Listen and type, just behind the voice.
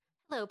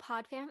Hello,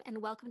 Podfam,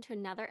 and welcome to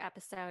another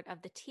episode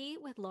of The Tea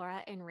with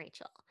Laura and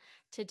Rachel.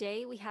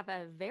 Today, we have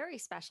a very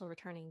special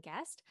returning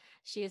guest.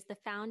 She is the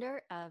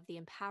founder of The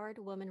Empowered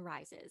Woman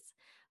Rises.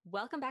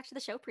 Welcome back to the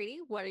show, Preeti.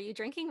 What are you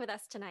drinking with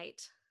us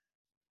tonight?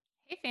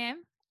 Hey,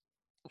 fam.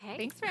 Hey.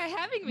 Thanks for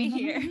having me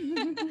here.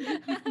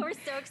 We're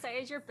so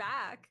excited you're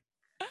back.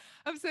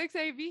 I'm so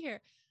excited to be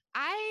here.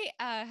 I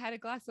had a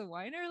glass of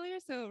wine earlier,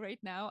 so right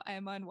now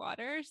I'm on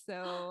water.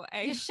 So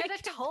You should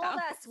have told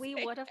us. We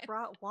would have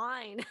brought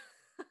wine.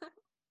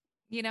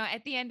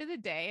 At the end of the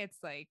day, it's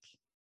like,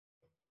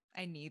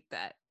 I need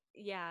that.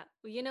 Yeah.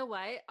 Well, you know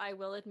what? I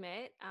will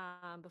admit,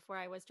 before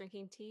I was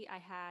drinking tea, I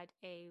had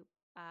a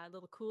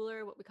little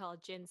cooler, what we call a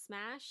gin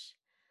smash.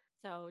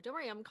 So don't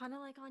worry, I'm kind of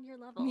like on your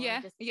level.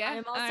 Yeah.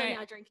 I'm also right.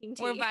 now drinking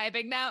tea. We're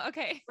vibing now.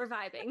 Okay. We're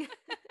vibing.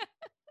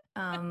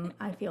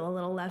 I feel a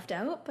little left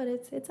out, but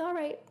it's all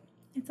right.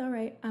 It's all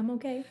right. I'm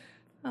okay.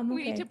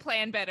 We need to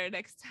plan better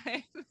next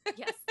time.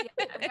 Yes.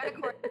 Yeah. I've got a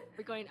question. Are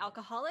we going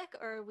alcoholic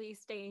or are we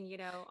staying,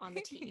 on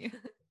the tea?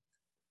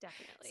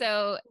 Definitely.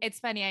 So it's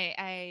funny.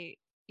 I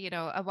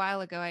a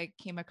while ago, I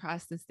came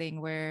across this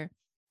thing where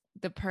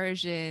the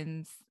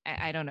Persians,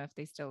 I don't know if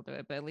they still do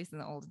it, but at least in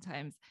the olden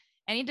times,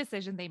 any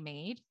decision they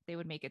made, they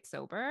would make it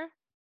sober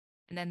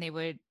and then they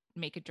would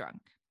make it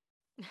drunk.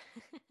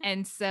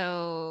 And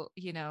so,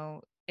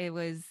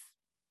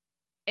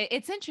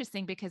 it's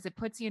interesting because it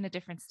puts you in a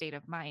different state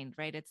of mind,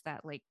 right? It's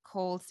that like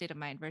cold state of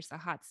mind versus a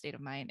hot state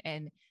of mind.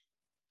 And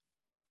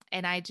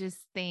I just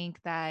think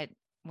that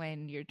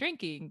when you're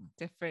drinking,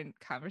 different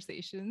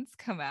conversations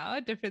come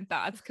out, different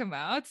thoughts come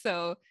out.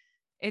 So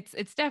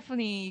it's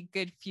definitely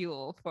good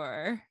fuel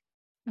for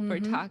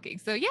talking.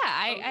 So yeah,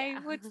 I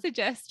would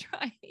suggest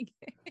trying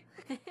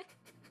it.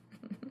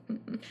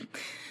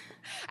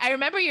 I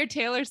remember your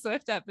Taylor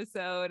Swift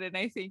episode, and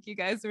I think you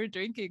guys were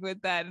drinking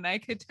with that, and I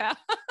could tell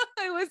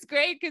it was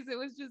great because it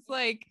was just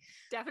like,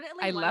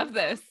 definitely, I love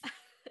this.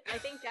 I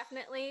think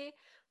definitely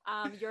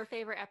your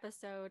favorite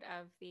episode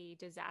of the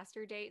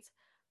disaster dates.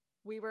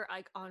 We were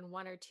like on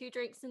one or two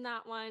drinks in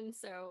that one,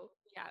 so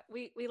yeah,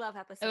 we love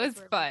episodes. It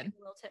was fun. A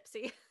little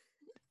tipsy.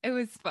 It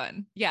was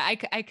fun. Yeah,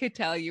 I could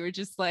tell you were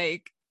just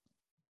like,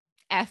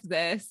 F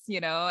this,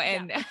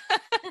 and yeah.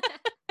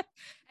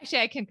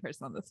 Actually, I can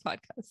curse on this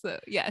podcast, so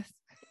yes.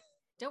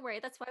 Don't worry,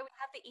 that's why we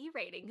have the E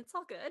rating. It's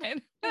all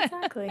good.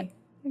 Exactly.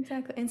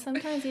 And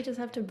sometimes you just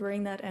have to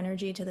bring that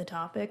energy to the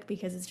topic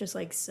because it's just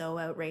like so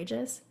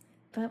outrageous.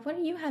 But what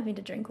are you having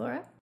to drink,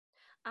 Laura?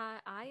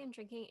 I am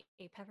drinking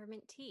a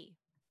peppermint tea.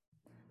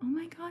 Oh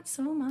my God,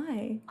 so am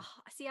I.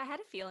 Oh, see, I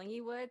had a feeling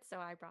you would, so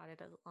I brought it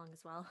along as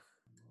well.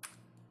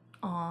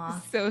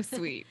 Aw. So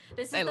sweet.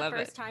 This is the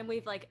first time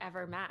we've like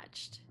ever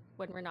matched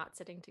when we're not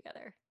sitting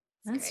together.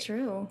 That's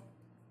true.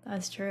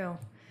 That's true.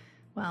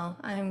 Well,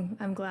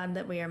 I'm glad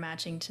that we are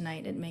matching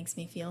tonight. It makes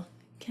me feel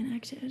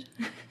connected.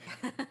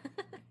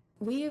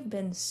 We have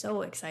been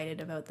so excited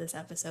about this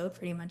episode,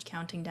 pretty much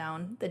counting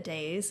down the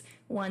days,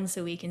 one,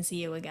 so we can see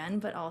you again,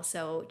 but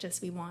also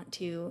just we want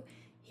to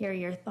hear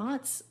your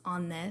thoughts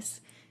on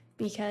this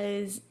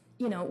because,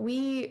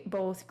 we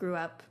both grew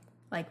up,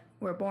 like,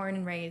 we're born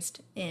and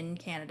raised in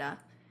Canada.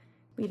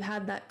 We've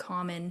had that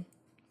common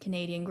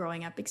Canadian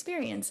growing up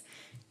experience.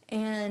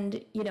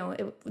 And,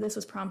 this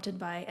was prompted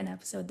by an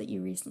episode that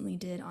you recently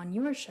did on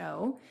your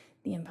show,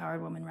 The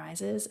Empowered Woman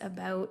Rises,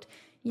 about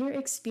your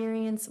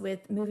experience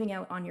with moving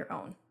out on your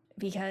own.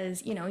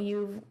 Because,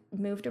 you've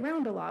moved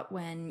around a lot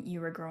when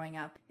you were growing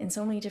up in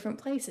so many different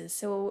places.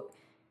 So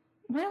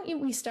why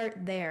don't we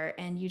start there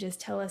and you just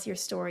tell us your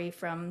story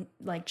from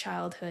like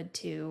childhood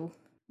to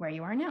where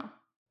you are now?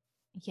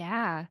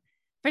 Yeah.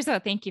 First of all,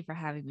 thank you for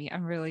having me.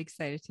 I'm really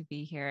excited to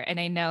be here. And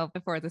I know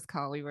before this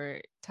call, we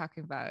were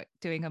talking about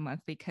doing a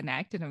monthly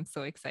connect, and I'm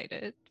so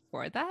excited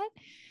for that.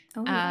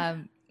 Oh, yeah.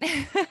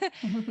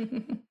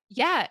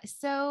 Yeah.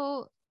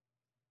 So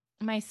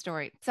my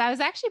story. So I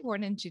was actually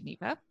born in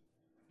Geneva.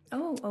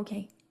 Oh,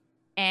 okay.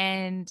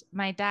 And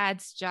my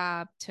dad's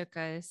job took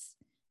us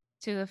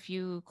to a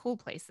few cool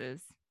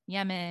places,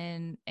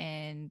 Yemen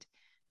and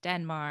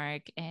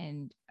Denmark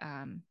and,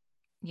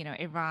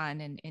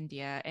 Iran and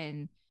India.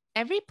 And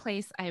every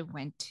place I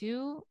went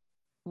to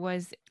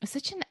was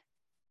such an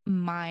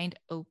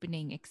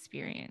mind-opening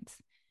experience.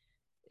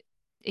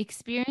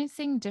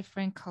 Experiencing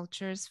different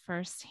cultures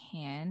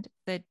firsthand,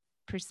 the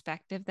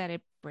perspective that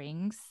it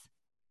brings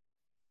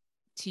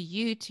to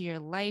you, to your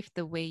life,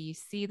 the way you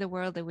see the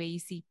world, the way you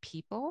see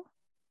people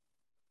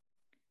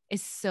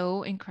is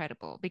so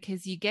incredible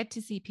because you get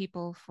to see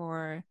people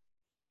for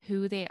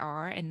who they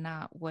are and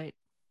not what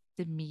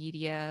the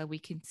media we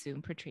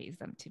consume portrays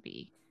them to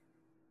be.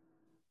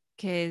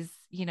 Because,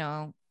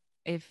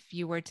 if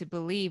you were to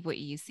believe what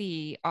you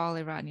see, all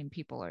Iranian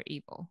people are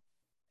evil.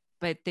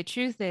 But the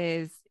truth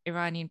is,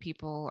 Iranian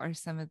people are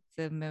some of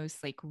the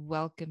most like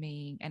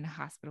welcoming and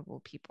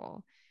hospitable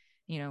people,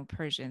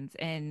 Persians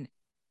and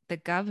the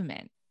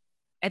government.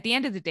 At the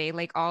end of the day,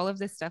 like all of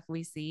the stuff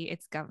we see,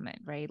 it's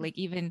government, right? Like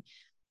even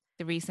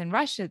the recent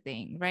Russia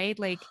thing, right?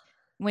 Like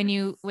when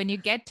you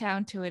get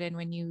down to it and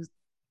when you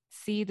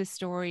see the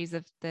stories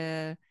of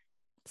the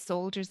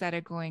soldiers that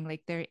are going,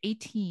 like they're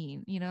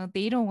 18,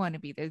 they don't want to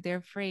be there. They're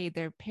afraid.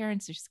 Their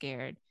parents are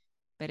scared,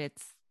 but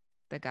it's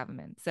the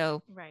government.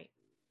 So Right.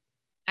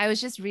 I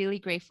was just really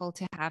grateful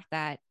to have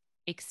that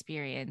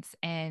experience.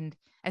 And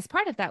as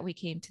part of that, we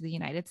came to the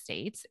United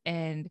States.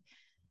 And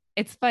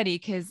it's funny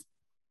because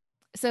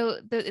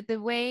the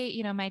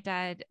way, my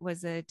dad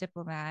was a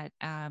diplomat,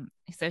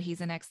 so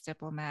he's an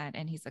ex-diplomat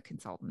and he's a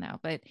consultant now,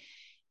 but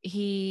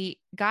he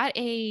got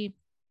you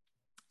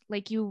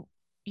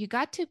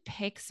got to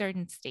pick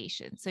certain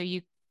stations. So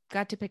you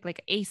got to pick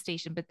like a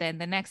station, but then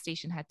the next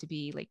station had to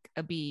be like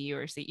a B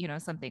or C,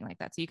 something like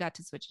that. So you got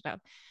to switch it up.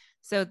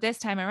 So this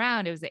time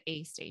around, it was the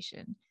A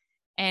station.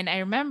 And I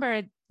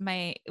remember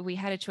we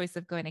had a choice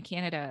of going to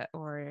Canada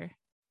or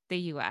the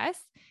US.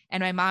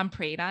 And my mom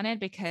prayed on it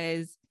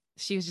because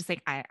she was just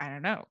like, I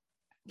don't know.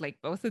 Like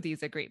both of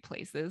these are great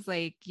places.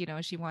 Like,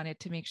 she wanted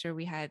to make sure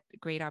we had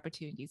great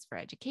opportunities for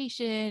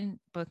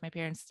education. Both my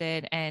parents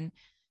did. And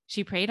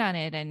she prayed on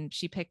it and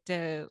she picked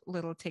a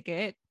little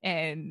ticket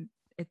and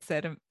it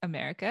said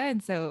America.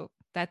 And so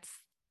that's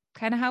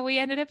kind of how we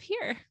ended up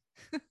here.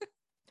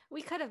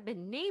 We could have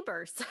been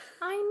neighbors.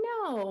 I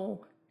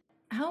know.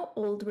 How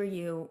old were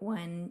you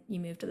when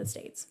you moved to the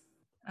States?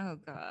 Oh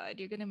God,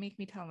 you're gonna make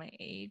me tell my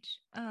age.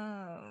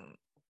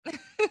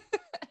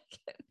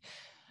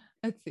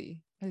 Let's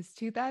see. It was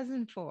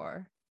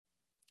 2004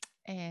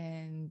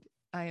 and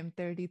I am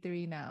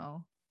 33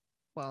 now.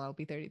 Well, I'll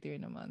be 33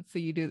 in a month. So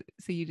you do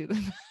the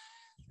math.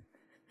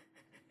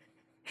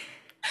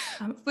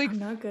 I'm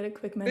not good at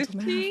quick mental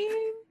 15?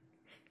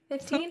 math.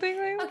 15? Something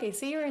like that. Okay,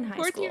 so you were in high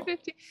 14, school.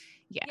 15.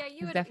 Yeah,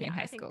 you would definitely in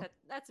high I think school.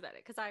 that's about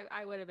it because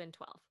I would have been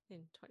 12 in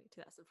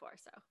 2004.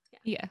 So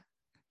Yeah.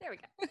 There we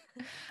go.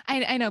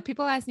 I know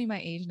people ask me my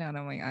age now and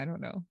I'm like, I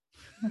don't know.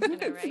 I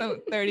know, right? So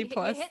 30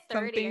 plus. You hit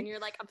 30 something. and you're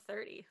like, I'm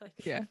 30. Like,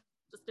 yeah.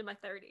 Just in my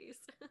 30s.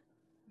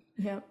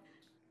 Yep.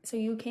 So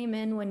you came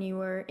in when you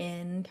were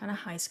in kind of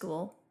high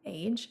school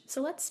age.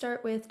 So let's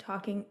start with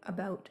talking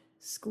about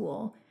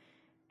school.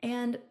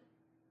 And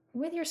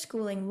with your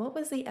schooling, what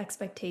was the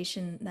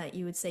expectation that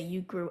you would say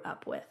you grew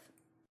up with?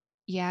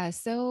 Yeah.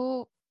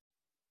 So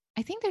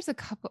I think there's a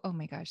couple, oh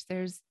my gosh,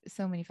 there's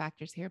so many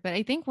factors here. But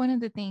I think one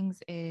of the things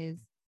is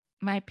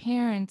my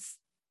parents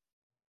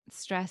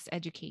stressed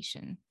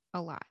education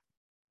a lot.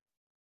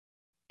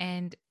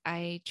 And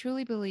I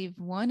truly believe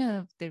one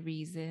of the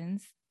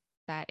reasons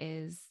that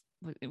is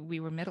we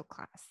were middle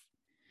class.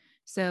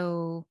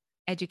 So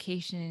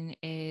education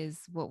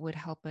is what would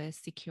help us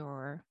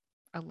secure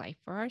a life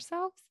for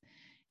ourselves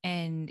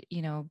and,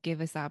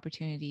 give us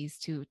opportunities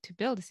to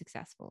build a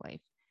successful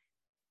life.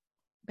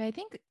 But I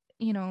think,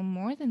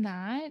 more than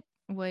that,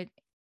 what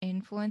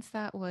influenced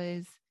that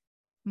was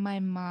my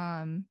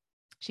mom.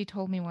 She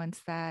told me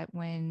once that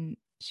when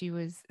she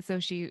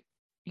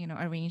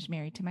arranged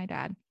married to my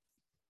dad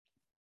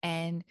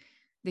and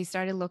they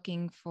started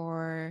looking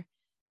for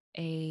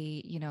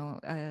a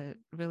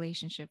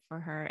relationship for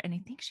her. And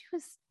I think she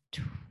was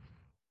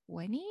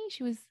 20.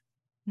 She was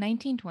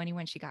 19, 20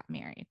 when she got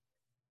married.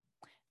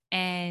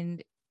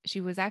 And she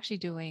was actually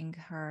doing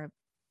her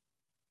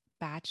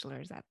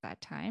bachelor's at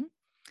that time.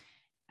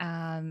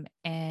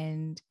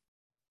 And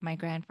my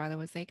grandfather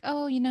was like,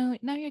 oh,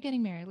 now you're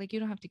getting married. Like, you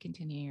don't have to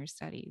continue your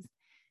studies.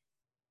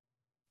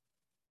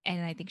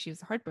 And I think she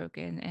was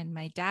heartbroken. And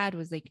my dad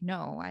was like,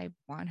 no, I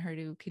want her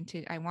to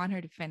continue. I want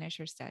her to finish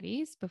her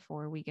studies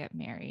before we get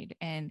married.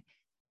 And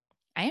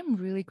I am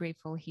really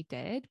grateful he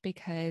did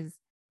because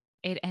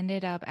it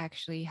ended up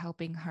actually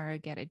helping her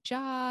get a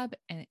job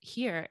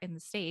here in the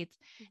States.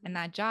 Mm-hmm. And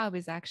that job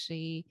is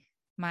actually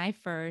my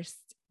first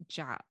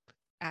job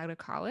out of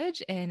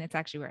college. And it's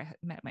actually where I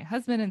met my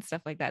husband and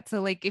stuff like that.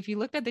 So like, if you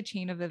looked at the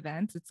chain of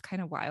events, it's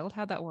kind of wild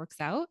how that works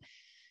out.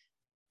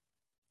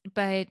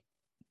 But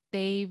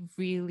they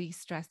really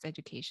stressed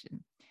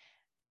education,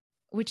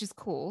 which is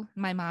cool.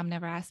 My mom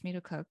never asked me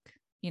to cook.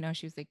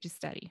 She was like, just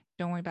study.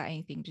 Don't worry about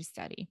anything. Just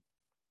study.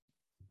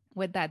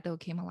 With that, though,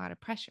 came a lot of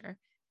pressure.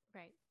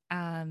 Right.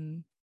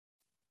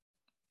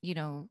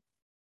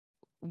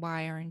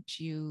 Why aren't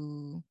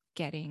you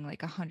getting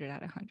like 100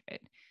 out of 100?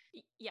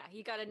 Yeah,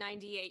 you got a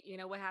 98.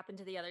 What happened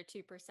to the other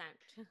 2%?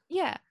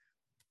 Yeah.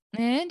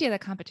 And in India, the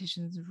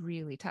competition is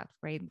really tough,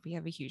 right? We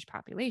have a huge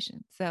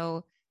population.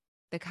 So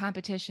the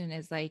competition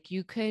is like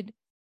you could,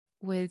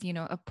 with,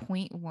 a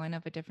 0.1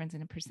 of a difference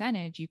in a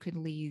percentage, you could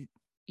lose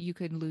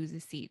a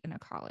seat in a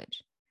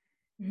college.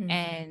 Mm-hmm.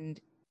 And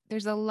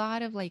there's a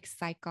lot of like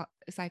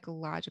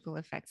psychological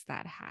effects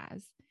that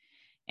has.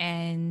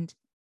 And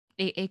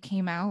it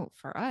came out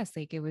for us.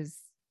 Like it was,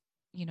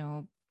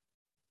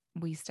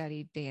 we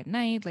studied day and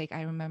night. Like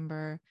I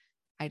remember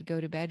I'd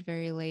go to bed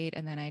very late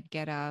and then I'd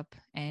get up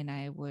and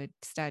I would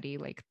study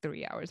like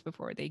 3 hours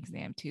before the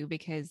exam too,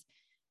 because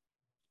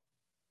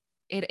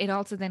it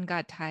also then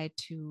got tied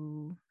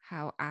to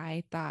how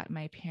I thought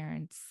my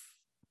parents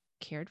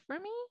cared for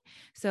me.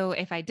 So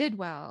if I did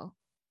well,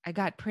 I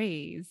got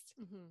praised.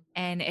 Mm-hmm.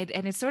 And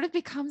it sort of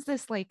becomes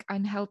this like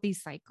unhealthy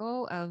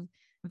cycle of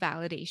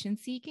validation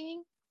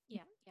seeking.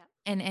 Yeah.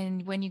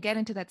 And when you get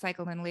into that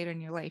cycle, then later in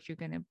your life, you're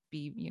going to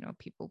be,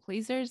 people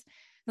pleasers.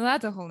 So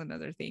that's a whole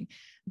another thing.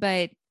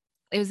 But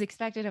it was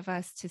expected of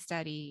us to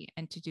study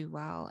and to do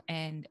well.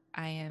 And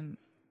I am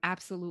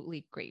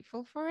absolutely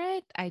grateful for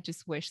it. I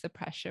just wish the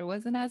pressure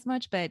wasn't as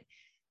much, but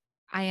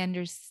I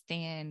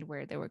understand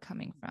where they were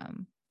coming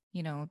from.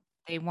 You know,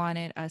 they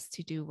wanted us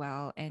to do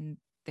well and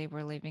they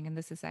were living in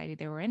the society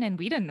they were in. And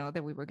we didn't know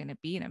that we were going to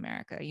be in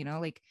America, you know,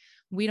 like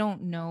we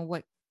don't know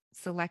what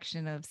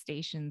selection of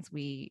stations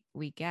we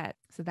get.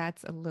 So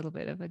that's a little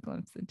bit of a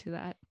glimpse into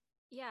that.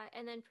 Yeah,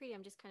 and then Preeti,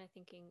 I'm just kind of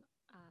thinking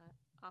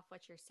off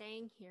what you're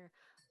saying here.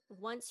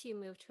 Once you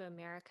moved to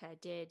America,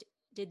 did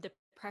the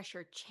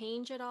pressure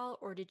change at all,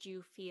 or did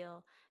you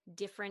feel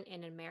different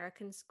in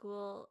American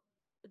school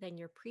than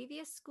your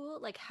previous school?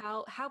 Like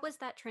how was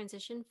that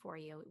transition for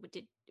you?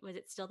 Was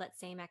it still that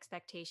same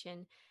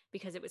expectation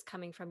because it was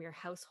coming from your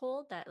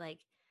household that like,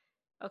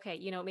 okay,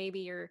 maybe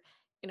you're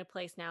in a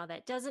place now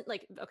that doesn't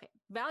like, okay,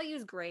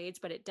 values grades,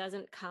 but it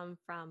doesn't come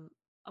from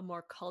a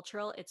more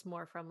cultural, it's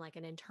more from like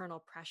an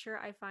internal pressure.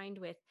 I find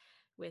with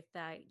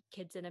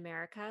kids in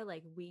America,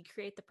 like we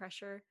create the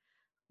pressure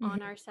on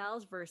Mhm.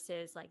 ourselves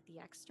versus like the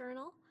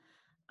external.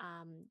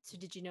 So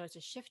did you notice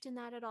a shift in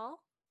that at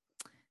all?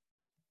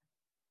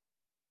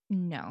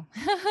 No.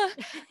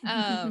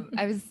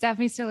 I was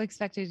definitely still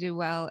expected to do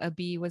well. A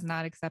B was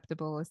not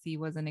acceptable. A C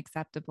wasn't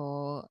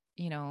acceptable.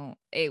 You know,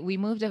 we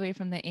moved away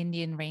from the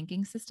Indian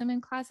ranking system in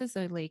classes.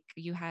 So, like,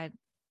 you had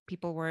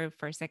people were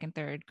first, second,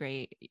 third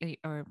grade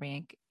or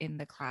rank in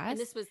the And class.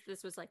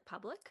 this was like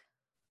public?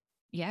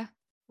 Yeah.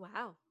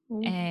 Wow.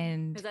 Ooh.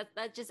 And Because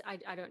that just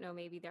I don't know,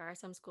 maybe there are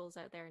some schools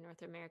out there in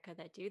North America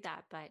that do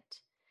that, but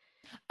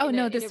oh, in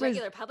no, a this was,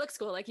 regular public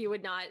school, like you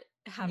would not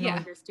have all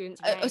yeah. your students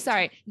Oh, ranked.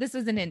 sorry. This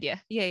was in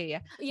India. Yeah. Yeah.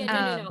 Yeah, no, no,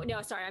 Yeah. no,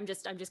 no. Sorry, I'm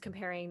just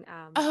comparing.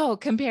 Oh,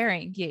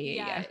 comparing. Yeah. Yeah.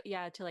 Yeah, Yeah.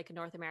 yeah, to like a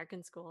North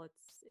American school.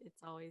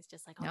 It's always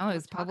just like, oh, No, it don't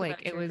was talk public.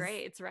 about It your was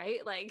grades,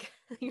 right? Like,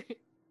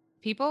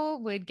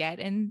 people would get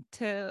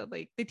into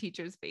like the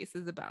teacher's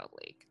faces about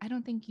like, I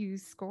don't think you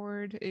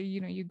scored,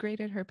 you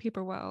graded her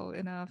paper well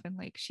enough and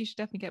like she should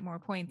definitely get more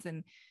points.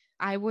 And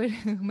I would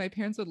my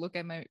parents would look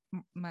at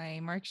my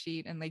mark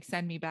sheet and like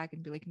send me back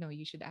and be like, no,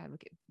 you should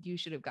advocate, you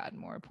should have gotten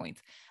more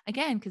points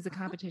again, because the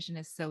competition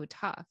is so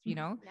tough,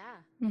 yeah.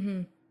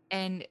 Mm-hmm.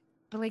 and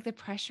but like the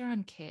pressure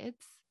on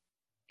kids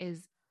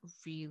is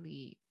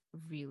really,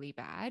 really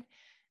bad.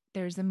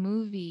 There's a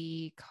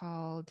movie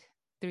called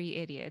Three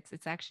Idiots.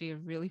 It's actually a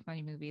really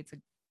funny movie. It's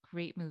a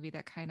great movie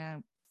that kind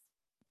of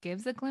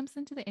gives a glimpse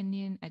into the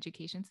Indian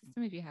education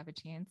system if you have a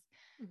chance.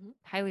 Hmm.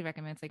 Highly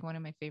recommend. It's like one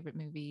of my favorite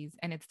movies.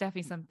 And it's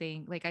definitely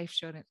something like I've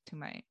shown it to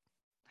my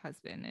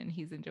husband and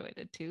he's enjoyed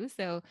it too.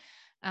 So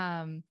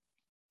um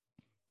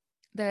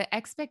the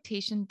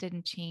expectation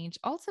didn't change.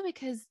 Also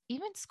because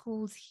even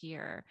schools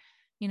here,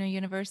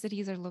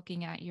 universities are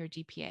looking at your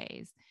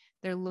GPAs.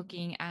 They're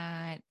looking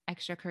at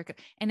extracurricular.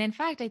 And in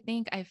fact, I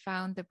think I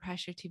found the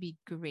pressure to be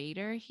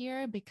greater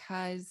here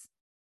because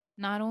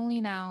not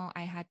only now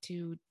I had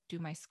to do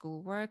my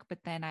schoolwork, but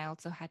then I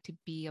also had to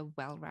be a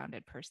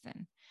well-rounded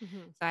person.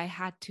 Hmm. So I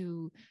had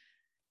to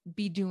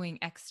be doing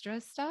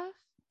extra stuff.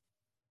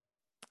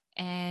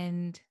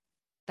 And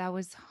that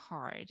was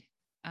hard.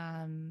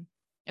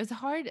 It was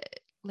hard,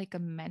 like a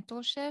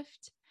mental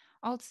shift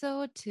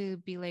also to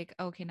be like,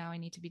 okay, now I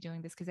need to be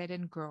doing this because I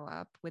didn't grow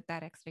up with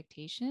that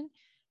expectation.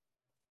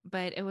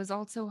 But it was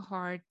also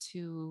hard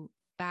to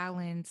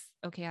balance,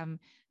 okay, I'm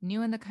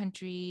new in the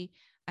country.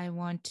 I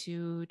want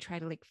to try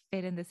to like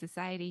fit in the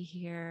society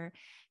here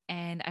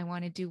and I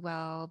want to do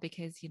well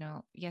because,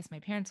 yes, my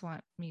parents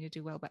want me to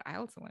do well, but I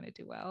also want to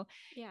do well.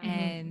 Yeah.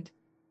 Mm-hmm.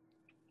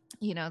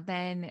 And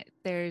then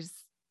there's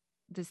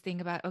this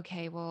thing about,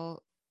 okay,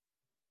 well,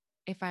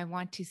 if I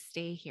want to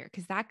stay here,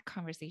 because that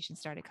conversation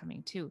started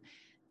coming too.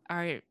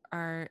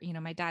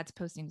 My dad's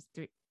posting is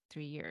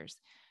 3 years.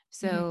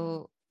 Mm-hmm.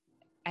 So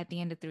at the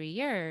end of 3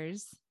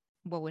 years,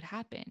 what would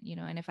happen?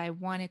 And if I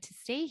wanted to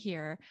stay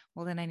here,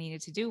 well, then I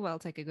needed to do well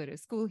so I could go to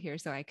school here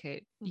so I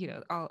could, Hmm.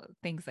 all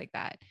things like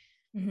that.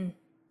 Mm-hmm.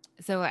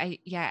 So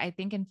I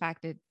think in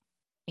fact it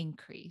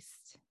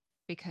increased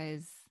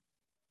because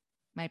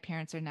my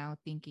parents are now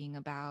thinking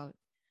about,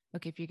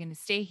 okay, if you're going to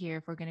stay here,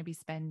 if we're going to be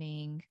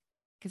spending,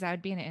 because I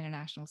would be an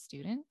international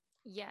student.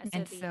 Yeah. So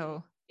And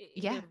so,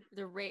 yeah,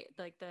 the rate,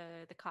 like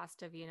the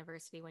cost of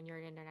university when you're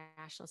an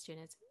international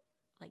student is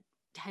like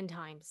 10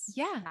 times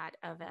yeah, that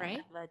of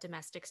right. a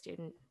domestic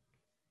student.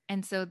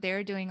 And so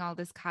they're doing all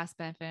this cost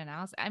benefit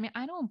analysis. I mean,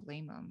 I don't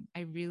blame them.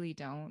 I really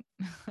don't.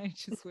 I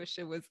just wish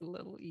it was a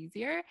little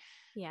easier.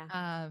 Yeah.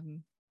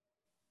 Um,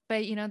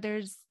 but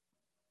there's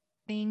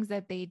things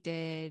that they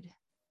did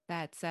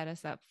that set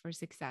us up for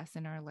success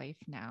in our life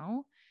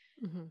now.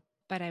 Hmm.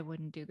 But I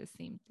wouldn't do the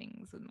same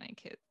things with my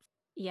kids.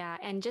 Yeah.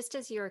 And just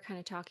as you were kind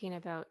of talking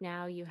about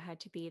now, you had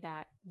to be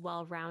that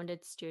well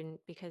rounded student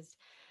because,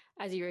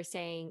 as you were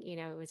saying,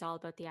 it was all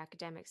about the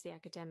academics, the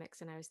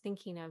academics. And I was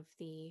thinking of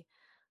the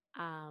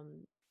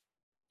um,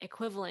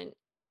 equivalent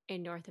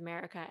in North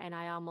America. And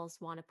I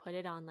almost want to put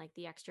it on like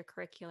the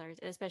extracurriculars,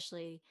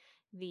 especially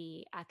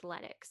the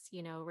athletics.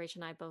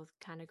 Rachel and I both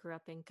kind of grew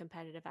up in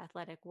competitive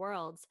athletic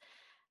worlds.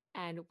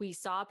 And we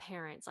saw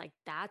parents like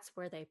that's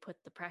where they put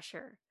the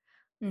pressure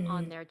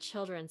on Mhm. their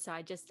children. So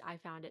I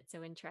found it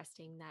so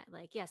interesting that,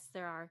 like, yes,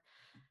 there are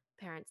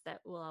parents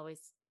that will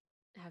always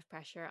have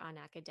pressure on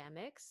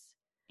academics.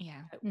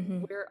 Yeah.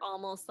 Mhm. We're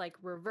almost like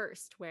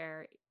reversed,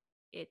 where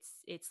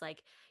it's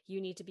like you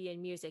need to be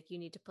in music, you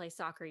need to play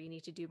soccer, you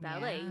need to do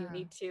ballet, you Yeah.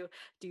 need to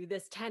do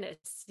this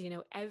tennis,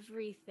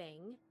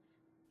 everything,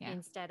 Yeah.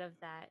 instead of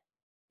that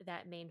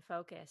main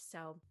focus.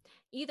 So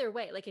either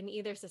way, like in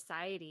either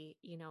society,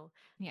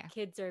 Yeah.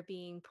 kids are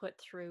being put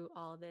through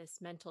all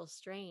this mental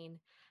strain,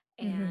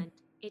 Mhm. and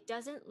it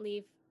doesn't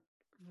leave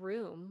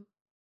room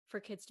for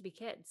kids to be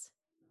kids,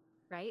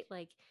 right?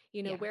 Like,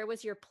 Yeah. where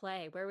was your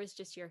play? Where was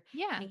just your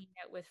Yeah. hanging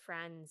out with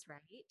friends,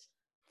 right?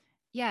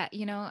 Yeah.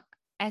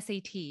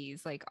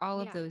 SATs, like all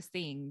of Yeah. those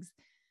things.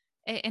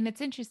 And it's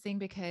interesting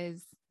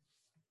because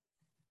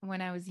when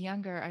I was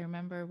younger, I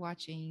remember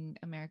watching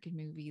American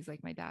movies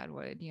like my dad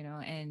would,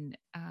 and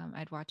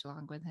I'd watch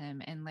along with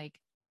him. And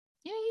like,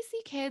 you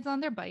see kids on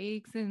their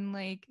bikes and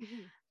like,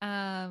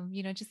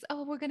 Mhm. just,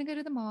 oh, we're going to go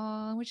to the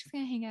mall. We're just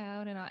going to hang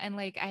out and all. And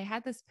like, I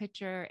had this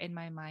picture in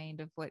my mind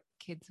of what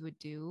kids would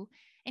do.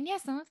 And yeah,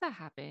 some of that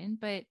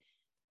happened. But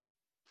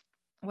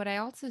what I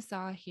also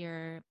saw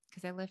here,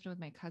 because I lived with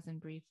my cousin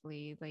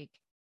briefly, like,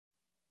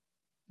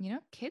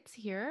 kids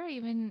here,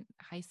 even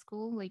high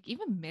school, like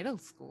even middle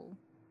school,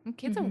 and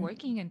kids are Mhm.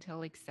 working until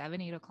like 7,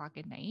 8 o'clock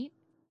at night.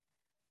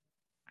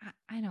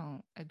 I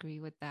don't agree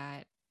with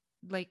that.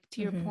 Like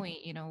to your Mhm.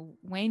 point,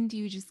 when do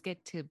you just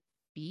get to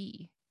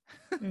be?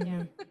 Yeah.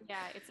 Mhm.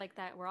 Yeah. It's like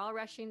that. We're all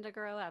rushing to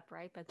grow up,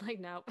 right? But like,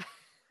 nope,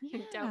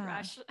 don't Yeah.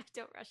 rush.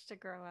 Don't rush to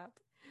grow up.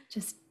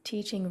 Just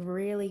teaching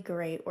really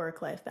great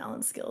work-life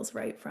balance skills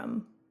right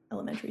from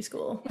elementary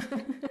school.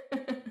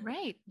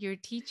 Right. You're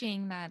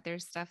teaching that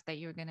there's stuff that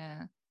you're going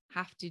to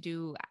have to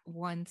do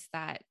once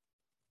that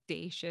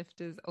day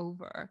shift is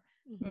over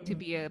to Mhm.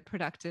 be a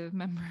productive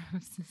member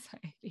of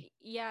society.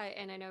 Yeah.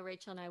 And I know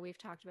Rachel and I, we've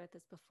talked about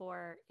this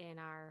before in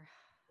our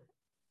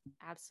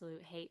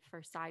absolute hate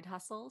for side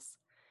hustles,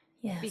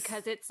 Yes.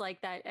 because it's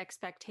like that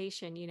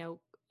expectation,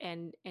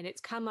 and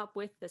it's come up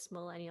with this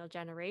millennial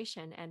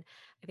generation. And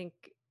I think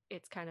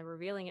it's kind of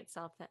revealing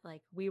itself that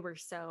like we were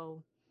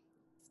so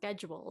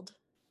scheduled,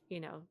 you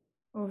know,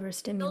 children,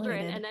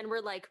 Overstimulated. and then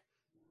we're like,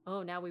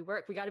 oh, now we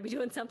work, we got to be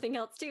doing something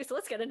else too, so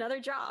let's get another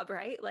job,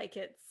 right? Like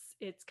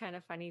it's kind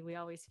of funny, we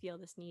always feel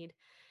this need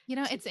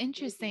to It's be busy.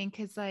 interesting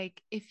because,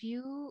 like, it's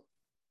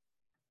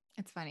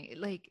funny,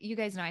 like, you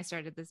guys know I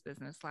started this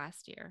business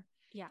last year,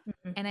 Yeah.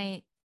 Mhm. and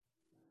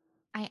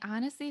I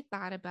honestly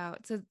thought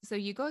about so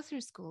you go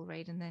through school,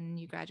 right? And then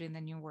you graduate and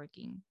then you're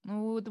working.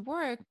 Well, with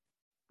work,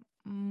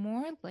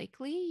 more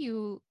likely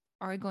you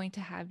are going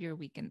to have your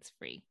weekends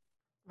free,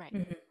 Right.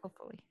 Mhm.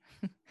 hopefully.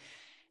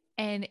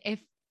 And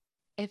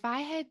if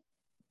I had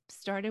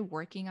started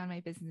working on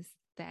my business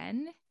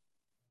then,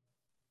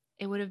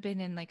 it would have been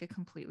in like a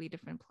completely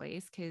different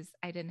place because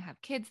I didn't have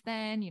kids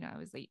then. I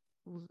was like,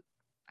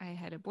 I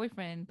had a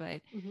boyfriend,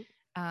 but Hmm.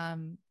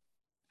 um,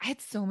 I had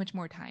so much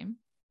more time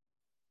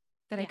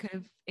that I Yeah. could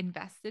have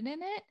invested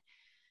in it.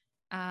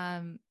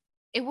 Um,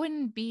 it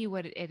wouldn't be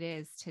what it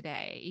is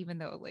today, even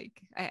though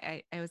like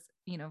I was,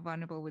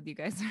 vulnerable with you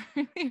guys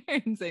earlier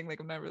and saying like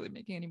I'm not really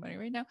making any money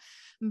right now,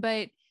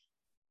 but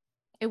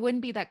it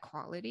wouldn't be that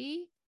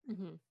quality.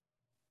 Hmm.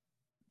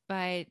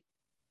 But,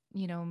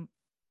 you know,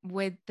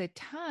 with the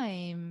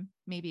time,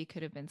 maybe it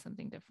could have been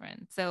something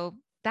different. So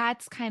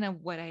that's kind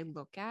of what I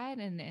look at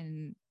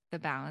and the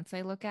balance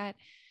I look at.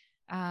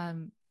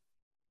 Um,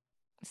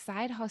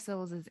 Side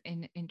hustles is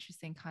an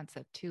interesting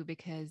concept too,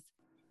 because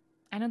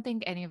I don't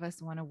think any of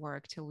us want to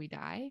work till we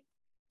die.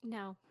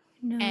 No.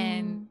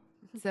 And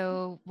No.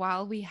 so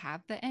while we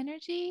have the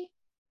energy,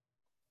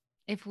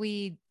 if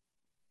we,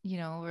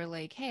 we're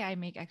like, hey, I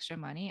make extra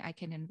money, I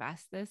can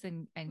invest this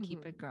and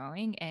keep Hmm. it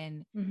growing.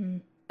 And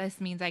Mhm.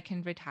 this means I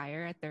can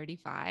retire at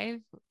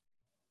 35.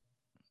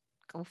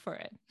 Go for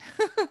it.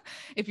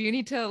 If you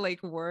need to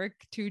like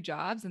work 2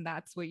 jobs and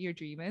that's what your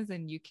dream is,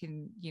 and you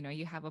can,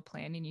 you have a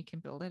plan and you can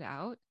build it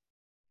out,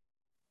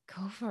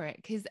 go for it.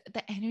 Because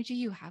the energy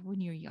you have when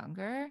you're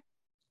younger,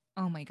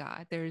 oh my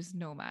God, there's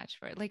no match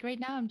for it. Like right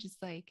now, I'm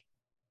just like,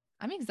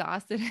 I'm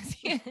exhausted at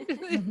the end of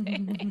the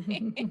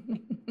day.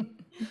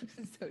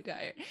 I'm so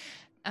tired.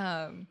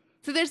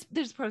 So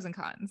there's pros and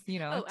cons, Oh, to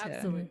Mhm.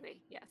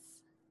 absolutely. Yes.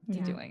 to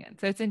Yeah. Mhm. doing it.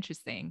 So it's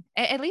interesting.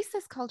 At least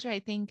this culture,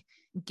 I think,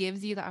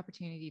 gives you the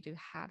opportunity to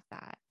have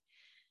that.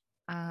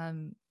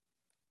 Um,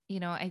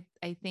 I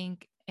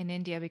think in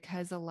India,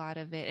 because a lot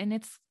of it, and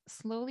it's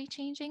slowly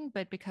changing,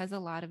 but because a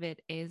lot of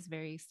it is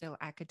very still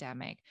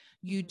academic,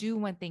 you Mhm. do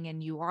one thing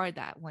and you are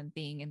that one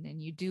thing, and then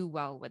you do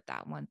well with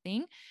that one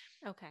thing,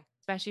 Okay.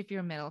 especially if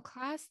you're middle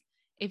class.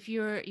 If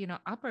you're,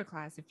 upper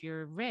class, if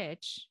you're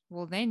rich,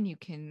 well, then you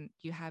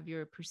have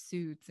your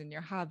pursuits and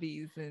your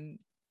hobbies, and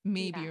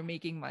maybe Yeah. you're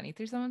making money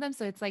through some of them.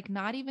 So it's like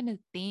not even a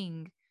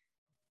thing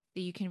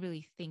that you can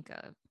really think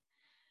of.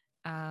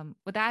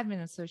 With the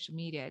advent of social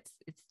media,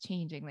 it's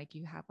changing. Like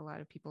you have a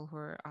lot of people who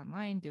are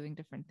online doing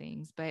different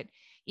things, but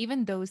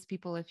even those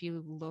people, if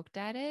you looked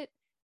at it,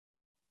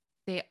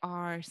 they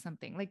are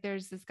something. Like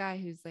there's this guy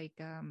who's like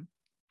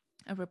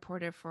a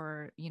reporter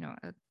for,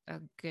 a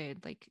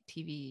good like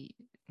TV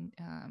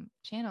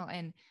channel,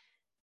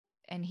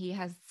 and he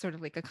has sort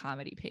of like a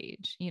comedy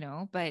page,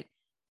 but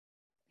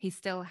he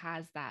still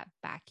has that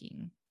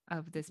backing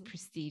of this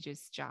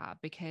prestigious job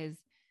because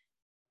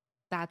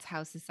that's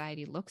how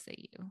society looks at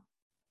you.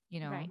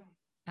 Right.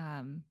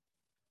 um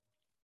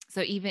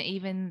so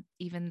even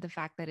the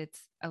fact that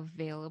it's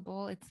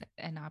available, it's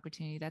an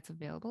opportunity that's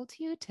available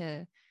to you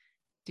to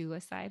do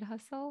a side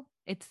hustle.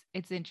 It's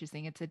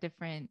interesting. It's a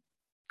different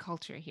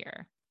culture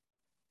here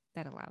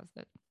that allows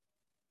it,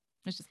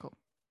 which is cool.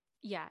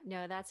 Yeah,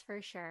 no, that's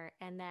for sure.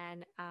 And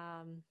then,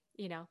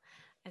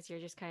 as you're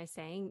just kind of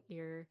saying,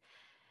 you're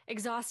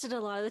exhausted a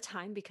lot of the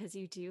time because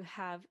you do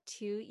have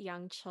two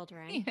young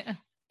children. Yeah.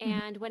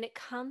 And when it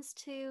comes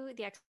to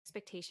the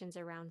expectations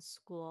around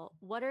school,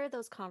 what are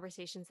those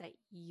conversations that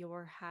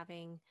you're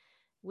having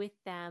with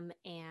them?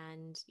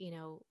 And,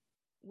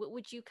 what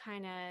would you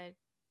kind of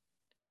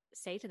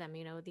say to them?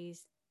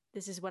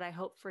 This is what I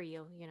hope for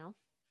you.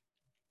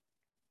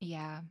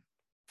 Yeah.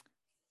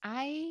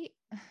 I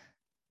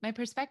My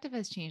perspective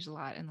has changed a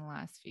lot in the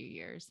last few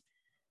years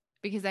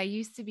because I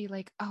used to be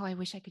like, oh, I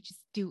wish I could just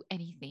do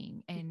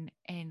anything, and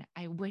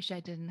I wish I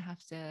didn't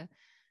have to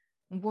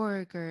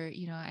work, or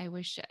I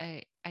wish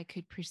I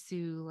could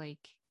pursue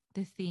like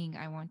the thing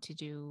I want to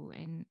do,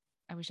 and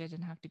I wish I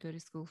didn't have to go to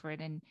school for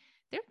it. And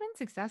there've been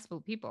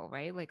successful people,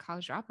 right? Like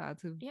college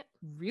dropouts who Yep.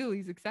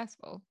 really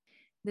successful.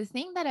 The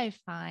thing that I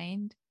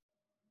find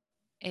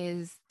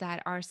is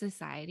that our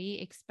society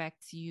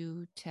expects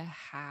you to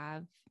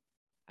have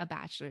a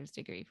bachelor's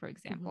degree, for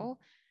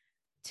example,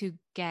 to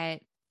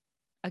get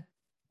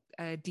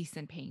a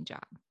decent paying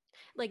job.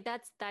 Like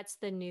that's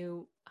the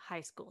new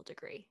high school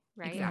degree,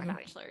 right? Exactly.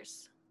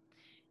 Bachelor's.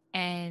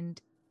 And,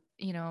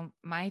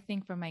 my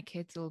thing for my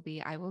kids will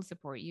be, I will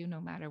support you no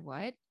matter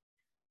what.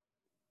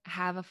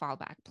 Have a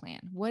fallback plan.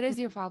 What is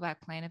your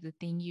fallback plan if the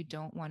thing you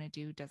don't want to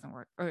do doesn't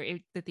work, or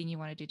if the thing you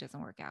want to do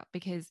doesn't work out?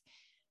 Because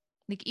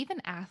like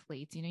even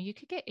athletes, you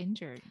could get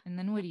injured, and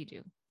then what do you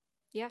do?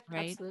 Yeah,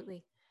 Right.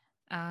 absolutely.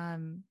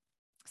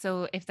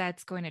 So if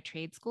that's going to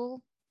trade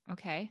school,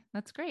 okay,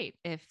 that's great.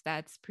 If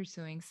that's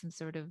pursuing some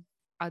sort of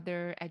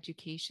other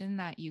education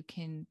that you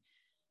can,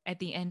 at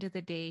the end of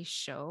the day,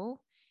 show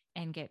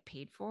and get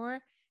paid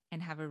for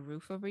and have a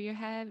roof over your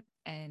head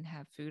and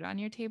have food on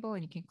your table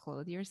and you can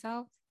clothe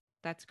yourself,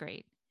 that's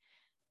great.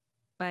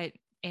 But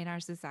in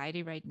our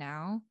society right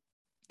now,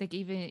 like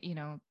even,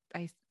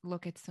 I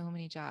look at so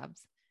many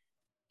jobs,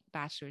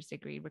 bachelor's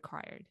degree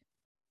required,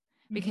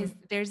 because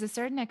there's a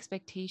certain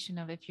expectation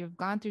of, if you've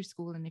gone through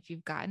school and if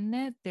you've gotten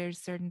it,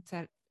 there's certain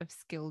set of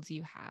skills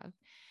you have.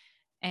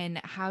 And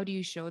how do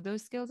you show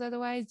those skills?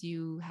 Otherwise,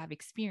 you have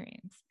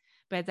experience.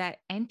 But at that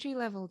entry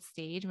level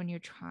stage, when you're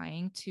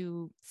trying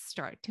to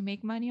start to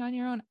make money on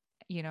your own,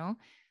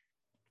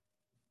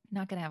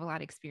 not going to have a lot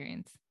of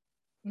experience.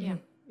 Yeah.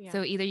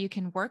 So either you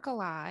can work a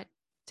lot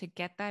to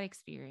get that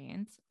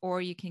experience,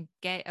 or you can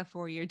get a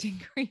 4-year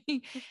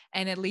degree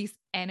and at least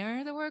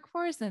enter the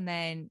workforce and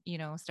then,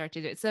 start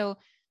to do it. So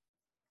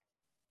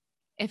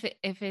if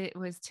it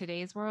was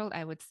today's world,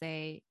 I would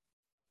say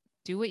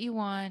do what you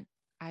want.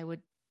 I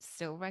would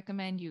still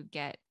recommend you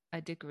get a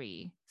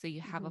degree so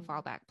you have a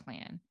fallback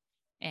plan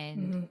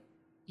and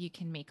you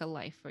can make a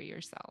life for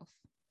yourself.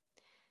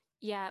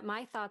 Yeah,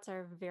 my thoughts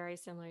are very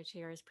similar to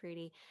yours,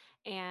 Preeti.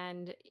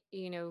 And,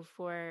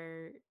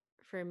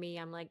 for me,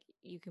 I'm like,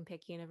 you can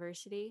pick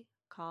university,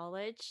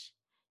 college.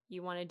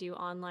 You want to do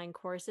online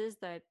courses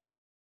that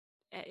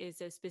is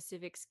a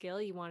specific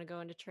skill. You want to go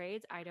into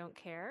trades. I don't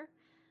care.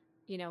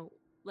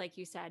 Like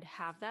you said,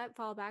 have that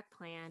fallback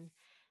plan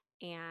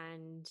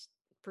and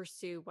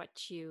pursue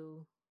what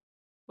you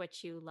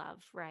love,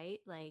 right?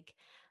 Like,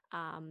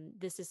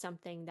 this is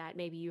something that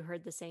maybe you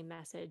heard the same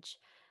message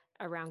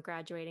around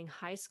graduating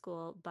high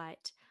school,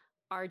 but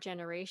our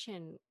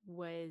generation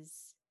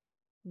was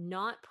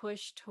not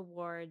pushed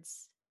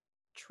towards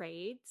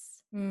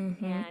trades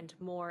and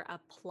more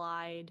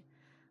applied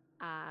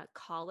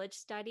college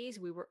studies.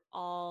 We were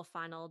all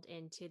funneled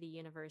into the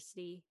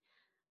university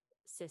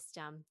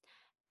system.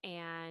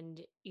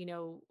 And,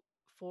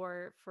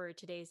 for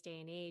today's day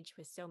and age,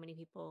 with so many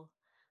people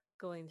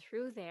going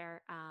through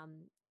there,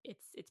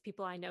 it's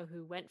people I know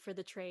who went for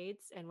the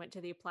trades and went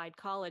to the applied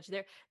college.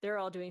 They're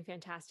all doing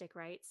fantastic,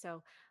 right?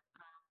 So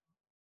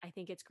I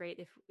think it's great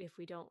if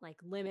we don't like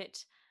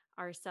limit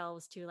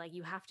ourselves to like,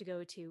 you have to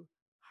go to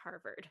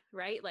Harvard,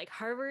 right? Like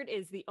Harvard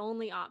is the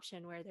only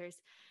option, where there's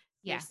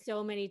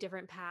so many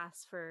different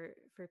paths for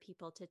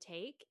people to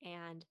take.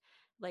 And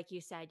like you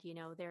said, you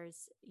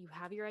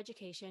have your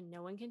education,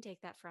 no one can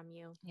take that from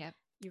you. Yep.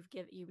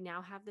 You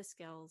now have the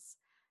skills,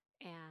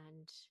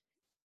 and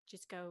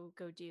just go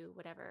do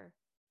whatever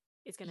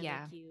is going to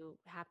make you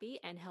happy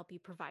and help you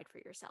provide for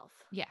yourself.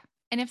 Yeah.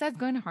 And if that's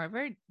going to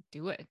Harvard,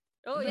 do it.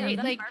 Oh yeah, right?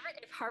 Like Harvard,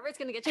 if Harvard's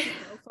going to get you,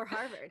 go for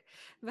Harvard.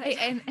 But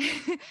and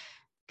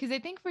because I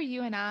think for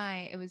you and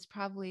I, it was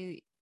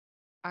probably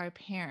our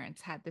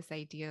parents had this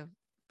idea of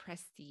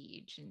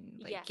prestige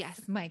and like, Yes.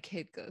 yes, my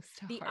kid goes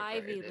to The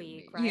Harvard Ivy and,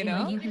 League, you right?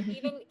 know? Like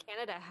even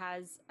Canada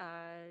has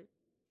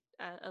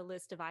a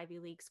list of Ivy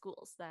League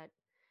schools that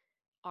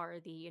are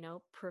the,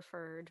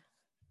 preferred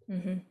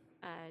Mm-hmm.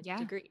 Yeah.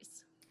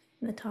 degrees.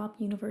 The top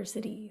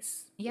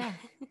universities. Yeah.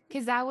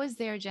 Because that was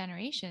their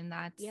generation.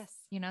 That's, Yes.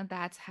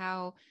 That's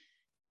how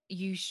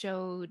you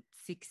showed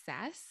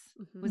success,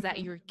 Mhm. was that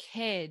your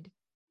kid,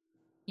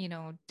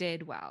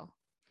 did well.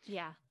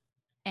 Yeah.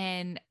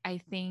 And I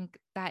think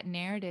that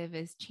narrative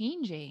is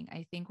changing.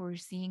 I think we're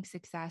seeing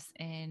success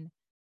in,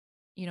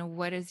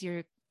 what is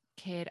your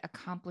kid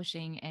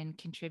accomplishing and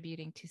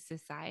contributing to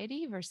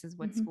society versus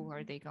what school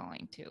are they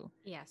going to?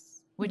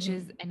 Yes. Which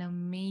is an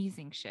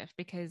amazing shift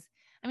because,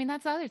 I mean,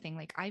 that's the other thing.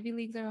 Like Ivy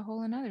Leagues are a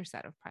whole another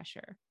set of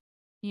pressure,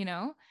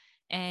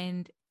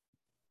 and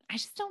I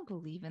just don't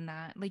believe in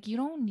that. Like, you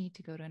don't need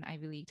to go to an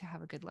Ivy League to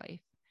have a good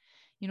life.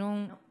 You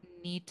don't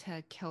need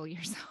to kill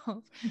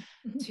yourself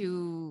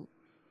to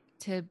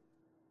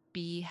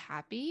be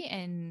happy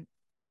and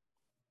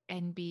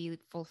be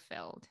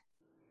fulfilled.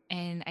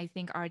 And I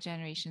think our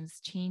generation's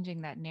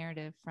changing that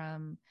narrative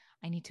from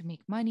I need to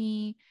make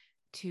money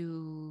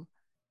to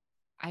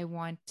I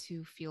want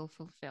to feel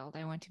fulfilled.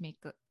 I want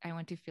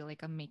to feel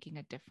like I'm making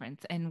a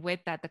difference. And with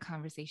that, the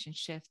conversation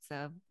shifts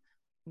of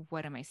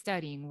what am I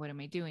studying? What am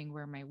I doing?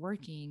 Where am I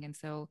working? And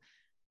so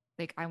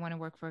like I want to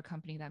work for a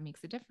company that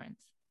makes a difference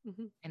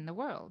in the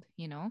world,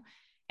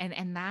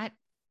 and that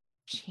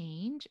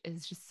change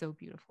is just so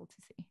beautiful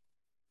to see.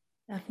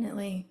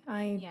 Definitely.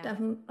 I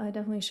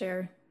definitely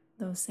share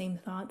those same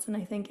thoughts. And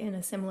I think in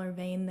a similar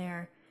vein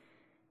there,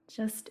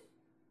 just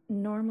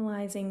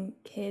normalizing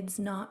kids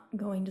not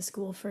going to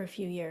school for a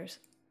few years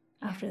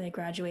after they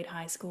graduate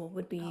high school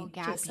would be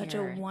just such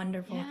a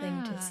wonderful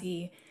thing to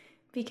see.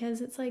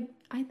 Because it's like,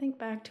 I think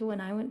back to when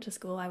I went to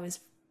school, I was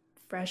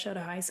fresh out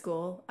of high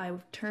school. I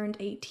turned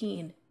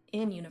 18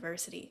 in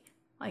university.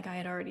 Like I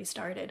had already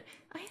started.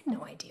 I had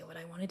no idea what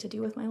I wanted to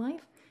do with my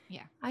life.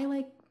 Yeah.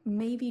 I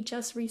maybe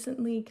just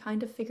recently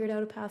kind of figured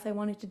out a path I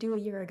wanted to do a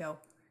year ago.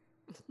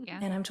 Yeah.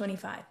 And I'm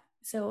 25.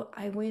 So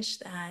I wish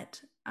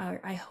that,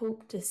 I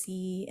hope to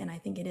see, and I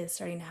think it is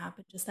starting to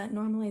happen, just that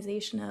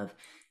normalization of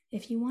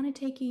if you want to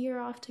take a year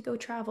off to go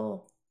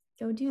travel,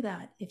 go do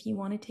that. If you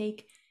want to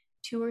take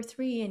 2 or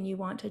 3 and you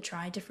want to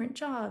try different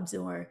jobs,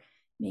 or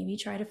maybe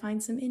try to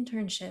find some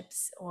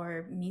internships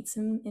or meet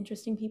some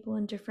interesting people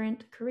in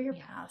different career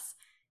paths,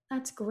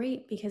 that's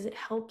great because it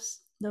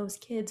helps those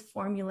kids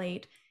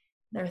formulate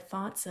their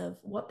thoughts of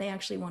what they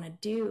actually want to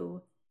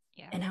do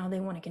and how they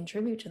want to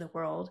contribute to the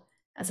world,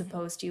 as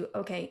opposed to,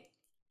 okay,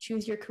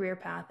 choose your career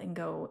path and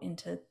go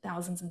into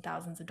thousands and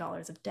thousands of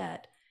dollars of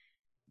debt.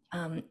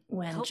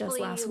 When hopefully just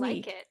last you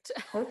week, like it.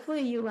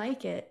 Hopefully you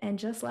like it. And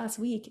just last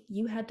week,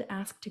 you had to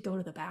ask to go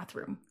to the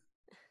bathroom.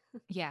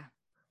 Yeah.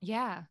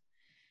 Yeah,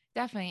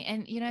 definitely.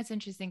 And, it's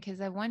interesting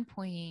because at one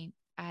point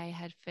I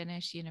had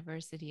finished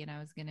university and I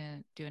was going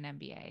to do an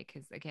MBA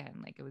because,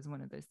 again, like it was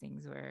one of those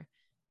things where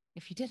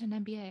if you did an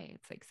MBA,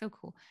 it's like so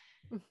cool.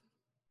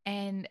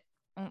 And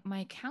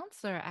my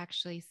counselor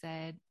actually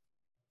said,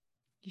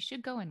 you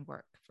should go and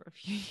work for a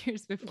few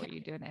years before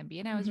you do an MBA.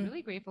 And I was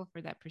really grateful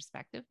for that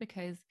perspective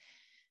because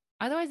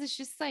otherwise it's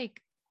just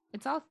like,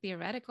 it's all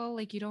theoretical.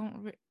 Like you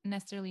don't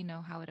necessarily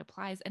know how it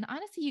applies. And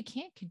honestly, you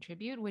can't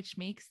contribute, which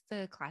makes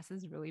the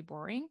classes really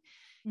boring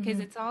because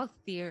it's all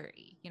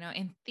theory.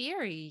 In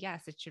theory,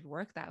 yes, it should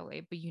work that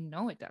way, but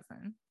it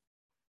doesn't.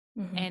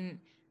 And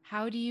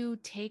how do you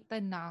take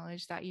the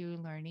knowledge that you're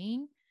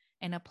learning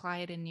and apply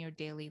it in your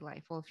daily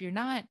life? Well, if you're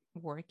not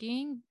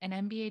working, an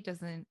MBA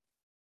doesn't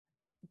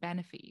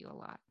benefit you a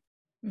lot.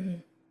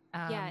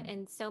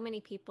 And so many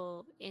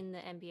people in the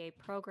MBA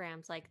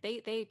programs, like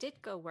they did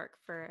go work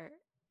for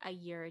a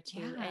year or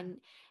two,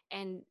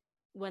 and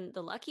when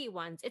the lucky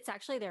ones, it's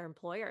actually their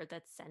employer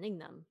that's sending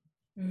them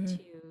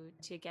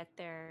to get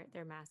their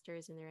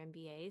masters and their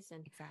MBAs.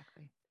 And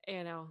exactly,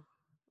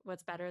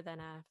 what's better than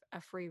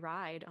a free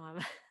ride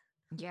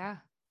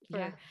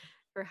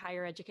for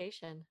higher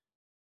education.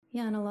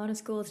 Yeah, and a lot of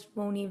schools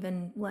won't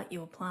even let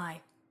you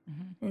apply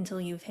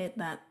until you've hit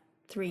that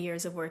 3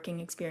 years of working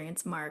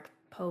experience mark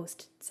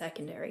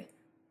post-secondary.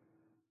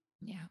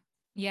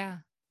 Yeah.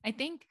 I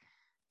think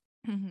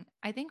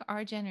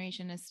our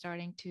generation is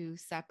starting to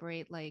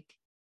separate like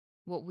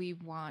what we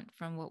want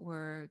from what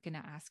we're going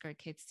to ask our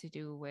kids to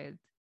do, with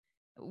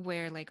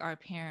where like our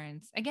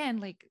parents, again,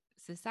 like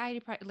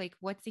society, like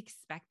what's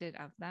expected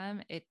of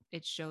them, it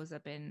shows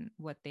up in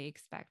what they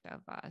expect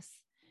of us.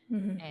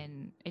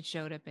 And it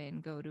showed up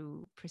in go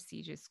to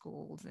prestigious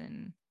schools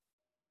and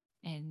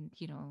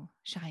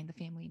shine the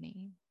family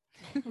name.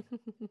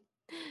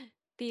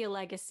 Be a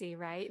legacy,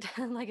 right?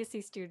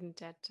 Legacy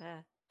student at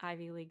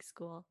Ivy League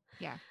school.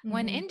 Yeah.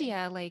 When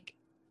India, like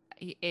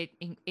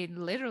it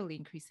literally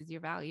increases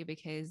your value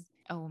because,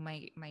 oh,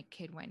 my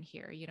kid went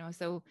here,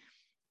 so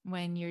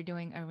when you're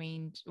doing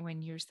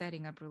when you're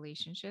setting up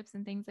relationships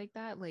and things like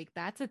that, like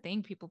that's a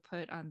thing people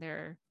put on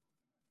their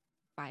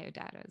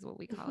biodata is what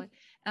we call it.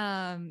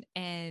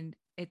 And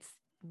it's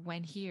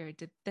when here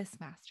did this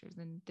master's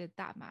and did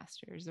that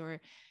master's, or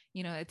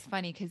You know, it's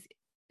funny because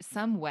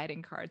some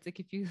wedding cards, like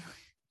if you,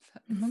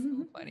 it's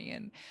so funny.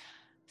 And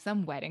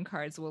some wedding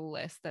cards will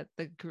list that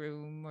the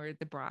groom or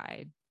the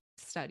bride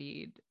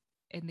studied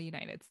in the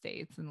United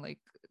States and like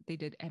they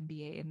did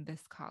MBA in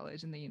this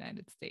college in the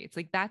United States.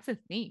 Like that's a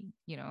thing,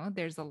 you know,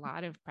 there's a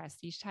lot of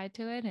prestige tied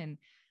to it. And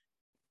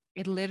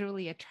it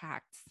literally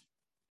attracts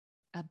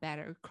a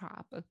better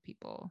crop of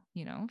people,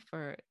 you know,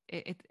 for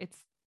it's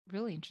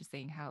really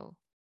interesting how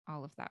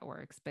all of that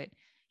works. But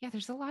yeah,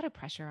 there's a lot of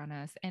pressure on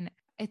us and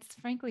it's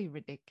frankly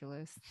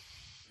ridiculous.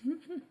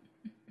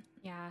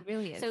 Yeah. It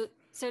really is.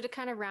 So to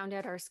kind of round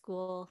out our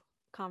school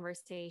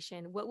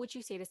conversation, what would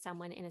you say to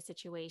someone in a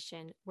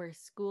situation where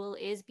school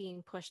is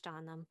being pushed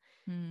on them,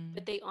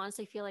 but they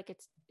honestly feel like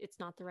it's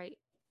not the right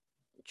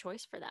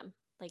choice for them?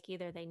 Like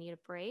either they need a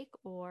break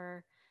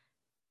or,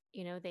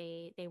 you know,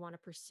 they want to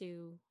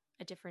pursue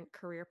a different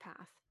career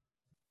path.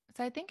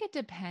 So I think it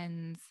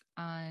depends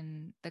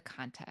on the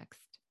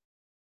context.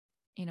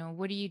 You know,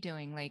 what are you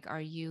doing? Like,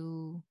 are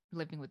you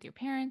living with your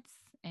parents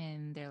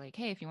and they're like,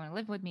 hey, if you want to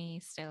live with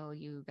me, still,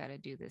 you got to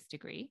do this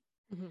degree?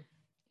 Mm-hmm.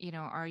 You know,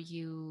 are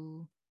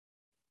you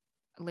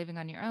living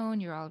on your own?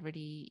 You're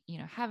already, you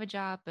know, have a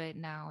job, but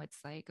now it's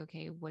like,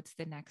 okay, what's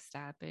the next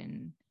step?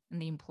 And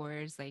the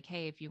employer's like,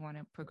 hey, if you want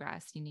to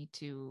progress, you need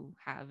to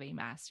have a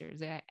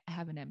master's. I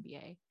have an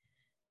MBA.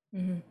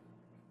 Mm-hmm.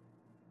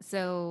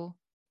 So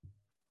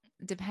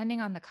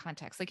depending on the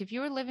context, like if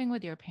you were living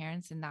with your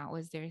parents and that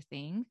was their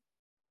thing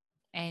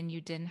and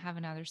you didn't have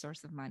another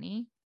source of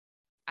money,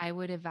 I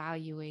would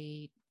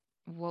evaluate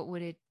what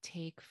would it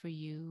take for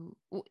you,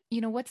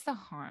 you know, what's the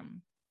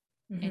harm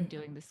in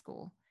doing the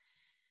school?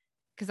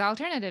 Because the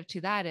alternative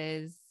to that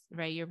is,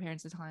 right, your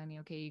parents are telling you,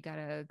 okay, you got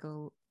to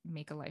go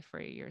make a life for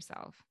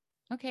yourself.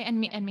 Okay. And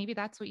maybe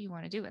that's what you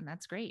want to do. And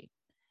that's great.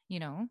 You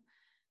know,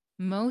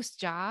 most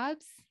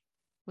jobs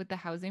with the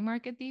housing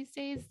market these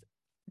days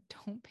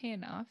don't pay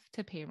enough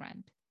to pay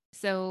rent.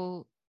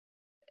 So,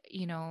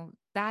 you know,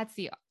 that's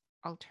the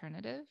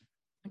alternative,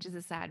 which is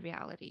a sad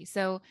reality.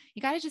 So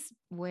you got to just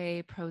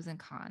weigh pros and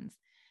cons.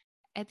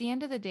 At the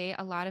end of the day,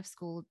 a lot of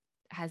school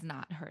has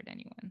not hurt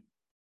anyone.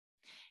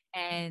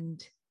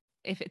 And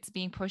if it's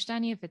being pushed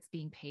on you, if it's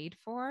being paid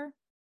for.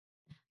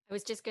 I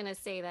was just going to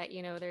say that,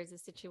 you know, there's a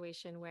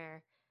situation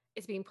where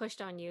it's being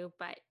pushed on you,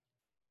 but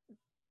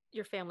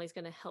your family's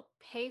going to help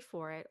pay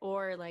for it,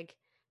 or like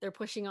they're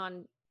pushing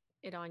on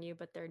it on you,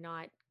 but they're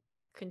not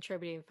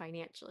contributing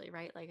financially,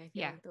 right? Like I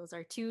feel Yeah. like those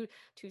are two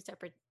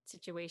separate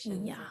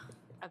situations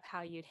of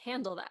how you'd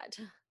handle that.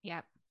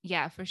 Yep.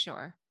 Yeah, for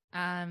sure.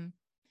 So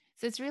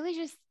it's really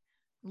just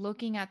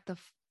looking at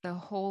the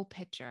whole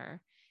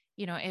picture.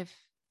 You know, if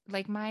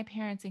like my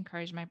parents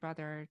encouraged my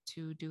brother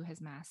to do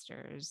his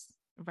master's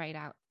right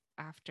out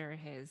after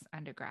his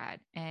undergrad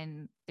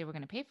and they were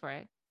going to pay for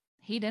it.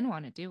 He didn't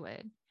want to do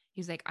it.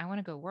 He's like, I want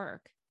to go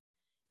work.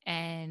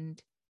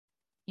 And,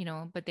 you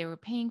know, but they were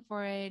paying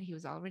for it. He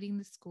was already in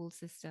the school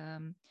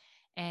system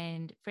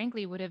and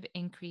frankly would have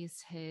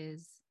increased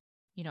his,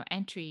 you know,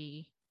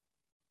 entry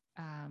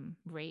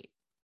rate,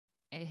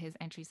 his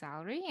entry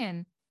salary.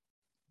 And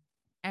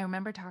I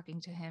remember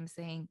talking to him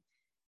saying,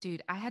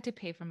 dude, I had to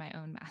pay for my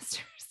own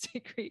master's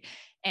degree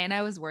and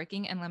I was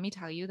working. And let me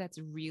tell you, that's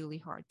really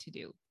hard to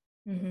do.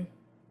 Mm-hmm.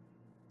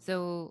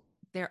 So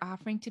they're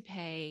offering to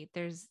pay.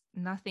 There's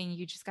nothing.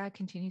 You just got to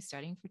continue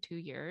studying for 2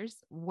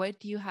 years. What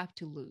do you have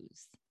to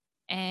lose?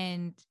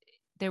 And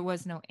there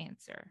was no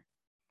answer.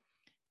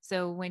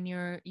 So when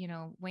you're, you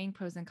know, weighing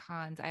pros and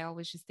cons, I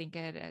always just think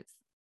it as,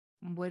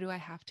 what do I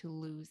have to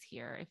lose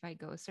here if I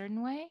go a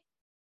certain way?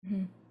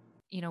 Mm-hmm.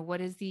 You know,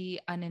 what is the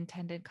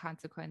unintended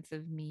consequence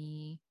of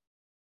me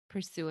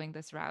pursuing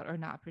this route or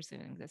not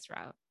pursuing this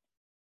route?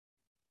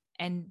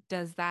 And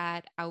does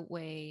that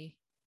outweigh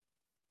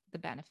the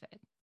benefit?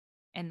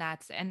 And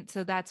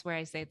so that's where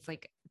I say it's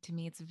like, to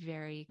me, it's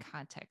very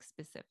context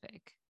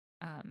specific.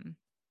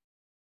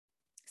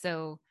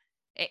 So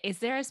is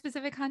there a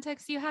specific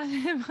context you have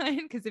in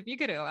mind? Because if you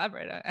could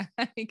elaborate,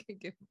 I could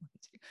give more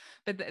too.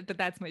 But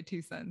that's my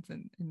 2 cents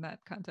in that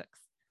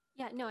context.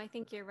 Yeah, no, I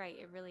think you're right.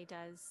 It really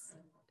does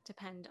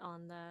depend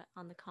on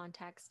the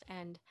context,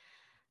 and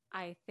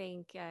I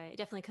think it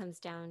definitely comes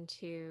down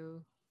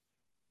to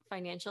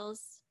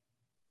financials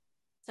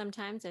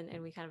sometimes,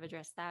 and we kind of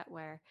address that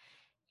where,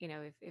 you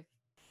know, if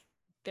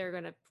they're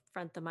going to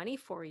front the money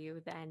for you,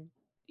 then,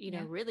 you know,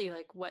 Yeah. really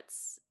like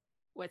what's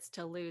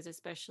to lose,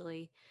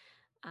 especially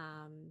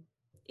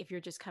if you're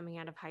just coming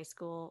out of high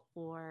school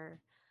or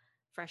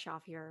fresh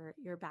off your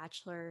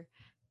bachelor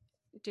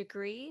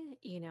degree.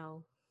 You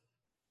know,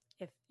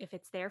 if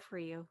it's there for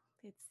you,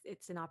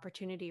 it's an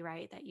opportunity,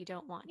 right, that you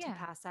don't want to Yeah.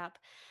 pass up.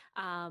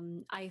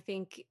 I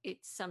think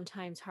it's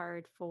sometimes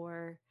hard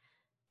for,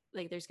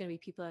 like, there's going to be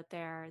people out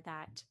there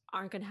that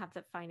aren't going to have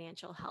the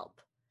financial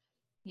help,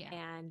 Yeah.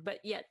 and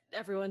but yet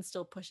everyone's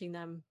still pushing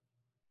them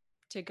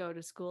to go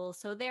to school.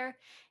 So there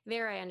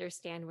I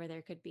understand where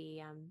there could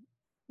be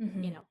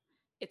Mm-hmm. you know,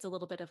 it's a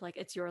little bit of like,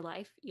 it's your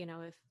life, you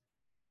know, if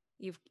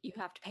you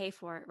have to pay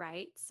for it,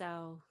 right?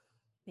 So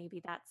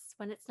maybe that's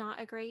when it's not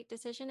a great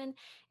decision. And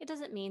it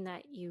doesn't mean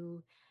that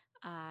you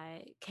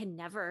can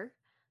never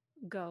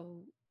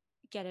go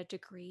get a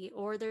degree,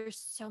 or there's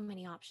so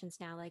many options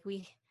now. Like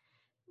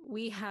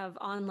we have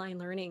online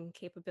learning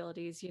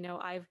capabilities.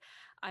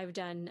 I've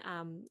done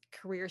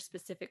career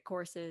specific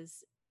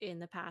courses in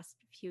the past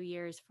few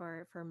years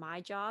for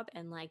my job,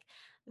 and like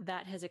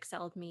that has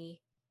excelled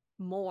me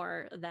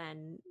more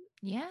than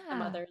some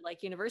Yeah. other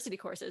like university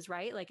courses,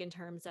 right? Like in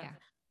terms of Yeah.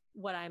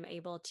 what I'm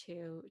able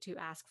to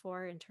ask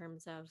for in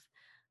terms of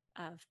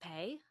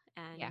pay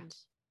Yeah. and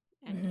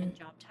Mm-hmm. and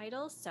job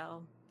titles.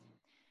 So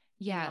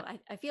Yeah.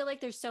 I feel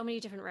like there's so many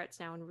different routes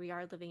now, and we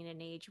are living in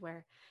an age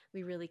where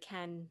we really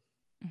can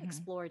Mhm.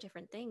 explore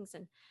different things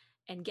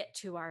and get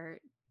to our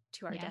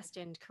Yeah.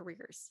 destined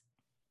careers.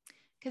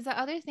 Because the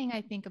other thing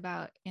I think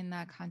about in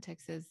that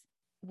context is,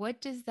 what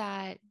does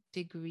that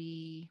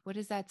degree, what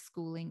does that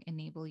schooling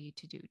enable you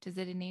to do? Does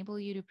it enable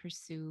you to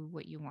pursue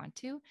what you want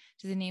to?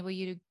 Does it enable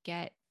you to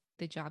get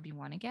the job you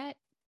want to get?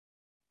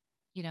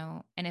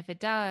 And if it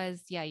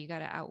does, yeah, you got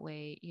to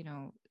outweigh,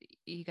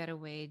 you got to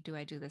weigh, do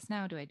I do this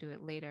now? Do I do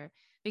it later?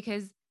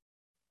 Because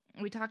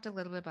we talked a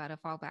little bit about a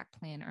fallback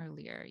plan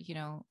earlier.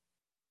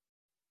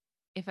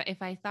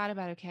 If I thought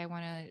about, okay, I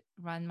want to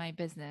run my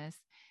business,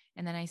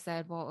 and then I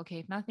said, well, okay,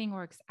 if nothing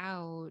works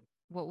out,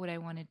 what would I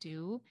want to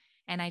do?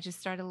 And I just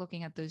started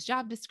looking at those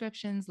job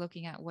descriptions,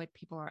 looking at what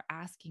people are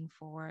asking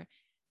for,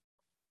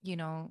 you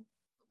know,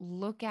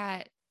 look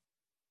at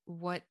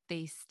what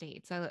they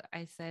state. So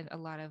I said a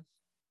lot of,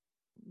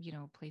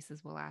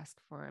 places will ask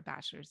for a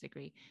bachelor's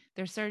degree.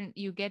 There's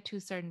you get to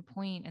a certain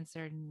point in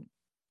certain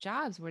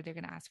jobs where they're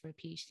going to ask for a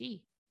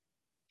PhD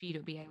for you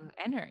to be able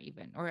to enter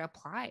even or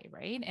apply,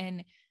 right?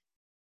 And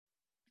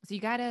so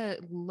you got to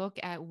look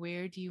at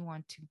where do you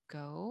want to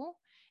go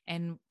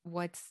and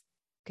what's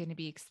going to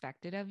be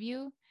expected of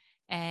you,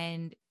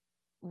 and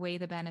weigh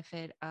the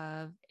benefit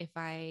of, if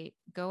I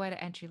go at an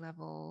entry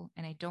level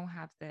and I don't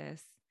have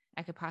this,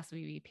 I could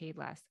possibly be paid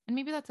less. And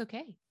maybe that's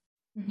okay.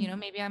 Mm-hmm.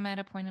 Maybe I'm at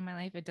a point in my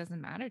life, it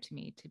doesn't matter to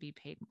me to be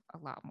paid a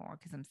lot more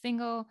because I'm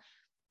single.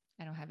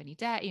 I don't have any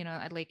debt,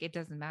 like it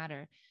doesn't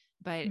matter.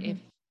 But Mm-hmm. if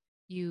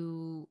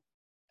you,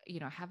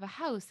 have a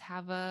house,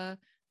 have a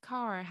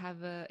car, have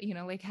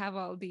have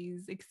all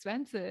these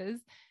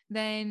expenses,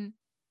 then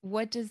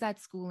what does that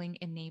schooling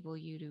enable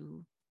you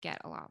to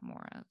get a lot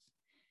more of?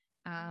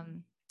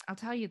 I'll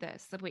tell you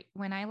this. So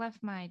when I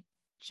left my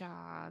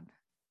job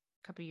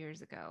a couple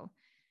years ago,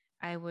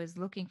 I was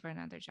looking for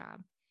another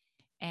job.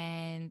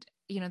 And,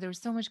 there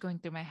was so much going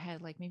through my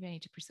head, like maybe I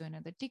need to pursue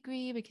another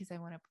degree because I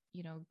want to,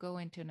 go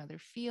into another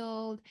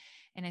field.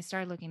 And I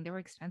started looking, they were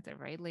expensive,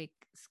 right? Like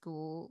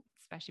school,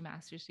 especially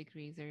master's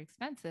degrees, are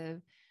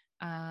expensive.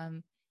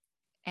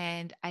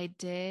 And I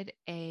did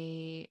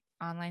a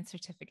online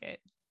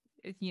certificate,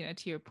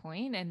 to your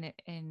point, and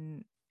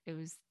it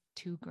was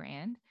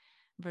 $2,000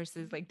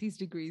 versus like these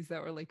degrees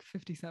that were like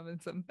 57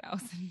 some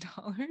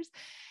 $1,000.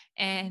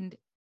 And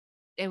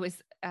it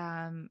was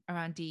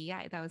around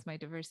DEI. That was my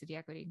diversity,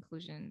 equity,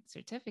 inclusion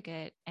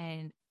certificate.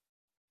 And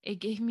it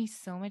gave me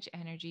so much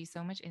energy,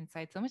 so much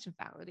insight, so much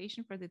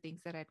validation for the things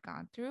that I'd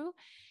gone through.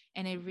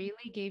 And it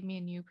really gave me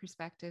a new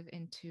perspective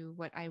into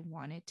what I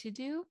wanted to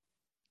do.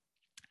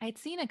 I'd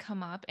seen it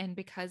come up, and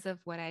because of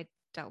what I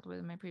dealt with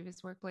in my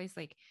previous workplace,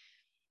 like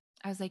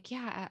I was like,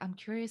 yeah, I'm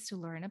curious to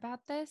learn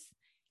about this.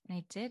 And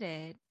I did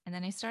it. And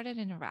then I started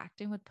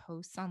interacting with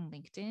posts on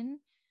LinkedIn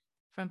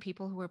from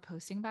people who were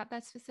posting about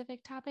that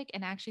specific topic.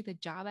 And actually, the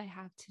job I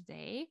have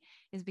today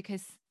is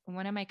because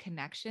one of my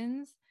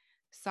connections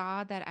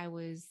saw that I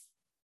was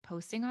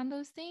posting on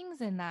those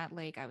things, and that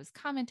like I was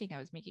commenting, I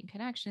was making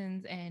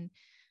connections,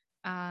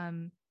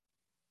 um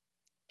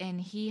and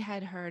he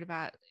had heard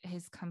about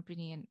his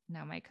company and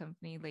now my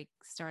company like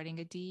starting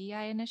a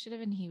DEI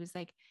initiative, and he was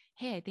like,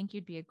 hey, I think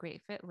you'd be a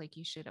great fit, like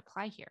you should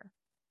apply here.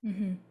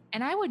 Mm-hmm.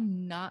 And I would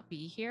not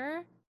be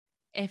here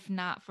if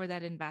not for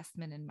that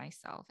investment in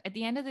myself. At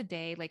the end of the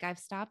day, like I've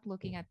stopped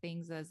looking at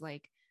things as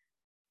like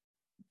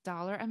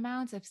dollar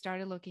amounts. I've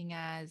started looking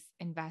as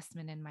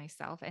investment in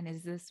myself. And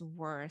is this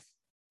worth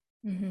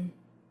Mm-hmm.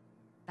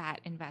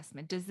 that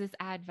investment? Does this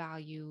add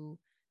value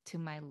to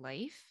my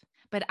life?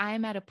 But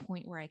I'm at a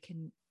point where I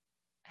can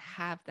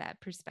have that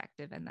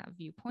perspective and that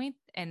viewpoint.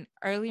 And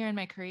earlier in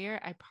my career,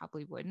 I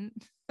probably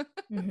wouldn't.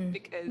 Mm-hmm.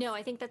 Because No,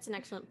 I think that's an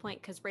excellent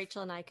point, because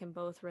Rachel and I can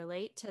both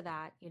relate to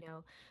that.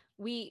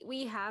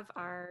 We have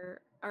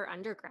our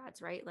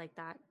undergrads, right? Like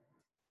that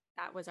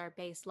was our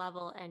base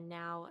level, and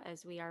now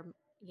as we are,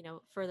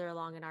 further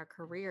along in our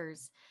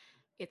careers,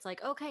 it's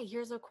like, okay,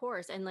 here's a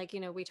course. And like,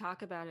 we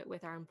talk about it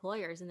with our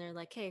employers, and they're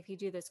like, hey, if you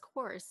do this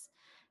course,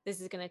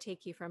 this is going to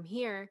take you from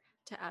here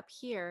to up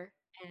here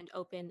and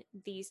open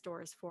these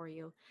doors for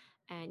you.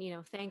 And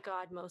thank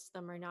God most of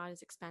them are not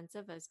as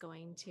expensive as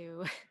going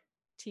to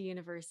to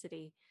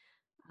university.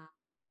 Uh,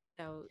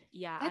 so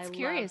yeah, I that's love.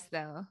 curious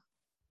though.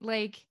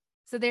 Like,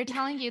 so they're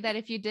telling you that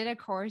if you did a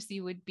course,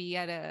 you would be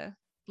at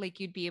like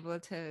you'd be able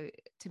to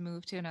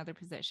move to another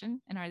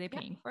position. And are they Yep.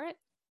 paying for it?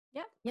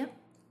 Yep. Yep.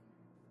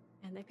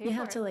 And they pay You for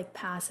have it. to like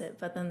pass it,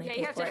 but then they Yeah, pay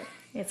you have for to. it.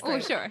 It's Oh,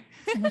 great. sure.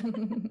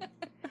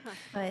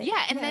 But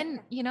yeah. And then,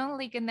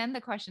 like, and then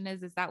the question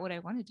is that what I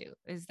want to do?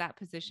 Is that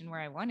position where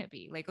I want to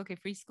be? Like, okay,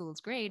 free school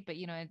is great, but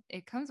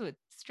it comes with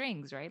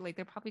strings, right? Like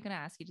they're probably going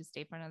to ask you to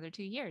stay for another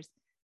 2 years.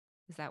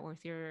 Is that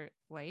worth your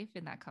life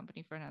in that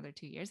company for another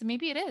 2 years? And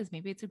maybe it is.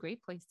 Maybe it's a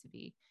great place to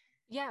be.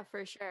 Yeah,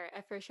 for sure.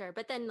 For sure.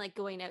 But then like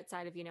going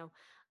outside of,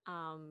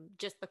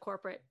 just the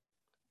corporate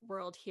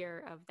world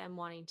here of them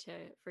wanting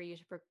for you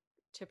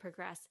to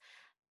progress.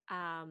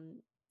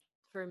 Um,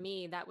 for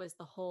me, that was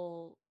the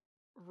whole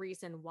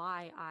reason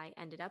why I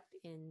ended up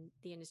in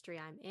the industry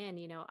I'm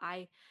in.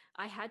 I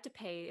had to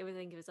pay, I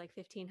think it was like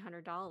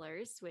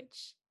 $1,500,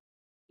 which,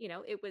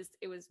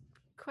 it was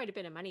quite a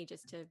bit of money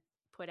just to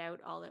put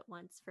out all at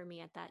once for me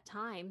at that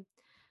time.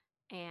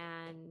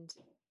 And,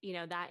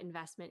 that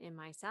investment in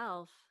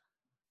myself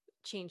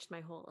changed my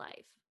whole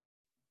life.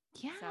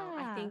 Yeah. So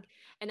I think,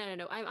 and I don't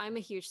know, I'm a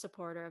huge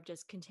supporter of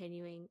just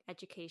continuing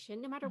education,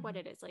 no matter what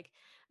it is. Like,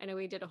 I know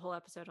we did a whole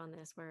episode on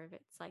this where if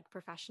it's like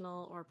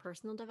professional or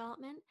personal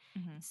development,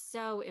 it's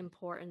so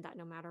important that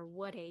no matter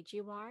what age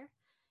you are,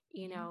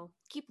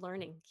 keep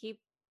learning, keep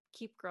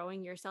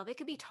growing yourself. It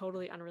could be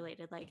totally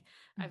unrelated. Like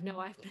I've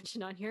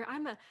mentioned on here,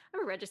 I'm a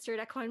registered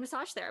equine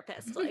massage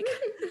therapist. Like,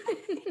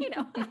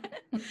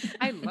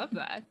 I love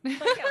that.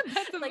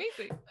 That's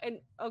amazing. And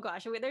oh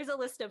gosh, there's a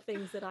list of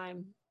things that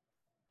I'm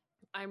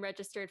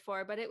registered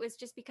for, but it was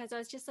just because I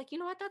was just like, you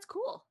know what, that's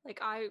cool. Like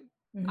I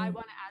want to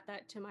add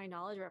that to my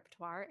knowledge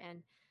repertoire,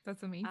 and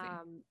that's amazing.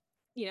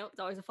 It's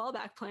always a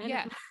fallback plan.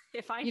 Yeah.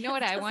 If I,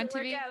 what I want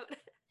to be, out.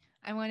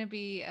 I want to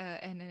be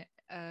a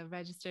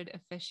registered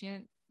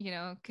officiant.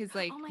 Because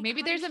like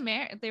maybe gosh.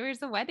 there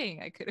was a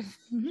wedding I could have.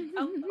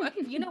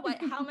 You know what?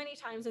 How many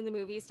times in the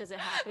movies does it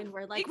happen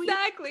where like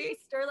exactly,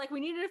 or like we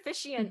need an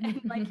officiant,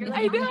 and like you're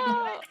like, I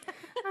know,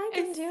 I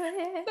can do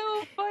it.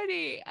 So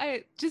funny.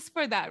 I just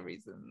for that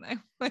reason, I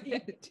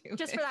wanted to do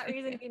just it. for that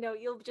reason,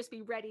 you'll just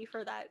be ready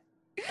for that.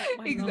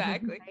 Exactly.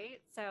 Moment, right?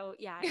 So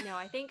yeah, no,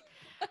 I think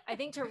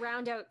to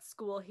round out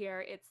school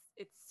here, it's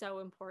so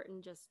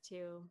important just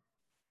to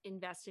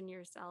invest in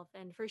yourself.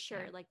 And for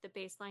sure, like the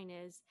baseline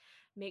is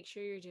make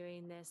sure you're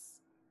doing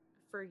this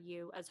for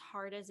you, as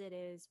hard as it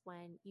is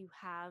when you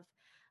have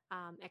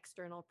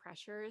external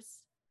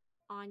pressures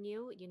on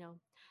you.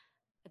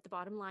 At the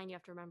bottom line, you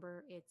have to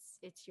remember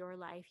it's your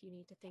life. You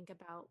need to think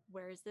about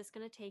where is this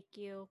going to take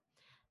you,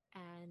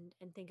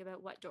 and think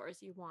about what doors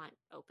you want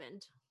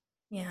opened.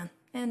 Yeah,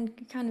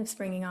 and kind of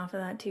springing off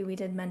of that too, we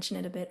did mention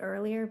it a bit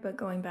earlier, but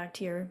going back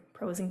to your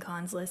pros and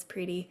cons list,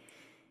 Preeti,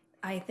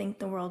 I think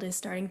the world is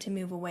starting to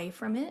move away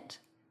from it.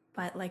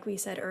 But like we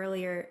said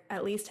earlier,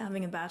 at least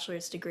having a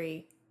bachelor's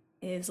degree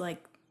is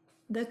like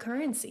the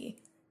currency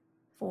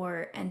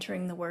for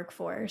entering the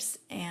workforce.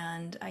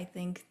 And I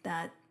think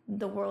that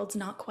the world's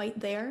not quite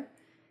there.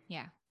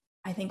 Yeah.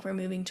 I think we're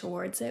moving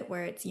towards it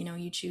where it's,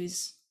 you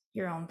choose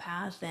your own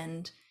path,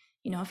 and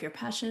if you're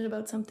passionate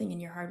about something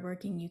and you're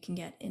hardworking, you can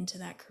get into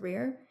that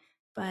career.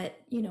 But,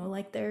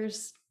 like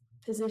there's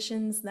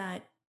positions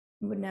that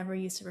would never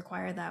used to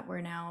require that,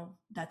 where now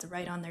that's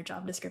right on their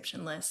job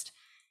description list.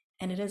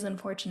 And it is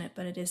unfortunate,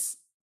 but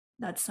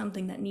that's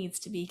something that needs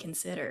to be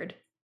considered,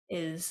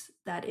 is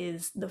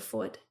the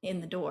foot in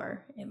the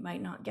door. It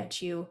might not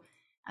get you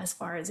as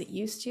far as it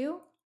used to,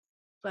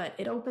 but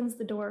it opens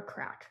the door a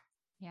crack.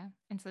 Yeah.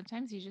 And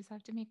sometimes you just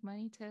have to make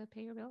money to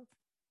pay your bills,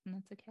 and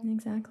that's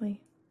okay.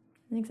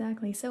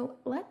 Exactly. So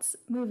let's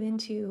move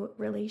into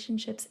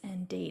relationships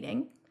and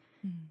dating.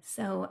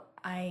 So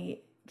I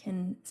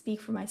can speak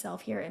for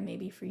myself here, and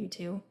maybe for you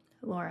too,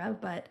 Laura,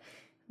 but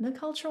the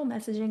cultural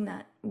messaging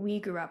that we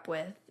grew up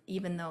with,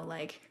 even though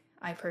like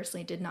I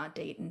personally did not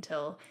date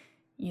until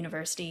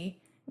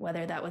university,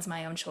 whether that was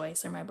my own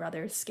choice or my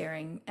brother's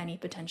scaring any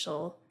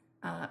potential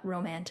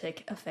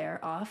romantic affair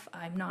off,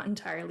 I'm not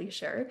entirely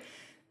sure.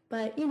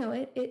 But,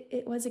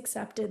 it was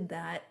accepted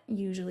that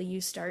usually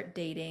you start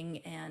dating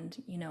and,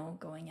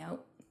 going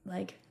out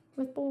like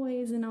with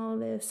boys and all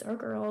this, or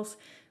girls,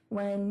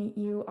 when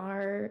you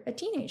are a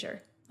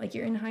teenager. Like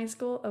you're in high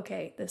school,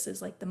 okay, this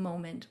is like the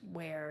moment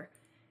where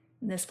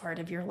this part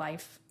of your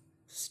life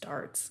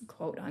starts,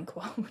 quote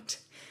unquote.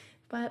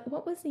 But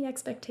what was the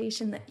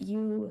expectation that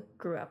you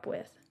grew up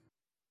with?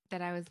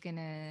 That I was going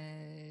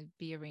to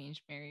be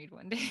arranged married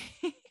one day.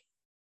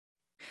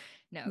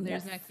 No,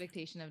 there's no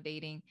expectation of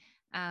dating.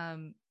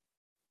 And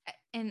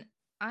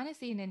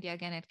honestly, in India,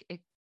 again,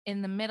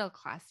 in the middle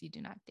class, you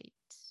do not date.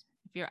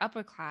 If you're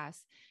upper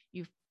class,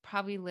 you've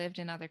probably lived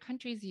in other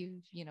countries.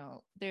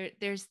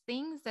 There's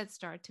things that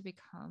start to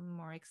become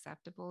more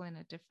acceptable in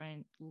a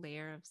different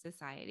layer of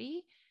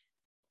society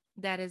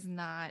that is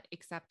not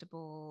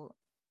acceptable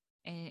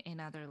in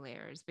other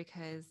layers.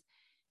 Because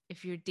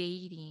if you're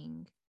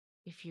dating,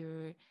 if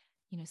you're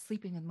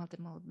sleeping with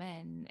multiple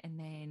men, and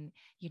then,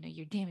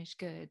 you're damaged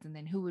goods, and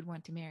then who would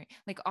want to marry?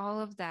 Like all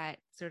of that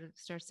sort of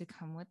starts to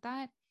come with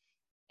that.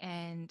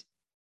 And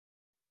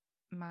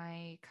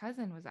my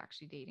cousin was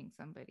actually dating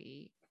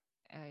somebody.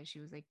 She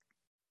was like,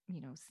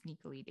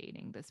 sneakily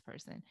dating this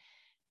person.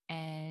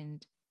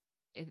 And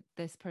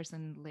this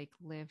person like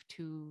lived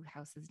 2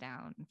 houses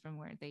down from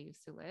where they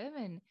used to live.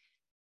 And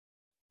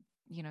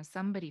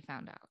somebody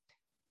found out.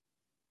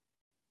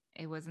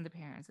 It wasn't the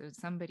parents. It was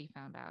somebody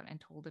found out and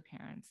told the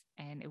parents.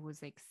 And it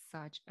was like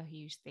such a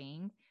huge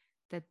thing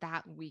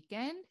that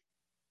weekend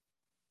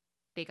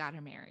they got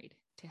her married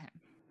to him.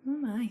 Oh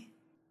my.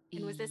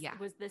 And was Yeah.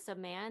 this a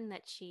man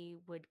that she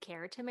would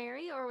care to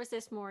marry, or was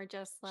this more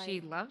just like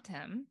She loved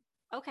him.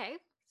 Okay.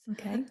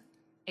 Okay.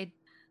 It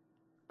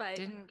But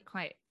didn't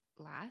quite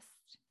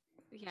last.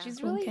 yeah.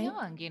 She's really Okay.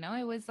 young,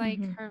 it was like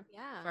Mhm. her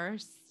Yeah.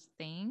 first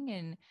thing.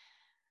 And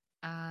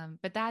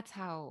but that's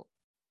how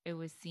it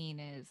was seen,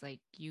 as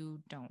like,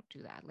 you don't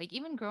do that. Like,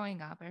 even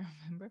growing up, I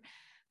remember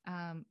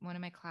one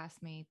of my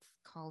classmates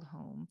called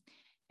home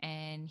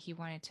and he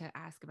wanted to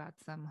ask about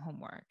some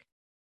homework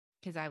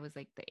because I was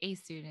like the A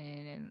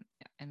student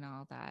and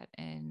all that.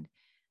 And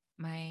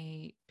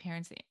my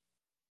parents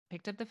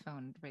picked up the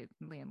phone, right?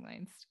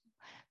 Landlines,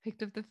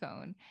 picked up the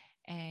phone,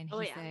 and Oh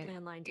he yeah, said,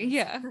 landline days.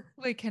 "Yeah,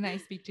 like, can I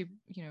speak to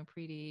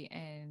Preeti?"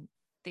 And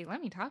they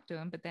let me talk to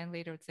him, but then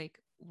later it's like,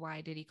 "Why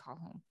did he call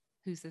home?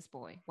 Who's this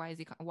boy? Why is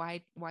he?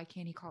 Why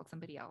can't he call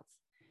somebody else?"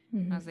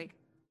 I was like,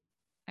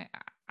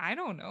 I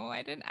don't know.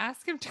 I didn't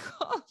ask him to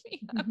call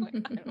me. I'm like,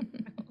 I don't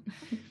know.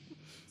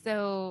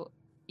 So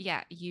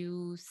yeah,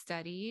 you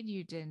studied,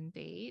 you didn't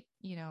date,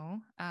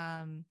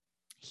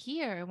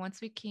 here,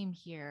 once we came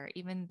here,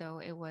 even though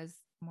it was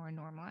more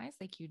normalized,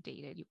 like you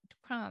dated, you went to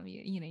prom,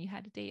 you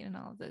had a date and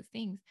all of those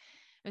things,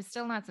 it was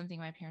still not something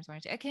my parents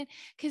wanted to.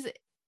 Because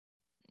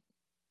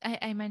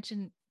I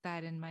mentioned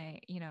that in my,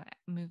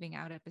 moving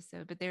out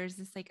episode, but there's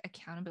this like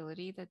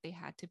accountability that they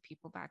had to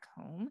people back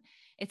home.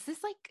 It's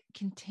this like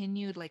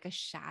continued, like a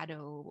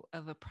shadow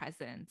of a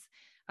presence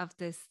of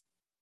this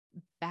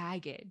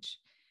baggage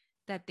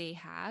that they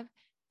have.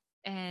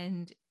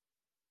 And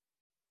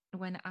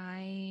when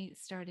I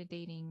started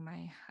dating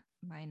my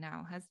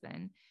now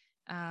husband,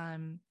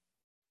 I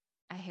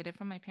hid it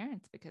from my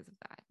parents because of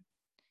that,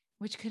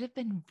 which could have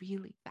been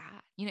really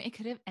bad. It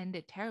could have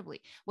ended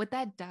terribly. What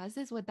that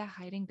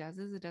hiding does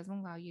is it doesn't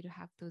allow you to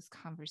have those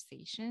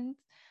conversations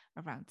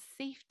around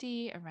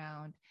safety,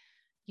 around,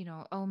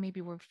 oh, maybe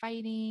we're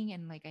fighting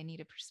and like I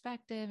need a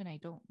perspective and I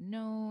don't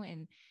know.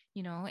 And,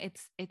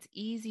 it's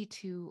easy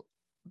to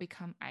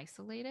become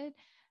isolated.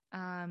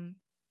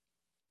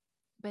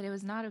 But it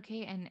was not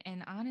okay.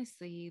 And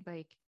honestly,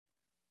 like,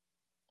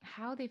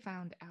 how they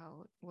found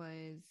out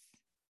was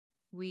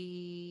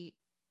we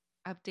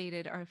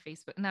updated our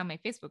Facebook. Now my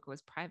Facebook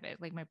was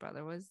private. Like, my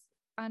brother was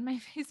on my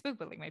Facebook,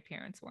 but like my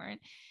parents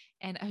weren't.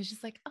 And I was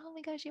just like, oh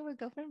my gosh, you have a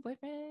girlfriend,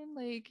 boyfriend,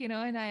 like,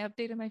 and I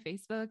updated my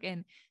Facebook,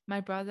 and my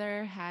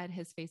brother had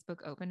his Facebook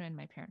open when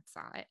my parents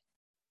saw it,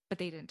 but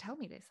they didn't tell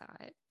me they saw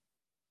it.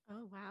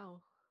 Oh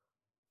wow.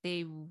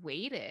 They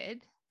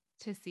waited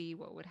to see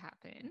what would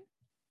happen.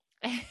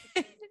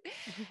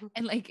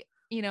 And like,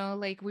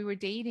 like we were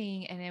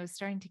dating and it was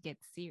starting to get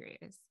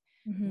serious.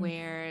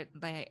 Where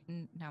like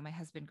now my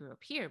husband grew up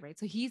here, right?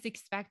 So he's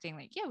expecting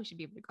like, yeah, we should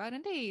be able to go out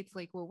on dates.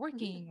 Like, we're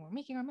working, we're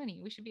making our money.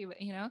 We should be able,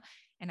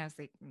 And I was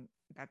like,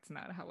 that's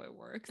not how it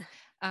works.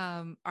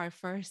 Our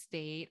first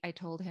date, I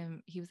told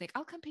him, he was like,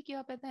 I'll come pick you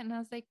up at that. And I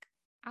was like,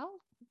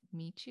 I'll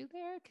meet you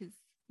there because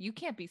you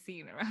can't be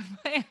seen around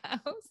my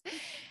house.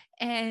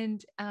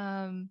 And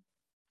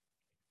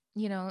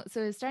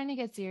so it's starting to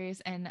get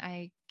serious. And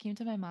I came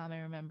to my mom, I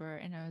remember,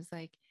 and I was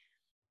like,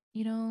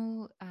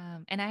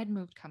 and I had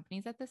moved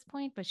companies at this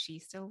point, but she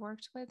still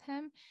worked with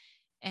him.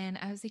 And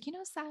I was like,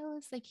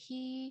 Silas, like,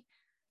 he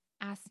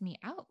asked me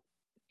out,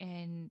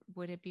 and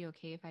would it be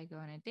okay if I go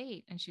on a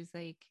date? And she's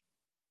like,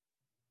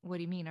 what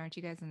do you mean? Aren't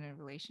you guys in a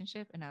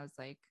relationship? And I was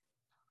like,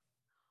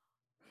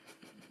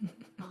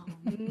 oh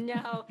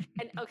no.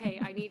 And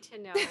okay, I need to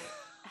know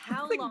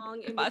how like,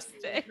 long in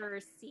busted. between her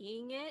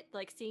seeing it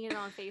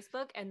on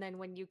Facebook, and then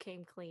when you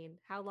came clean,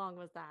 how long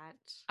was that?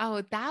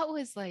 Oh, that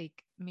was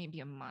like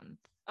maybe a month.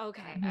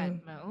 Okay.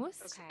 At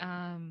most. Okay.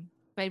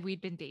 But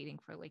we'd been dating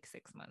for like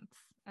 6 months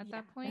at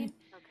that point.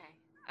 Okay.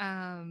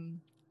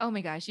 Oh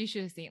my gosh, you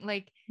should have seen.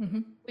 Like,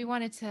 we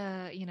wanted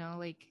to,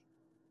 like,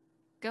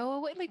 go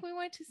away. Like, we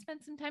wanted to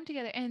spend some time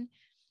together. And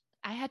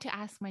I had to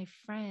ask my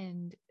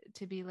friend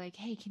to be like,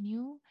 hey, can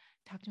you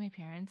talk to my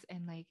parents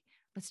and like,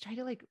 let's try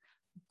to like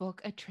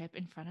book a trip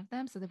in front of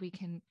them so that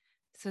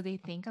so they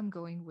think I'm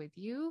going with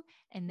you.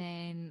 And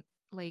then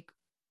like,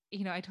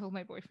 I told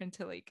my boyfriend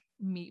to like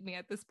meet me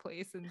at this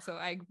place. And so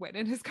I went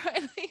in his car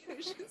and like, it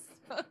was just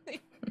so,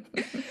 like,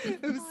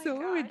 it was so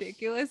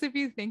ridiculous if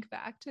you think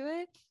back to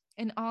it.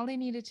 And all they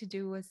needed to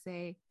do was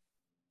say,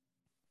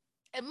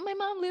 and my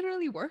mom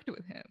literally worked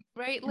with him,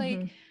 right?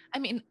 Like, I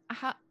mean,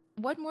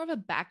 what more of a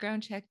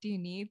background check do you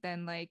need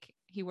than like,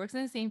 he works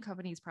in the same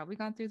company. He's probably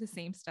gone through the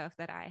same stuff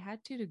that I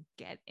had to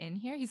get in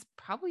here. He's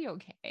probably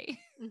okay.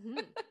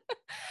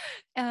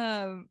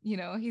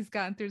 He's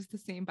gone through the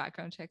same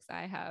background checks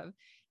I have.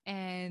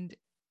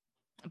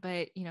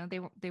 But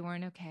they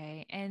weren't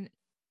okay. And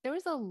there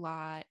was a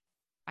lot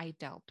I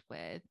dealt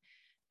with.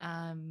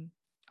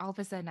 All of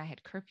a sudden I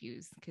had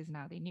curfews because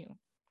now they knew.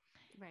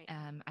 Right.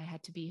 I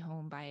had to be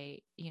home by,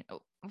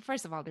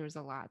 first of all, there was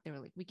a lot. They were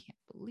like, we can't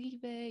believe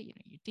it.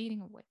 You're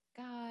dating a white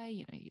guy.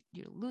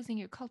 you're losing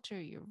your culture,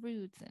 your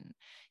roots. And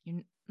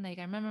you like,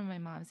 I remember my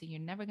mom saying,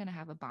 you're never going to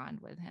have a bond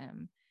with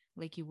him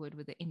like you would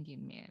with an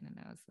Indian man. And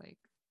I was like,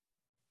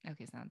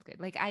 okay, sounds good.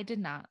 Like, I did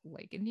not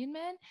like Indian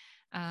men.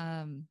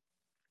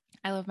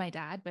 I love my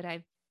dad, but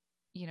I've,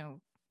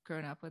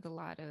 grown up with a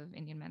lot of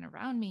Indian men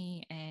around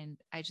me, and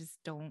I just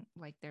don't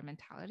like their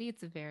mentality.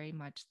 It's very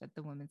much that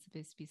the woman's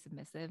supposed to be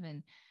submissive.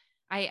 And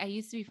I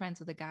used to be friends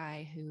with a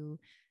guy who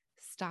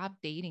stopped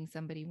dating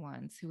somebody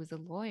once who was a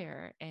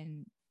lawyer,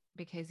 and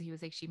because he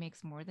was like, she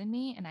makes more than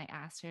me. And I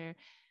asked her,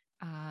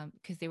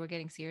 because they were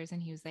getting serious,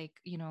 and he was like,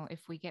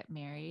 if we get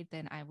married,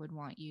 then I would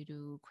want you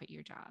to quit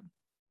your job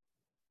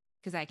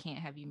because I can't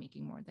have you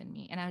making more than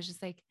me. And I was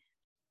just like,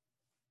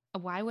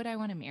 why would I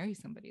want to marry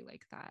somebody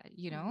like that?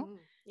 Mm-hmm.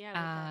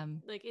 Yeah,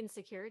 like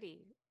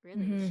insecurity,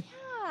 really. Mm-hmm.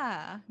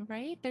 Yeah,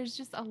 right. There's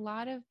just a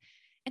lot of,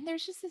 and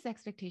there's just this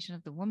expectation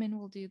of the woman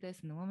will do this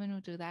and the woman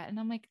will do that. And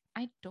I'm like,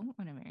 I don't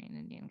want to marry an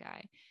Indian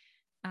guy.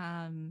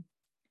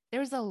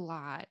 There's a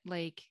lot,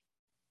 like,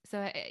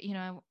 so,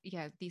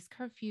 yeah, these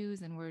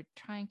curfews, and we're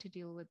trying to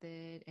deal with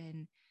it.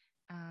 And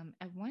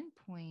at one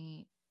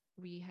point,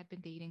 we had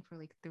been dating for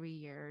like 3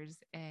 years,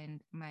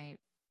 and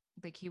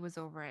he was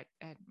over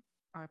at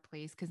our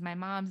place because my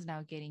mom's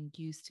now getting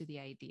used to the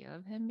idea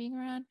of him being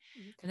around.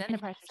 And then the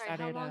pressure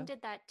started. How long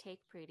did that take,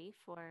 Preeti,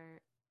 for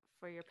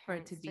your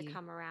parents to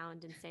come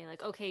around and say,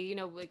 like, okay,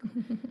 like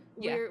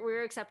Yeah.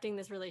 we're accepting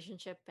this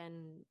relationship?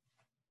 And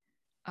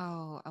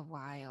a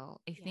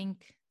while. I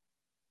think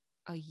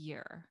a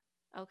year.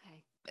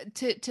 Okay.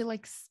 To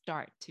like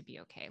start to be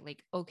okay.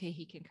 Like, okay,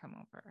 he can come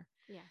over.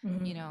 Yeah.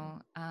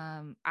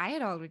 Mm-hmm. I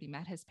had already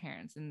met his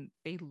parents, and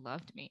they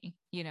loved me,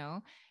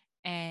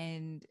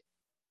 and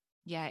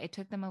yeah, it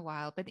took them a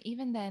while. But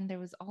even then, there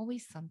was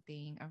always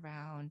something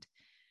around.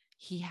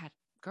 He had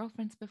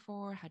girlfriends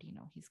before. How do you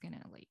know he's going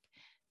to like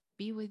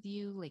be with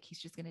you? Like, he's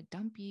just going to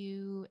dump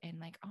you, and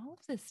like all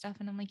of this stuff.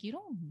 And I'm like, you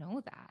don't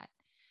know that,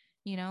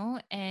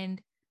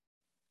 And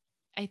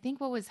I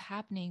think what was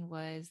happening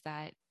was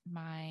that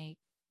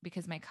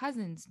because my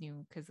cousins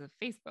knew because of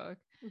Facebook,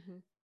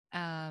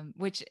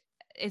 which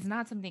is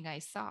not something I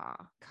saw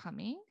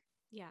coming.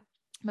 Yeah.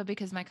 But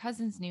because my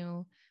cousins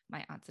knew,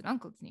 my aunts and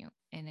uncles knew,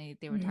 and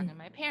they were talking to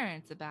my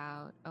parents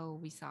about, oh,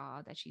 we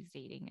saw that she's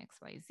dating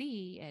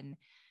XYZ, and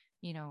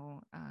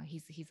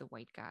he's a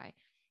white guy.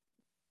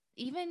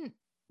 Even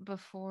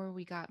before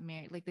we got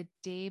married, like the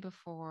day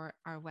before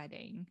our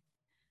wedding,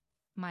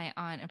 my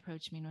aunt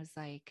approached me and was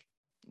like,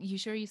 you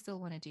sure you still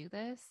want to do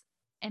this?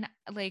 And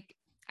like,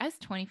 I was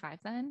 25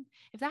 then.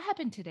 If that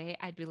happened today,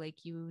 I'd be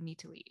like, you need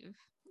to leave.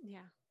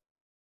 Yeah.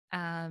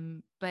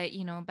 But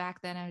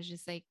back then I was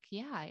just like,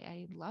 yeah,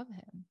 I love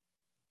him.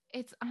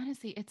 It's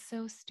honestly, it's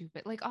so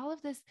stupid. Like, all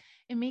of this,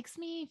 it makes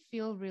me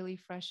feel really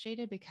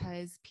frustrated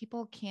because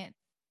people can't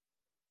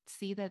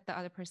see that the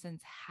other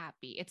person's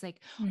happy. It's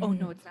like, oh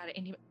no, it's not an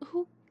Indian.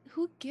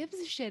 Who gives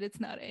a shit? It's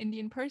not an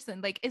Indian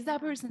person. Like, is that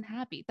person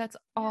happy? That's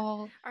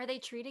all. Are they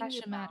treating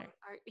you well?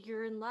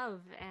 You're in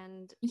love,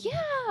 and you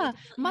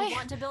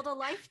want to build a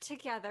life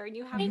together, and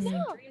you have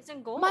dreams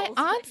and goals. My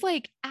aunt's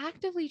like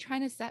actively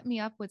trying to set me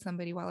up with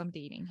somebody while I'm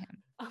dating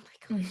him. Oh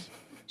my gosh.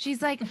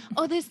 She's like,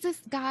 oh, this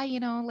guy,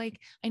 like,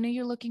 I know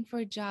you're looking for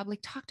a job. Like,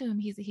 talk to him.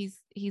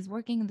 He's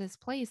working in this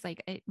place.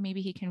 Like,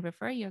 maybe he can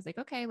refer you. I was like,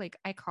 okay. Like,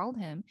 I called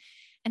him,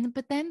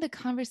 but then the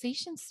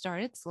conversation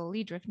started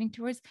slowly drifting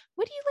towards,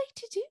 what do you like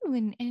to do?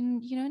 And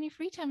in your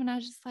free time. And I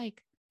was just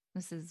like,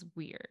 this is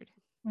weird.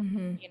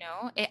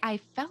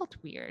 I felt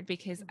weird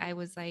because I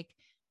was like,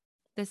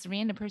 this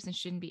random person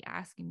shouldn't be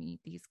asking me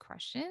these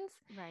questions.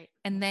 Right.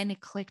 And then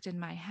it clicked in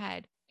my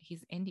head.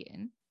 He's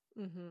Indian.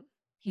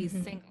 He's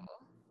single.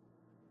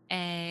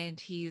 And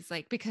he's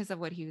like, because of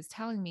what he was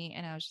telling me.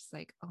 And I was just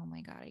like, oh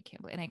my God, I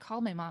can't believe. And I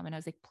called my mom and I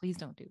was like, please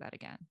don't do that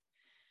again.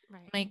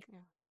 Right. Like,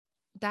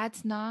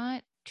 that's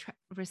not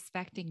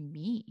respecting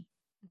me.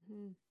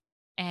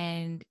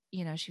 And,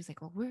 she was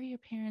like, well, we're your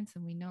parents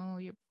and we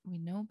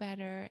know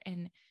better.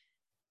 And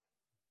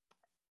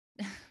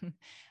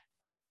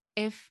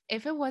if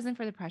it wasn't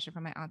for the pressure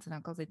from my aunts and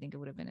uncles, I think it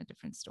would have been a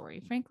different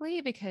story, frankly,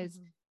 because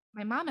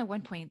my mom at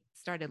one point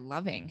started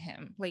loving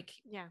him. Like,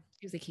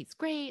 she was like, he's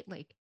great.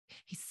 Like,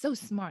 he's so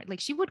smart.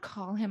 Like, she would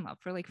call him up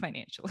for like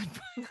financial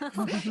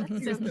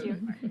advice. So cute.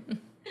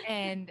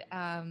 And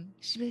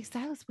she'd be like,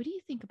 Silas, what do you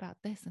think about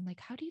this? And like,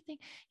 how do you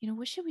think,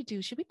 what should we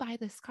do? Should we buy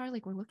this car?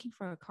 Like, we're looking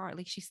for a car.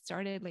 Like, she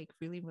started like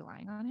really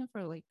relying on him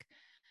for like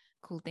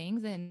cool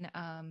things. And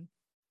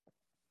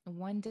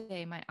one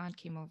day my aunt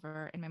came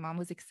over and my mom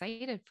was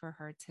excited for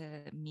her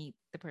to meet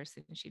the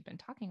person she'd been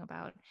talking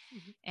about.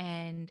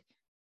 And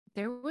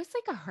there was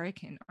like a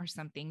hurricane or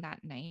something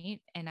that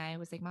night. And I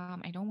was like,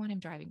 Mom, I don't want him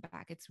driving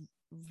back. It's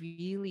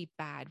really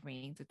bad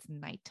rains. It's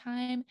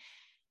nighttime.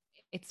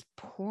 It's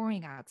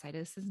pouring outside.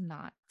 This is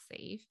not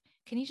safe.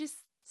 Can he just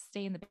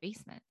stay in the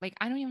basement? Like,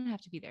 I don't even have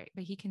to be there,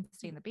 but he can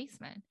stay in the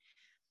basement.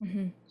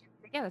 Like,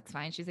 yeah, that's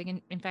fine. She's like,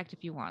 in fact,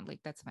 if you want,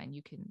 like, that's fine.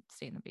 You can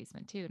stay in the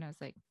basement too. And I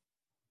was like,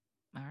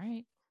 all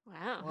right.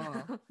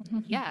 Wow. Well,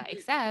 yeah,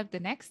 except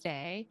the next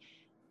day,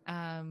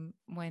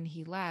 when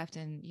he left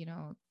and,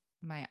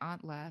 my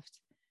aunt left,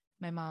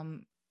 my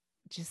mom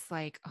just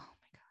like, oh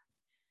my God,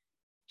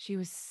 she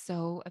was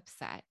so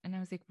upset. And I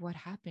was like, what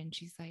happened?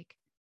 She's like,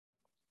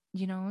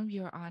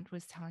 your aunt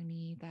was telling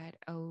me that,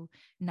 oh,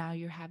 now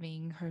you're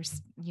having her,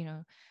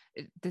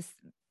 this,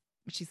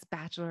 she's a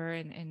bachelor,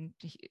 and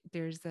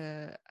there's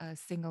a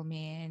single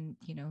man,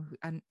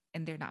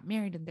 and they're not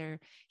married and they're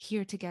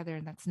here together,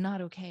 and that's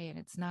not okay. And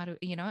it's not,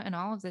 and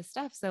all of this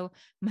stuff. So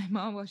my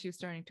mom, while she was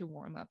starting to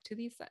warm up to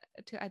the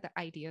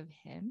idea of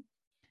him,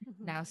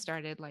 now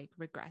started like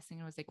regressing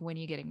and was like, when are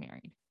you getting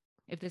married?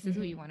 If this is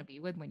who you want to be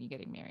with, when are you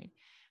getting married?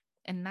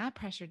 And that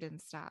pressure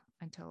didn't stop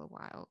until a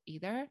while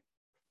either.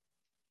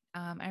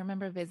 I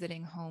remember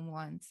visiting home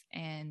once,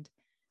 and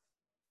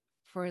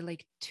for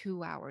like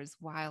 2 hours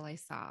while I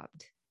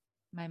sobbed,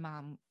 my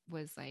mom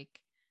was like,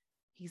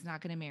 he's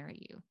not going to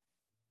marry you.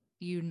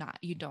 You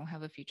don't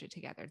have a future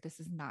together. This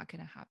is not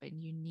going to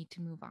happen. You need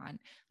to move on.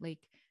 Like,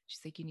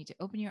 she's like, you need to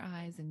open your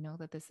eyes and know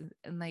that this is,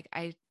 and like,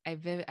 I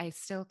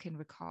still can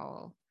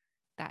recall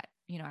that,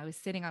 I was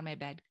sitting on my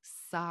bed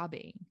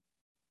sobbing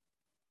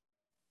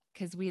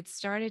because we had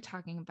started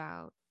talking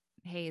about,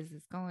 hey, is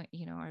this going,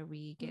 are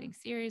we getting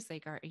serious?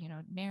 Like our,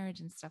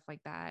 marriage and stuff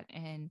like that.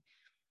 And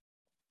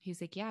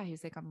he's like, yeah,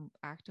 he's like, I'm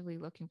actively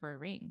looking for a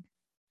ring.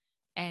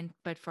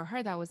 But for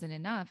her, that wasn't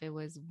enough. It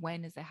was,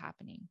 when is it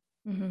happening?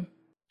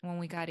 When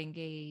we got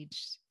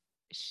engaged,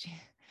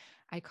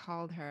 I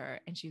called her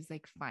and she was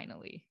like,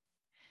 finally,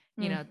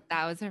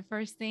 that was her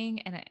first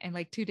thing. And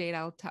like to date,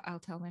 I'll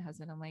tell my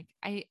husband, I'm like,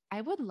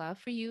 I would love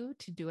for you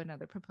to do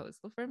another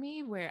proposal for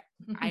me where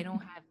I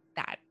don't have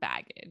that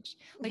baggage.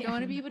 Like, I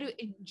want to be able to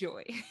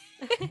enjoy.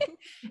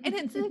 And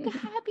it's like a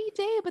happy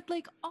day, but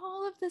like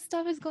all of this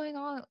stuff is going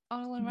on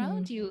all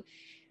around you.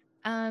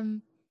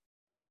 Man,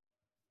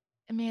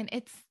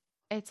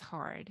 it's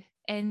hard.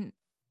 And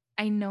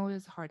I know it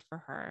was hard for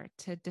her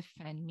to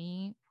defend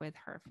me with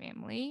her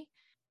family.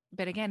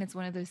 But again, it's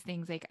one of those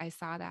things, like, I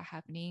saw that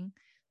happening,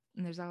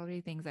 and there's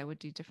already things I would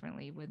do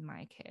differently with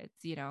my kids,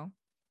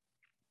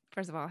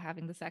 First of all,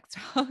 having the sex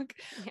talk,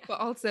 but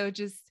also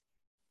just,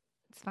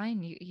 it's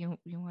fine. You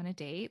want to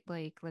date,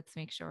 like, let's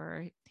make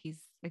sure he's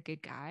a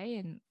good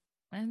guy, and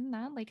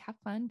not like, have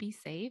fun, be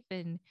safe.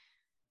 And,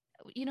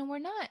 we're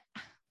not,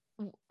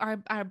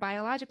 our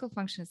biological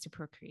function is to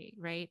procreate,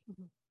 right?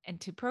 And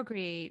to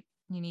procreate,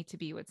 you need to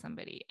be with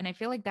somebody. And I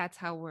feel like that's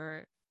how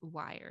we're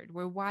wired.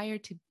 We're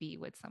wired to be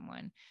with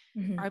someone.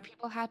 Are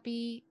people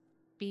happy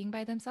being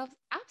by themselves?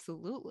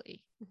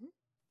 Absolutely.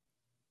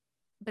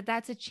 But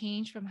that's a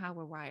change from how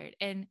we're wired.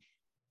 And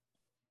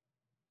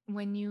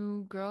when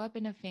you grow up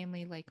in a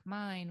family like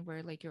mine,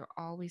 where like you're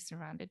always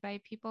surrounded by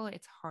people,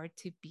 it's hard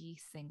to be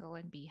single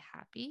and be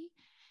happy.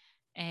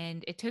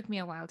 And it took me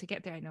a while to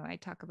get there. I know I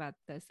talk about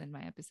this in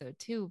my episode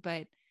too,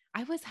 but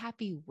I was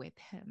happy with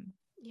him.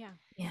 Yeah.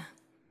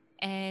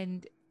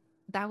 And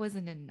that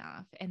wasn't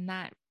enough. And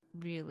that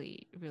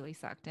really, really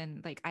sucked.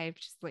 And like, I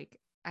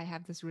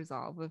have this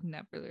resolve of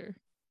never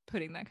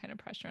putting that kind of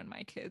pressure on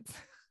my kids.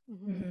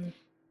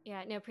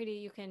 Yeah, no,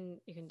 Preeti, you can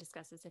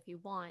discuss this if you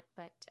want,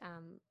 but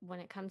when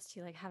it comes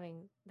to like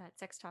having that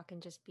sex talk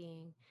and just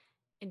being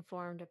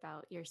informed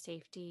about your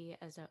safety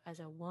as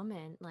a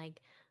woman, like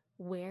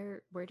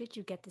where did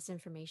you get this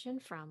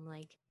information from?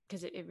 Like,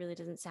 because it really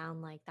doesn't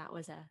sound like that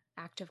was a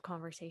active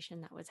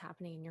conversation that was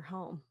happening in your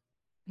home.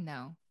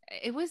 No,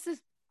 it was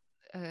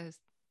a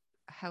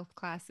health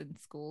class in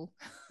school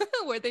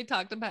where they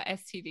talked about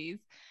STDs,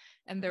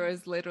 and there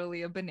was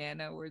literally a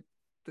banana where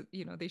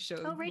they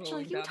showed. Oh, Rachel,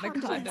 rolling you down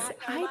talked the about condom. that.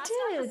 I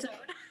did.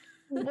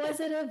 Was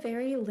it a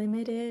very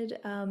limited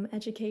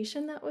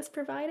education that was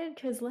provided?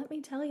 Because let me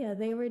tell you,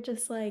 they were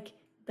just like,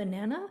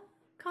 banana,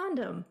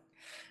 condom,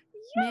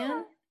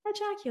 man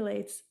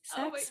ejaculates,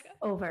 sex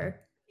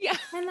over. Yeah.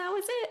 And that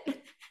was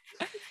it.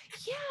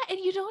 Yeah. And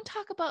you don't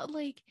talk about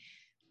like,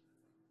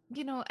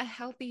 a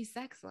healthy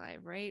sex life,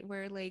 right?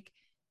 Where like,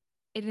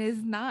 it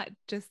is not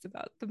just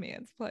about the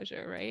man's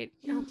pleasure, right?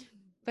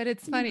 But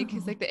it's funny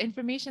because like the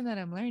information that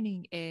I'm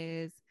learning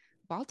is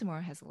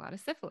Baltimore has a lot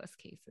of syphilis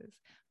cases.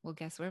 Well,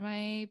 guess where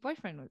my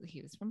boyfriend was?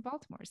 He was from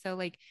Baltimore. So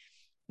like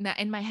now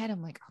in my head,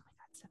 I'm like, oh my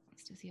God,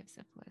 syphilis. Does he have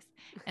syphilis?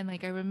 And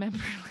like, I remember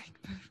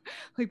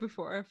like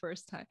before our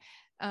first time,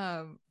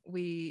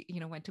 we,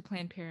 went to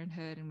Planned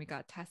Parenthood and we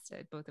got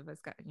tested. Both of us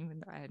got, even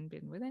though I hadn't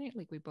been with any,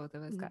 like we both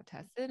of us got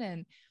tested,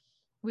 and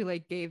we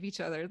like gave each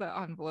other the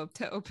envelope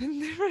to open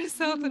the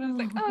result. And I was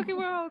like, oh, okay,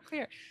 we're all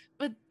clear.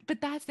 But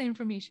that's the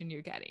information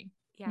you're getting.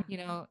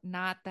 Yeah.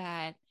 Not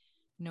that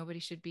nobody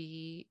should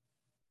be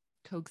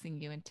coaxing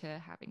you into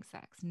having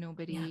sex.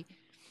 Nobody,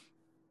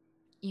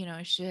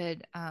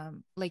 should,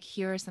 like,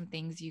 here are some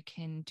things you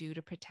can do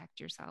to protect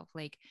yourself.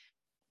 Like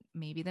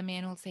maybe the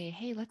man will say,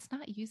 hey, let's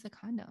not use a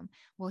condom.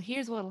 Well,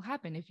 here's what will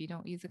happen if you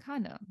don't use a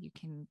condom. You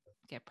can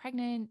get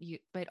pregnant.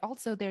 But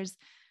also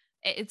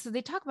so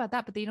they talk about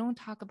that, but they don't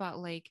talk about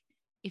like,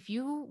 if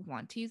you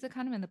want to use a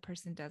condom and the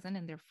person doesn't,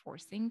 and they're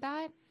forcing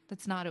that,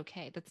 that's not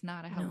okay. That's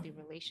not a healthy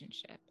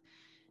relationship.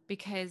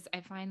 Because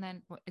I find that,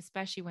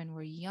 especially when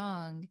we're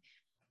young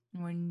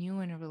and we're new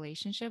in a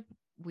relationship,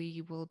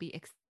 we will be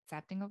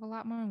accepting of a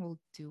lot more and we'll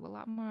do a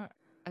lot more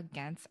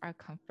against our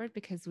comfort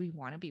because we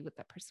want to be with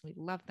that person. We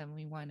love them.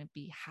 We want to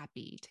be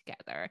happy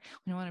together.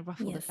 We don't want to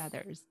ruffle the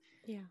feathers.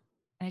 Yeah.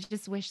 And I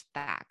just wish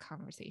that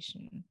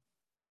conversation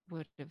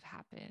would have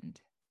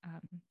happened.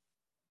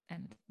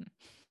 And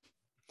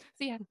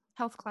so yeah,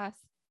 health class,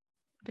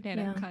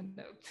 banana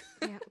condo.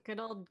 Yeah, good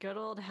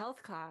old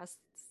health class.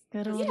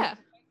 Good old, yeah,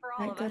 for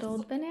all that of good us.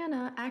 old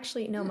banana.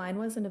 Actually, no, mine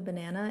wasn't a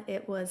banana.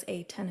 It was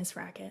a tennis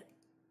racket.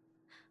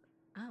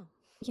 Oh.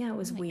 Yeah, it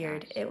was my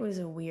weird. gosh. It was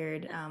a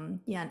weird,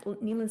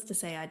 needless to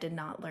say, I did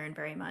not learn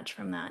very much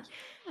from that.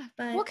 Yeah.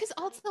 But Well, because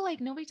also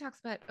like nobody talks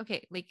about,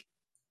 okay, like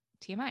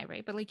TMI,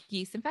 right? But like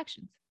yeast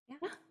infections.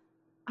 Yeah.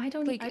 I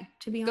don't, Like,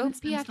 to be go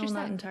honest, pee I'm after still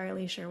not sex.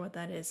 entirely sure what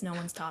that is. No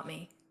one's taught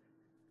me.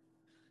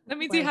 That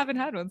means Like, you haven't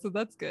had one, so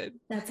that's good.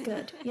 That's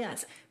good.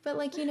 Yes. But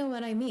like, you know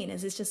what I mean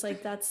is it's just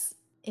like that's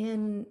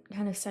in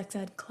kind of sex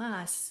ed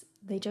class.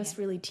 They just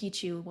really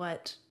teach you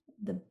what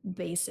the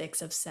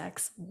basics of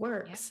sex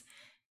works,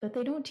 but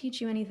they don't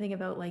teach you anything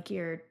about like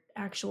your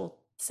actual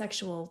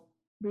sexual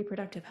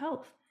reproductive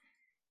health.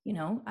 You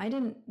know,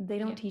 they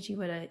don't teach you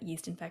what a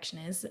yeast infection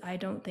is. I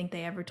don't think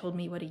they ever told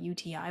me what a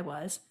UTI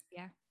was.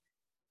 Yeah.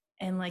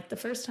 And like the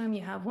first time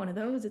you have one of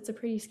those, it's a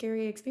pretty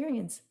scary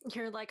experience.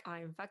 You're like,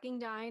 I'm fucking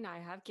dying. I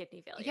have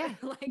kidney failure. Yeah.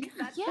 Like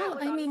that. Yeah, that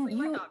was I mean, honestly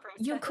my thought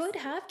you process. could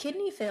have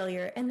kidney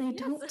failure, and they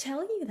don't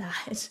tell you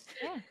that.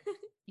 Yeah.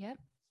 Yep.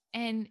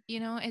 And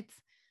you know, it's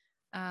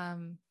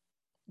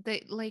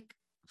like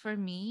for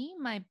me,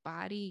 my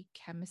body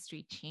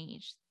chemistry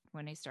changed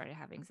when I started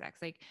having sex.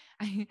 Like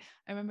I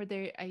remember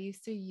I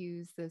used to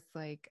use this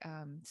like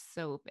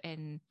soap,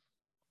 and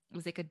it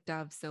was like a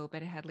Dove soap,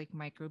 and it had like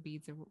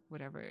microbeads or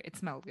whatever. It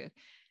smelled good.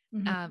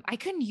 Mhm. I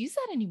couldn't use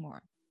that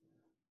anymore.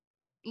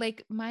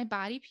 Like my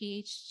body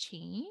pH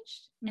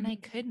changed and I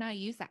could not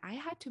use that. I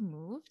had to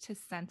move to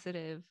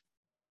sensitive,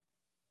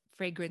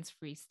 fragrance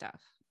free stuff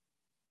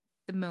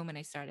the moment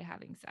I started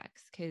having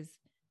sex, because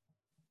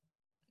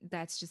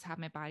that's just how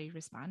my body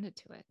responded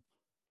to it.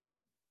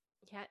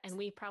 Yeah. And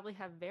we probably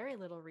have very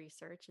little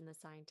research in the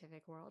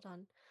scientific world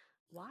on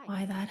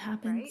why that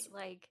happens. Right?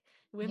 Like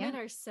women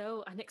are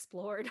so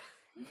unexplored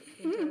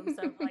in terms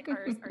of like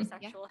our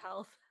sexual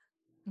health.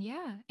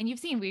 Yeah. And you've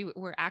seen we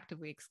were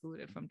actively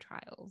excluded from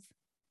trials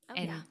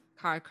and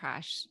car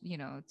crash,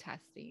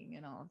 testing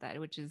and all of that,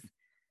 which is,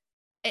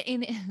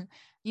 and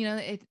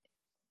it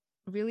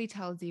really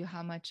tells you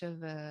how much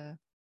of a,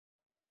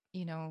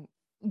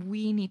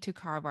 we need to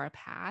carve our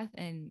path,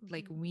 and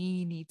like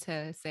we need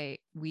to say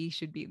we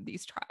should be in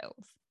these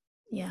trials.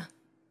 Yeah.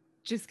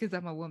 Just because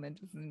I'm a woman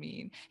doesn't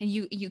mean, and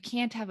you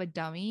can't have a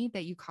dummy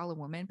that you call a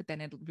woman, but then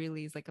it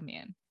really is like a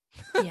man.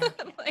 Yeah.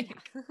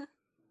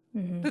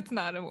 That's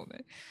not a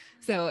woman.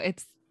 So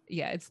it's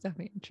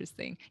definitely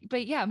interesting.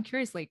 But yeah, I'm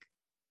curious, like,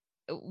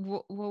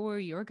 what were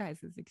your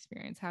guys'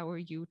 experience? How were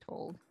you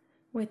told?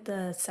 With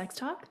the sex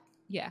talk?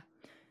 Yeah.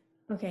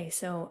 Okay,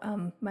 so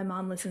my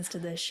mom listens to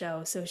this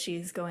show, so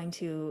she's going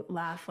to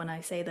laugh when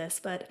I say this,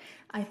 but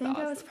I think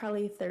I was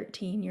probably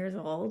 13 years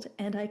old,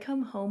 and I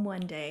come home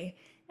one day,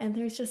 and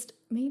there's just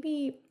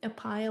maybe a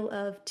pile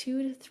of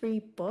 2 to 3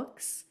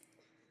 books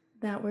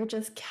that were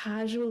just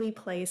casually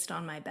placed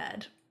on my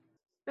bed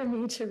for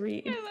me to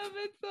read. I love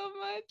it so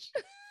much.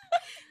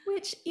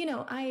 Which,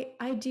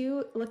 I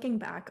do, looking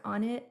back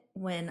on it,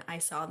 when I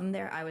saw them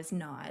there, I was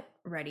not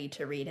ready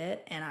to read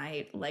it. And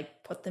I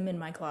like put them in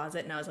my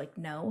closet and I was like,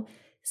 no.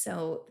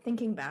 So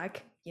thinking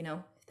back,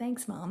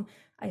 thanks, Mom.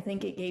 I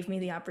think it gave me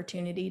the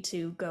opportunity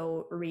to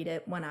go read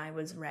it when I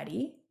was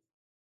ready.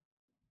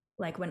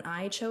 Like when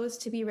I chose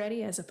to be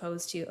ready, as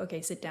opposed to,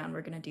 okay, sit down,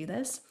 we're going to do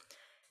this.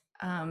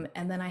 And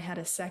then I had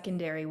a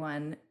secondary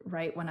one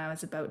right when I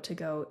was about to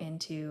go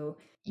into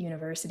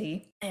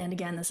university. And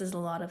again, this is a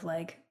lot of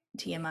like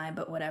TMI,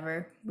 but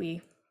whatever.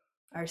 We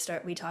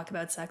talk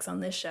about sex on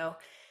this show.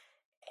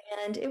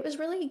 And it was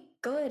really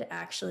good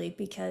actually,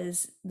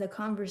 because the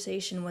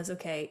conversation was,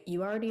 okay,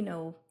 you already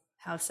know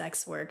how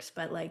sex works,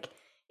 but like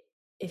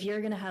if you're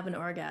going to have an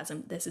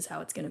orgasm, this is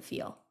how it's going to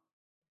feel.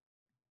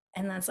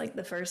 And that's like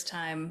the first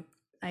time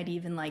I'd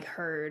even like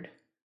heard,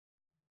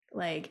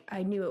 like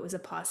I knew it was a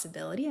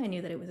possibility. I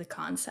knew that it was a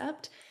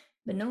concept,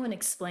 but no one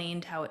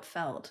explained how it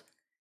felt.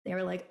 They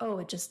were like, oh,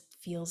 it just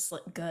feels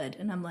like good.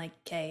 And I'm like,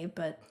 okay,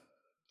 but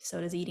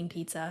so does eating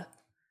pizza.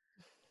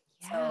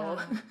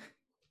 Yeah.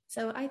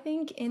 So I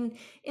think in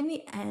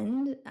the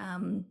end,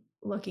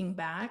 looking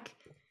back,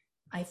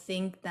 I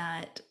think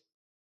that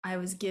I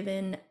was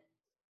given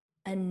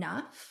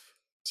enough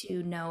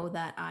to know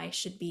that I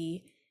should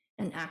be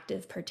an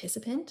active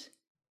participant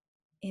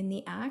in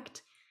the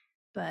act.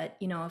 But,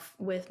 if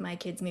with my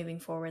kids moving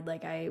forward,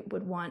 like I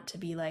would want to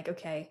be like,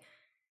 okay,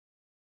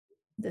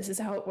 this is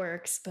how it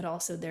works, but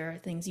also there are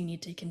things you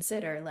need to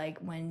consider. Like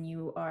when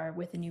you are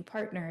with a new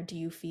partner, do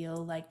you feel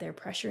like they're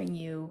pressuring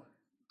you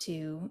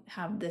to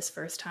have this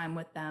first time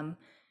with them,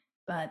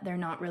 but they're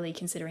not really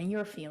considering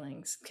your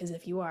feelings? Because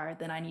if you are,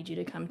 then I need you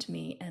to come to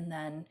me and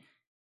then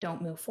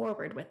don't move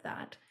forward with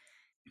that.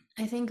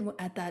 I think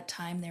at that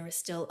time there was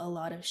still a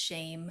lot of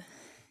shame,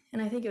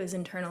 and I think it was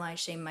internalized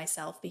shame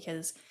myself,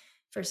 because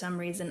for some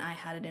reason, I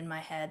had it in my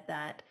head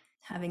that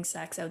having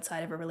sex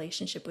outside of a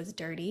relationship was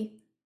dirty.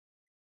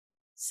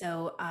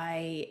 So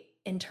I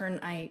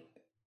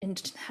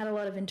had a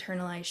lot of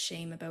internalized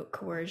shame about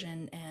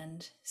coercion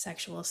and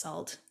sexual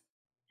assault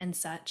and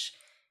such,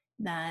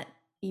 that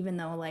even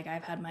though like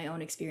I've had my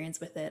own experience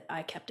with it,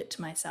 I kept it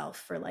to myself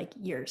for like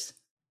years.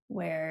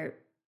 Where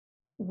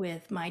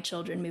with my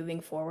children moving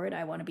forward,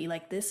 I want to be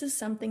like, this is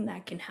something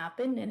that can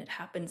happen and it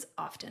happens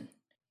often.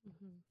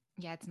 Mm-hmm.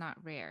 Yeah, it's not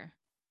rare.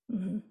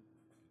 Mm-hmm.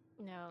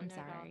 No, I'm not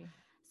at all. sorry.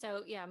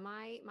 So yeah,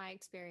 my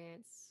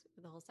experience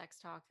with the whole sex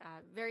talk,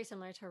 very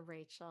similar to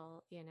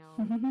Rachel. You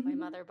know, my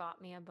mother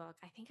bought me a book.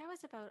 I think I was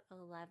about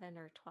 11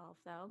 or 12,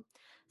 though.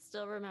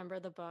 Still remember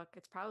the book.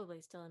 It's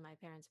probably still in my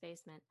parents'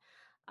 basement.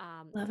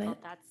 Love It's it. called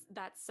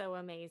That's So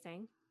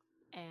Amazing,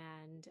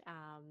 and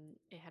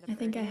it had a I bird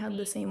think I and a had the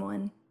bee. same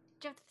one.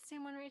 Do you have the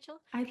same one, Rachel?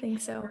 I It think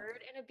had a so.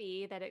 bird and a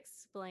bee that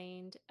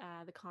explained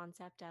the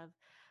concept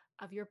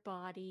of your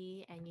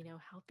body and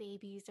how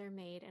babies are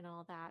made and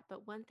all that.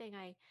 But one thing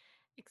I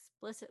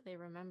explicitly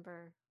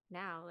remember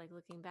now, like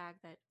looking back,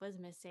 that was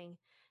missing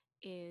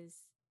is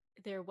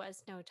there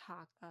was no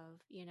talk of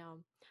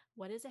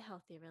what is a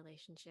healthy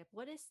relationship,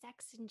 what is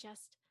sex and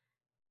just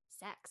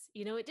sex.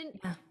 It didn't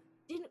Yeah.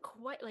 didn't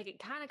quite, like, it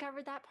kind of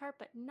covered that part,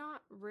 but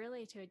not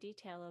really to a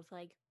detail of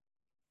like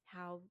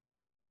how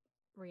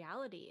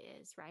reality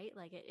is, right?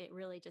 Like it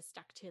really just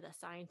stuck to the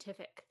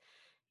scientific,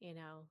 you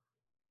know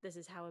this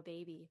is how a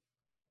baby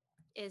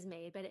is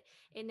made, but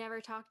it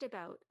never talked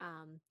about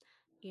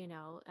you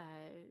know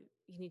uh,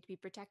 you need to be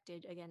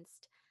protected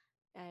against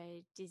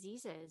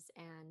diseases,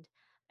 and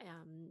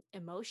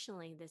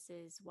emotionally this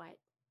is what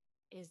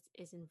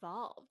is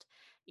involved.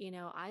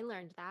 I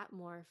learned that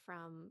more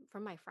from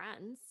my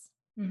friends,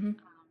 Mm-hmm.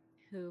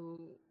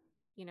 who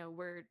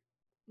were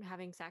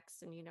having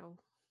sex, and you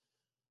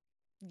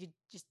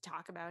just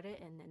talk about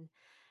it, and then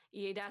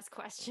you'd ask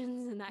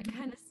questions and that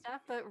kind of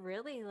stuff, but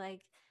really,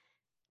 like,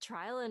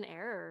 trial and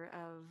error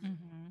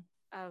Mm-hmm.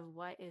 of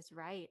what is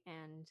right.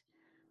 And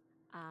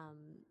um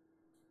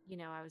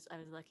I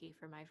was lucky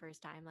for my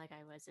first time. Like,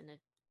 I was in a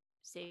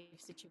safe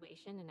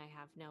situation, and I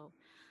have no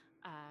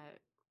uh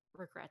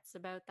regrets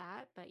about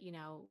that. But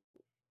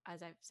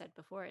as I've said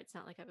before, it's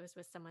not like I was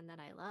with someone that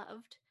I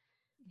loved.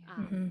 Yeah.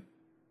 um Mm-hmm.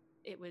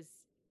 it was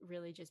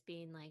really just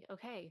being like,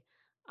 okay,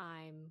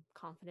 I'm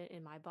confident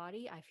in my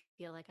body, I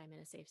feel like I'm in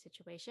a safe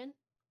situation.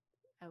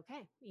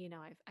 Okay,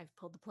 I've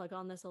pulled the plug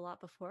on this a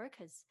lot before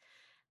because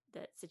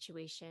that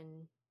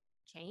situation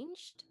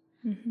changed.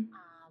 Mm-hmm.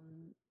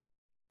 um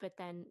but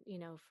then,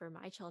 for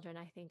my children,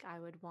 I think I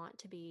would want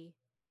to be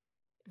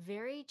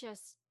very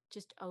just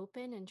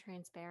open and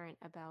transparent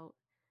about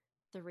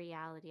the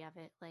reality of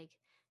it. Like,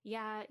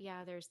 yeah,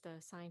 there's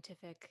the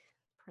scientific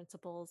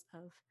principles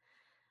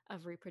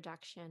of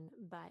reproduction,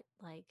 but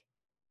like,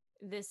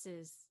 this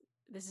is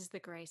this is the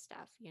gray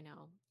stuff.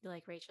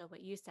 Like, Rachel, what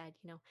you said,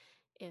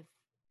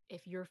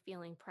 if you're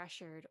feeling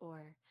pressured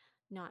or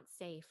not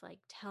safe, like,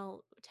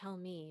 tell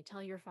me,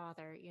 tell your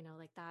father.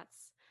 Like,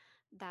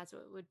 that's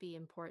what would be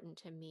important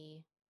to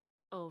me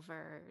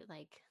over,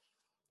 like,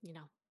 you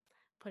know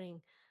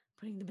putting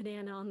the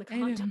banana on the I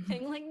know. condom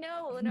thing. Like,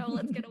 no, no,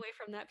 let's get away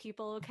from that,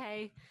 people.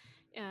 Okay.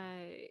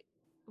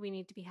 We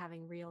need to be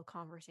having real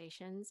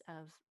conversations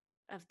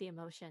of the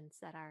emotions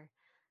that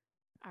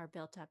are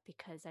built up,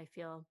 because I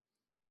feel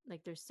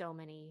like there's so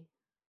many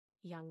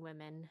young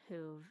women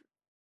who've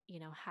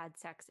had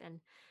sex,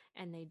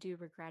 and they do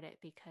regret it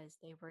because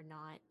they were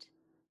not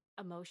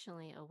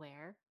emotionally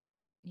aware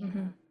Yeah. Mm-hmm.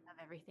 of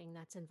everything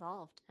that's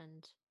involved.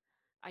 And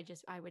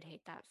I would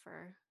hate that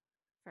for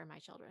my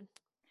children.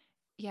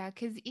 Yeah,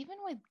 because even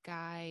with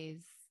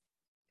guys,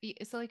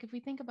 so like if we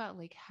think about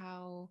like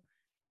how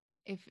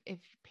if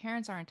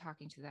parents aren't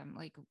talking to them,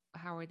 like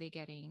how are they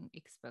getting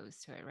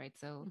exposed to it, right?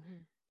 So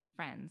Mm-hmm.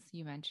 friends,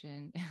 you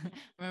mentioned. Yeah.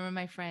 Remember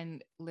my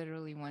friend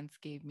literally once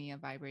gave me a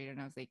vibrator and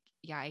I was like,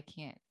 yeah, I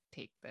can't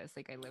take this.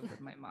 Like I live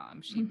with my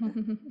mom. She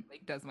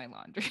like does my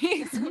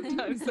laundry.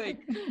 Sometimes like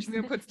she's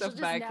gonna put She'll stuff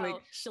just back, like know.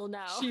 She'll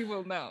know. she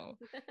will know.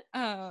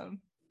 Um,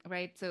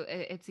 right. So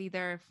it's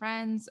either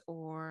friends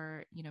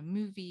or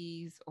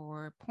movies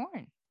or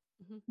porn,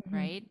 Mhm. Mm-hmm.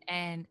 right?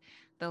 And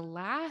the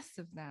last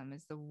of them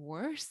is the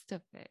worst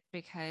of it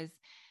because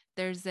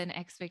there's an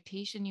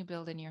expectation you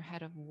build in your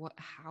head of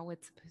how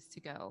it's supposed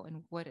to go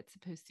and what it's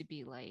supposed to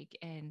be like.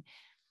 And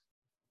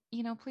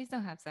please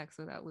don't have sex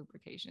without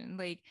lubrication.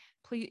 Like,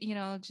 please,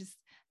 just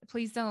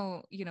please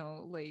don't,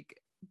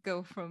 like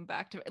go from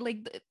back to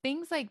like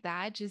things like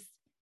that. Just,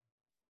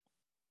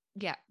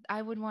 yeah,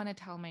 I would want to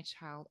tell my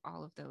child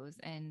all of those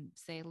and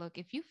say, look,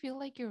 if you feel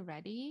like you're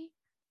ready,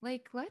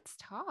 like, let's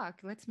talk.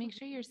 Let's make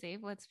sure you're safe.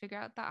 Let's figure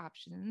out the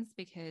options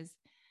because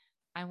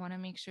I want to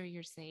make sure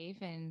you're safe.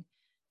 And,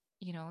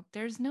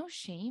 there's no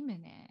shame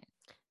in it.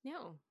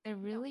 No, There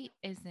no. really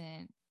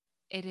isn't.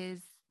 It is,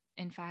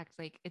 in fact,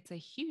 like it's a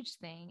huge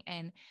thing.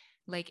 And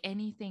like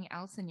anything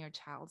else in your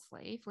child's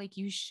life, like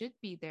you should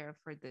be there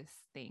for this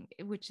thing,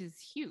 which is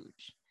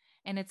huge.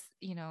 And it's,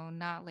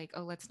 not like,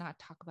 oh, let's not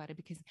talk about it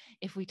because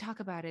if we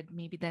talk about it,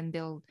 maybe then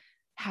they'll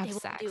have They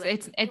won't sex. do it. They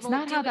It's won't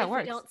not do how it that if we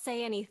works. don't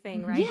say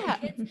anything, Mhm. right?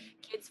 Yeah.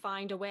 Kids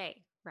find a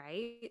way,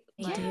 right?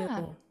 They Like, Yeah.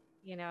 do.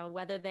 you know,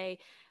 whether they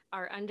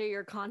are under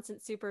your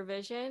constant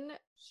supervision at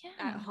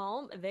Yeah.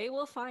 home, they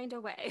will find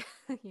a way,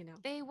 you know.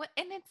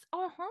 And it's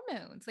our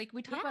hormones. Like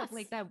we talk about Yes.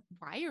 like that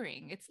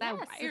wiring. It's that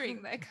Yes.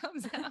 wiring that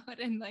comes out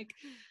and like,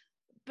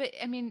 but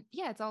I mean,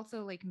 yeah, it's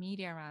also like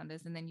media around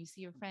us, and then you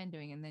see your friend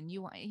doing, and then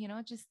you want, you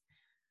know, just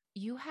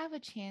you have a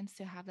chance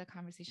to have that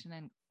conversation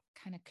and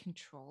kind of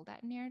control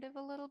that narrative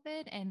a little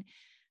bit and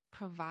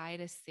provide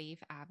a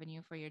safe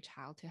avenue for your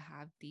child to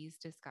have these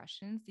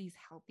discussions, these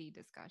healthy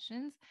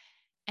discussions.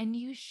 And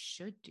you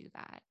should do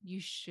that. You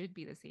should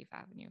be the safe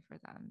avenue for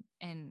them.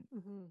 And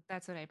Mhm.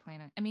 that's what I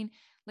plan on. I mean,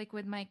 like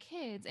with my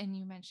kids, and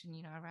you mentioned,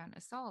 you know, around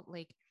assault,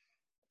 like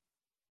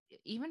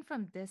even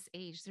from this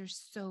age, they're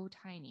so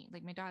tiny.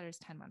 Like my daughter's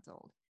 10 months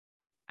old.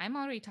 I'm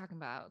already talking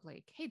about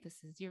like, hey,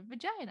 this is your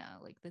vagina,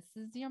 like this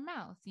is your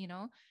mouth, you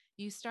know.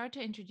 You start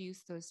to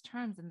introduce those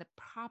terms and the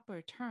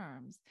proper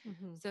terms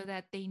Mhm. so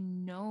that they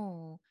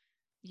know,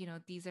 you know,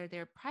 these are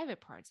their private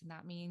parts, and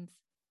that means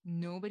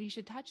nobody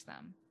should touch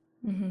them.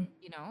 Mhm.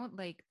 You know,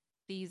 like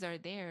these are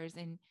theirs,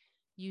 and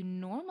you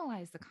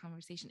normalize the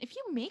conversation. If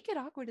you make it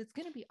awkward, it's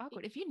going to be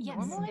awkward. If you Yes.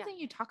 normalize Yeah. and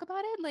you talk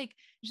about it, like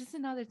it's just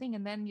another thing,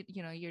 and then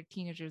you know your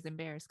teenager's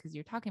embarrassed because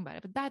you're talking about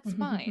it, but that's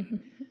fine.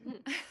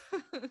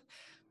 Mhm.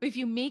 But if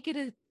you make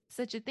it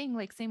such a thing,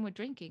 like same with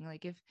drinking,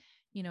 like if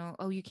you know,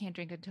 oh, you can't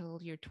drink until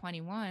you're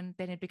 21,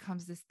 then it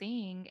becomes this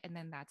thing, and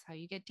then that's how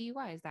you get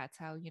DUIs. That's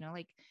how, you know,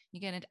 like you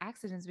get into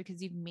accidents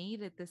because you've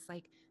made it this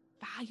like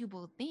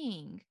valuable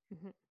thing,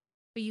 Mhm.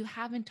 but you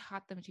haven't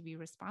taught them to be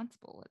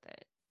responsible with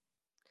it.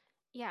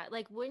 Yeah,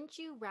 like wouldn't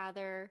you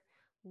rather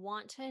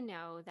want to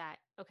know that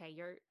okay,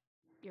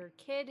 your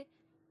kid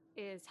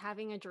is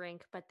having a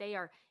drink, but they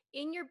are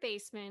in your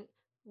basement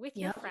with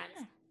your Yep. friends.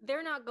 Yeah.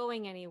 They're not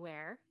going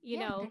anywhere. You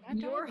Yeah, know, they're not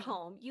you're driving.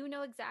 home. You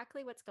know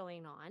exactly what's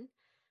going on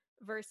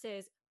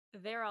versus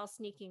they're all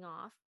sneaking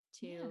off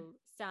Yeah. to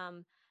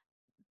some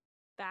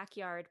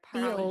backyard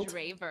College party Field.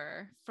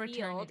 raver field. You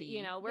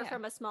fraternity. know, we're Yeah.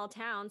 from a small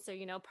town, so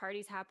you know,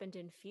 parties happened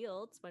in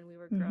fields when we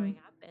were Mhm. growing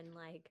up, and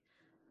like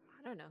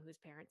I don't know whose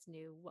parents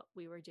knew what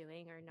we were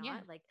doing or Yeah.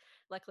 not. Like,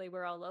 luckily,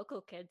 we're all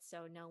local kids,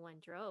 so no one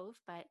drove,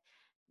 but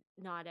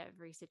not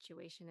every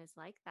situation is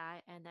like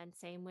that. And then,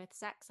 same with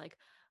sex. Like,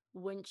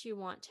 wouldn't you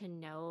want to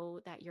know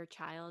that your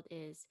child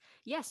is,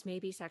 yes,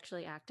 maybe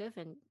sexually active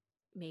and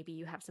maybe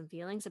you have some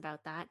feelings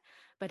about that,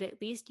 but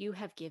at least you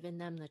have given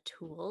them the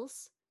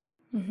tools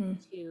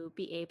Mhm. to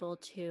be able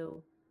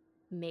to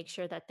make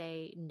sure that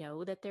they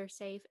know that they're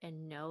safe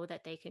and know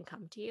that they can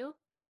come to you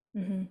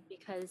Mhm.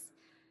 because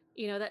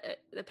you know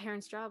that the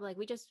parents' job, like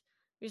we just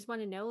want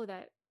to know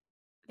that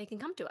they can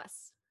come to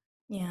us.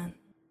 Yeah.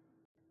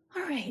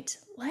 All right,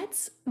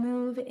 let's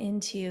move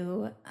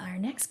into our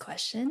next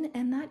question.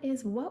 And that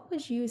is, what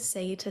would you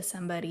say to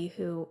somebody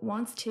who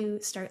wants to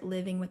start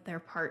living with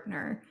their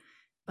partner,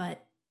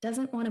 but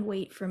doesn't want to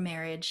wait for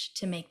marriage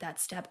to make that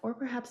step, or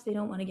perhaps they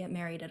don't want to get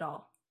married at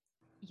all?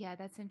 Yeah,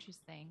 that's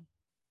interesting.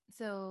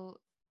 So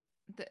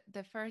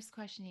the first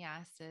question he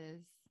asked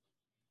is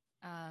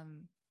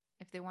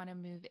if they want to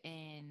move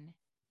in,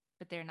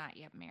 but they're not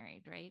yet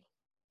married, right?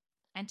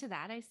 And to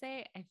that, I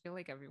say, I feel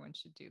like everyone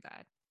should do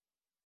that.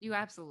 You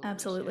absolutely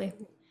Absolutely.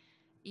 should.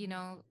 You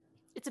know,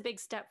 It's a big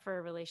step for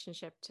a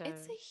relationship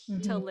it's a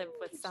Mhm. to live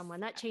with huge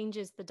someone. That step.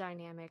 changes the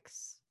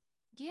dynamics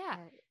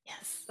Yeah.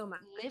 Yes. so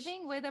much.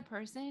 Living with a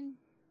person,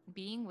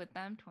 being with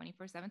them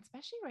 24/7,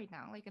 especially right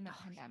now, like in the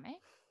Oh,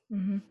 pandemic,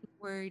 Hmm.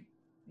 where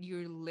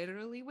you're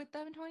literally with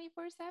them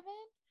 24/7.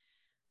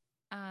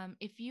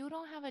 If you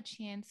don't have a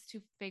chance to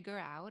figure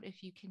out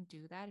if you can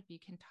do that, if you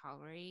can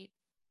tolerate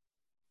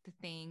the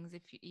things,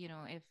 if you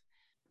know, if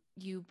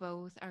you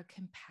both are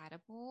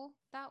compatible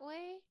that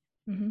way,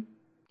 Hmm.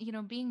 you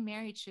know, being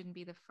married shouldn't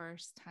be the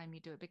first time you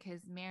do it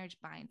because marriage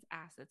binds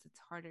assets. It's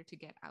harder to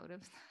get out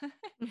of that.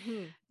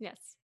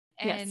 yes.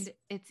 And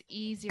it's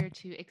easier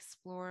to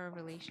explore a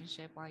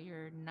relationship while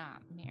you're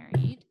not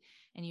married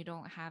and you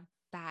don't have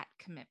that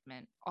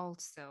commitment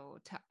also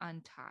to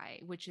untie,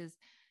 which is,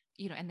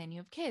 you know, and then you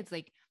have kids.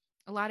 Like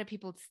a lot of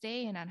people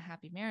stay in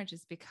unhappy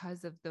marriages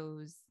because of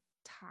those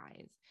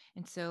ties.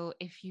 And so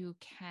if you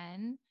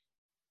can,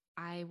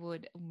 I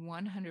would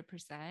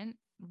 100%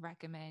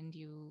 recommend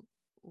you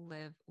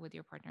live with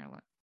your partner.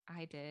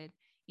 I did,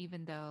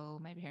 even though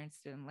my parents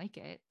didn't like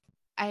it.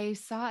 I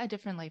saw a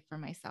different life for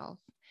myself.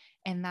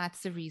 And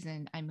that's the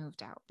reason I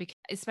moved out,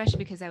 especially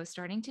because I was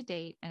starting to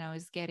date and I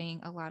was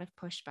getting a lot of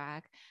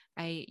pushback.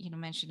 I, you know,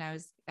 mentioned I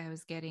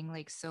was getting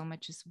like so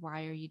much just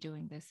why are you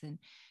doing this?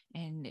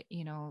 And,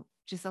 you know,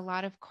 just a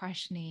lot of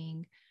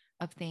questioning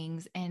of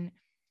things. And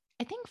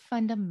I think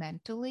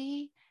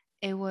fundamentally,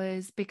 it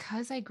was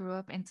because I grew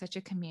up in such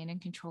a command and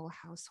control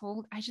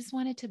household. I just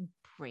wanted to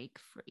break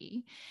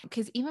free.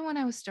 Because even when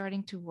I was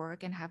starting to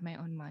work and have my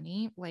own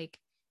money, like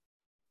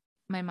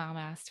my mom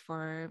asked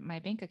for my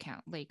bank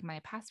account, like my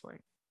password,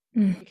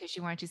 because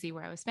she wanted to see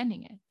where I was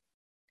spending it.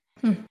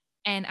 Hmm.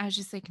 And I was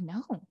just like,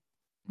 no.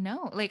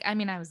 Like, I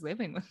mean, I was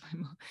living with my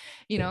mom,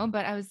 you know,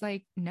 but I was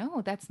like,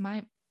 no, that's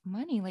my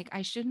money. Like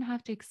I shouldn't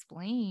have to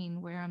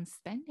explain where I'm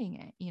spending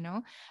it, you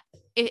know?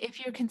 If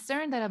you're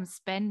concerned that I'm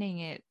spending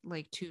it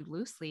like too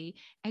loosely,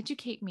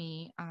 educate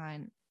me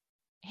on,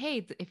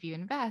 hey, if you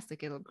invest,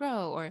 like it'll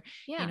grow, or,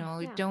 you Yeah. know,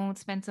 Yeah. don't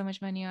spend so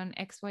much money on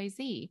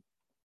XYZ.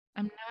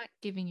 I'm not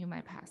giving you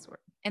my password.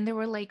 And there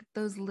were like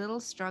those little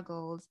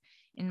struggles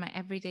in my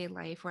everyday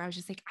life where I was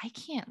just like, I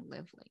can't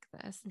live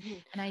like this.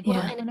 Mhm. And I Well,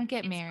 don't Yeah. and want to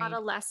get it's not a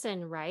married.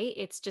 lesson, right?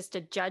 It's just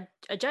a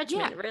Yeah.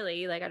 judgment,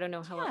 really. Like, I don't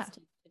know how else Yeah.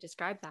 to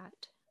describe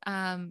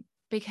that.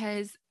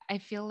 Because I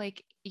feel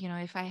like, you know,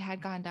 if I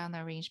had gone down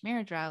the arranged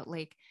marriage route,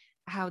 like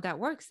how that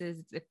works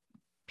is the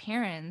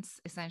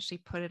parents essentially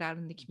put it out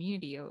in the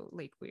community,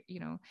 like, you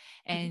know,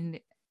 and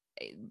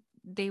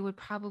they would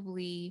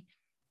probably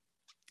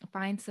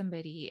find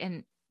somebody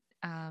and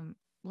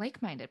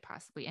like-minded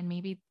possibly, and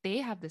maybe they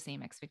have the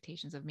same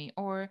expectations of me,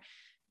 or,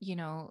 you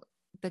know,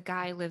 the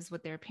guy lives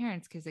with their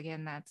parents, because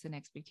again, that's an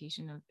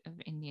expectation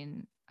of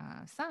Indian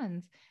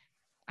sons.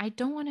 I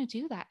don't want to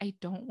do that. I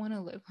don't want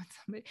to live with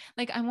somebody.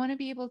 Like I want to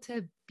be able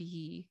to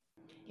be.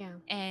 Yeah.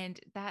 And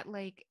that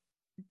like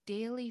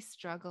daily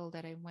struggle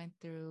that I went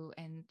through,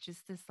 and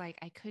just this like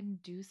I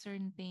couldn't do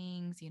certain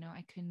things, you know,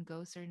 I couldn't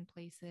go certain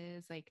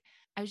places. Like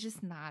I was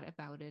just not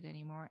about it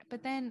anymore.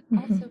 But then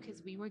also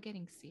because we were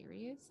getting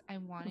serious, I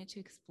wanted to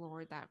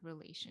explore that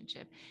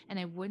relationship, and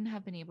I wouldn't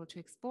have been able to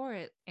explore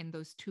it in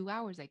those 2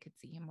 hours I could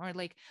see him, or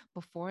like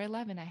before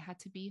 11 I had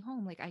to be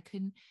home. Like I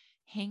couldn't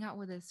hang out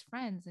with his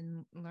friends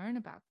and learn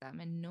about them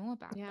and know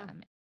about Yeah.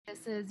 them.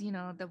 This is, you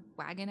know, the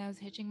wagon I was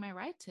hitching my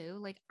ride to.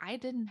 Like I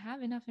didn't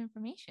have enough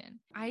information.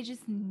 I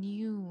just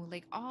knew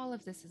like all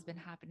of this has been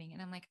happening,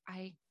 and I'm like,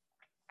 I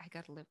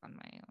got to live on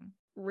my own.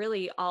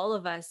 Really, all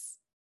of us,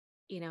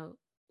 you know,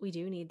 we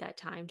do need that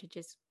time to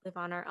just live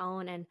on our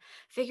own and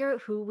figure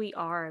out who we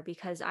are.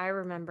 Because I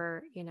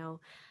remember, you know,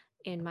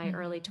 in my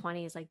early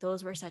 20s, like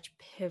those were such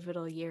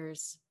pivotal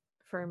years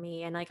for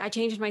me. And like I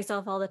changed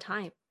myself all the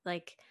time.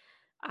 Like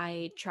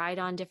I tried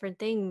on different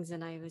things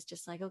and I was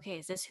just like, okay,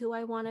 is this who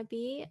I want to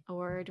be,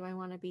 or do I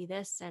want to be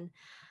this? And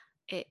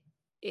it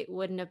it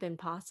wouldn't have been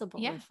possible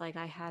Yeah. if like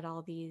I had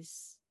all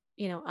these,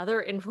 you know,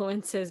 other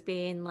influences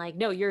being like,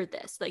 no, you're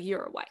this, like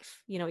you're a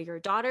wife, you know, you're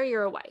a daughter,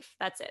 you're a wife.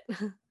 That's it.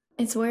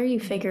 It's where you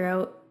figure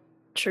out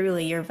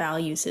truly your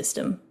value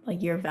system,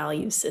 like your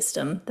value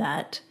system,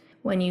 that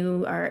when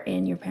you are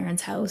in your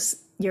parents' house,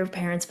 your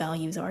parents'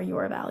 values are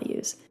your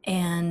values.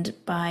 And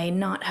by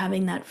not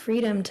having that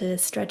freedom to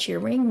stretch your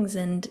wings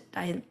and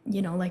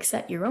like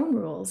set your own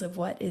rules of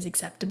what is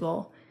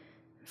acceptable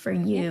for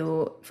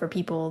you, for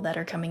people that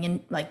are coming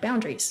in, like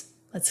boundaries.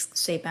 Let's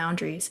say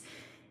boundaries.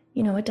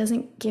 You know, it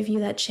doesn't give you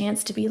that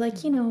chance to be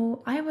like, you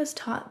know, I was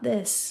taught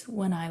this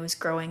when I was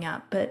growing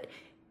up, but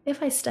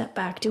if I step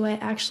back, do I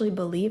actually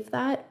believe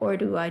that, or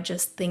do I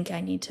just think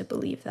I need to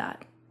believe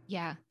that?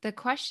 Yeah. The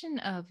question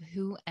of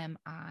who am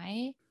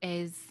I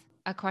is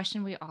a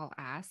question we all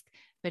ask.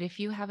 But if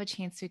you have a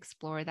chance to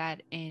explore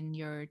that in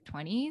your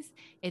 20s,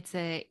 it's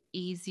a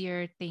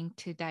easier thing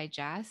to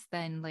digest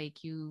than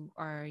like you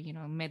are, you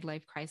know,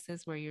 midlife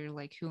crisis where you're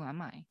like, who am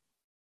I?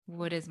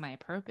 What is my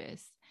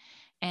purpose?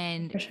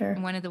 And For sure.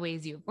 one of the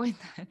ways you avoid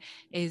that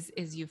is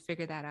you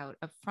figure that out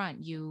up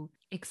front. You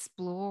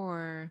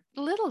explore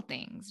little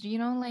things, you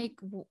know, like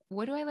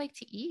what do I like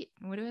to eat?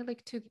 What do I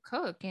like to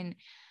cook? And,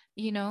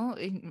 you know,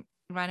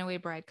 Runaway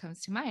Bride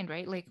comes to mind,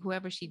 right? Like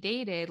whoever she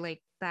dated,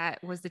 like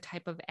that was the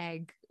type of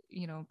egg,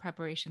 you know,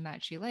 preparation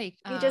that she liked.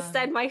 You just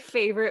said my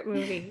favorite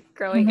movie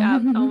growing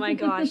up. Oh my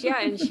gosh.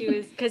 Yeah. And she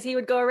was, because he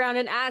would go around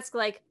and ask,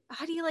 like,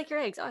 how do you like your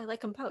eggs? Oh, I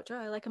like them poached. Oh,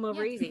 I like them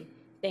over easy.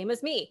 Same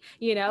as me,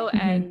 you know?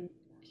 And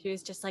she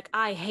was just like,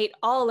 I hate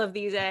all of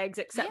these eggs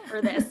except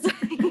for this.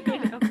 You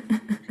know?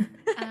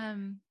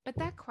 But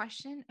that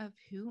question of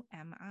who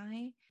am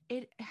I,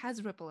 it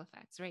has ripple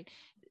effects, right?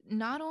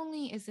 Not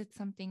only is it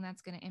something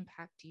that's going to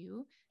impact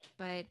you,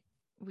 but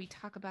we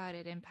talk about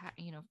it impact,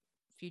 you know,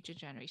 future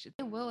generations.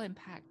 It will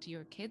impact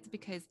your kids,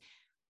 because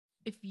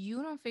if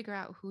you don't figure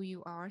out who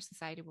you are,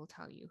 society will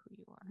tell you who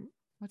you are.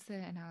 What's the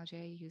analogy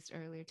I used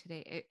earlier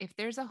today? If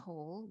there's a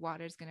hole,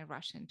 water's going to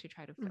rush in to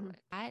try to fill it.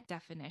 That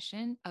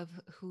definition of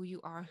who you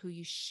are, who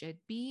you should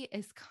be,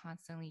 is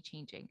constantly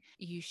changing.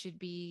 You should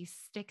be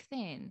stick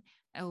thin.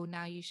 Oh,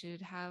 now you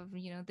should have,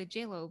 you know, the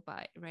JLo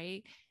butt,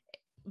 right?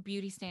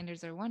 Beauty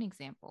standards are one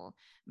example,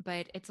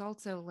 but it's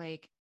also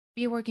like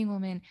be a working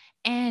woman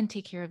and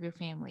take care of your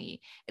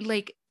family.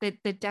 Like the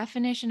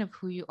definition of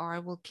who you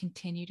are will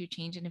continue to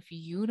change. And if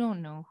you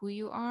don't know who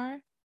you are,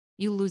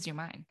 you lose your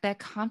mind. That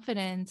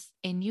confidence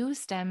in you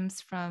stems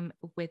from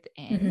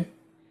within.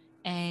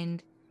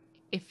 And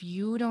if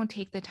you don't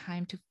take the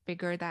time to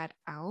figure that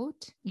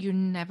out, you're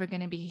never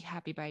going to be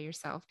happy by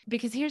yourself.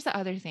 Because here's the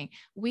other thing.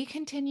 We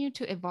continue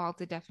to evolve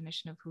the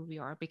definition of who we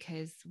are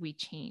because we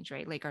change,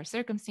 right? Like our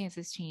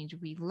circumstances change,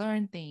 we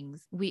learn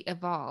things, we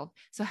evolve.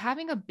 So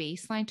having a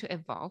baseline to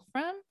evolve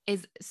from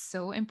is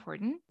so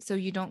important so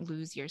you don't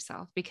lose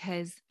yourself.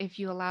 Because if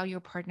you allow your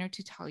partner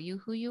to tell you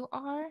who you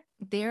are,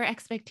 their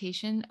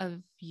expectation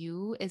of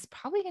few is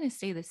probably going to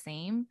stay the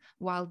same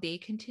while they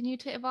continue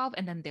to evolve,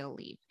 and then they'll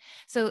leave.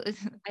 So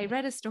I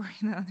read a story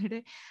the other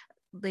day,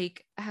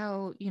 like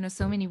how, you know,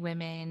 so many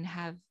women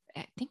have,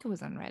 I think it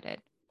was on Reddit,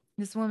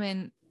 this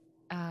woman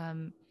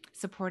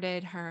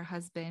supported her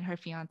husband, her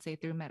fiance,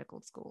 through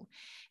medical school.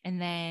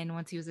 And then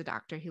once he was a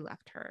doctor, he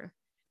left her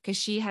because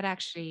she had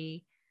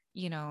actually,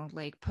 you know,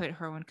 like put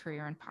her own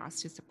career on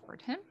pause to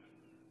support him.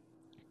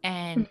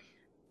 And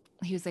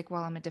he was like,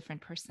 well, I'm a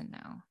different person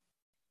now.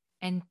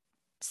 And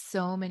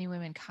so many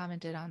women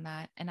commented on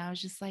that. And I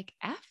was just like,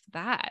 F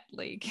that.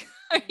 Like,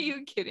 are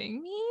you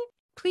kidding me?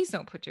 Please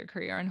don't put your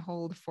career on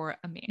hold for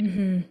a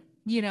man,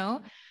 you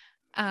know?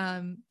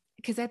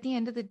 Because at the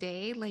end of the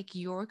day, like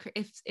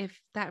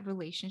if that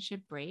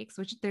relationship breaks,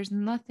 which there's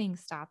nothing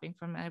stopping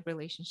from a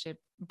relationship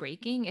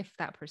breaking, if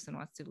that person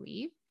wants to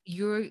leave,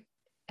 you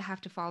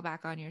have to fall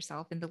back on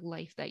yourself and the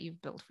life that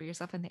you've built for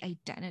yourself and the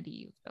identity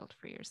you've built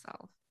for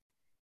yourself.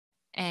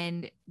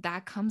 And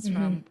that comes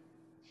from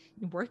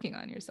working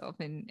on yourself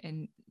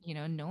and you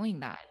know, knowing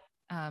that,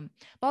 but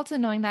also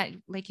knowing that,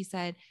 like you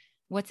said,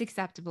 what's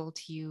acceptable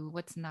to you,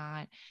 what's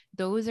not,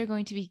 those are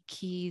going to be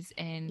keys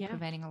in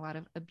preventing a lot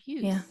of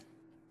abuse.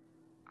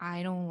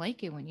 I don't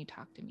like it when you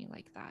talk to me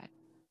like that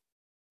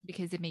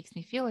because it makes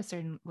me feel a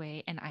certain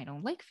way and I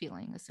don't like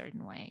feeling a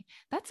certain way.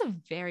 That's a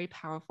very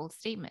powerful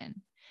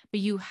statement,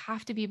 but you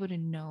have to be able to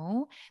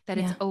know that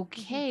it's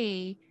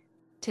okay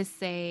to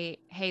say,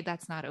 hey,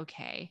 that's not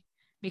okay,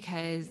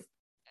 because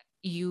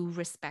you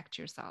respect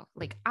yourself.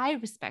 Like, I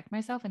respect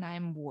myself and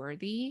I'm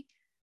worthy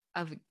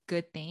of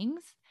good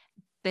things.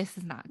 This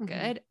is not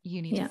good.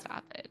 You need to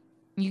stop it.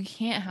 You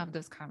can't have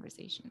those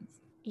conversations.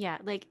 Yeah.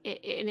 Like,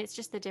 and it's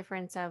just the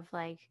difference of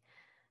like,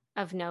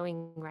 of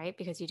knowing, right?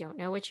 Because you don't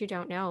know what you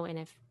don't know. And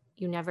if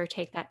you never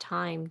take that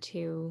time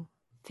to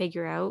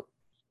figure out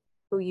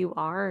who you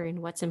are and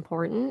what's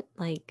important,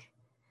 like,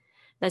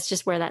 that's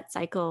just where that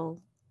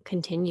cycle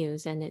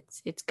continues, and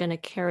it's going to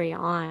carry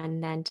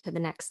on then to the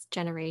next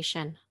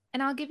generation.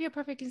 And I'll give you a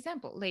perfect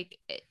example. Like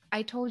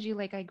I told you,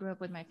 like I grew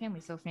up with my family.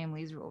 So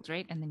family's rules,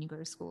 right? And then you go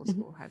to school,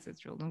 school has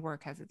its rules and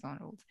work has its own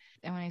rules.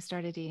 And when I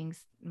started dating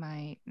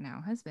my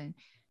now husband,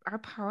 our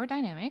power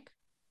dynamic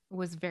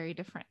was very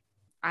different.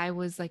 I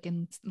was like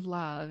in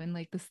love and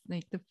like this,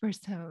 like the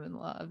first time I'm in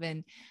love,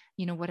 and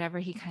you know, whatever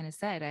he kind of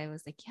said, I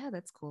was like, yeah,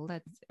 that's cool.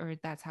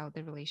 That's how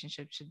the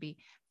relationship should be.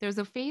 There was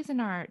a phase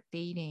in our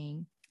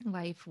dating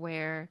life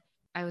where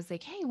I was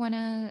like, hey,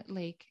 wanna,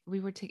 like, we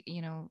were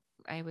you know,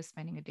 I was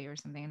spending a day or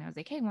something, and I was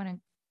like, hey, want to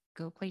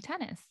go play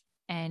tennis?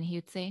 And he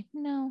would say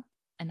no,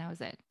 and that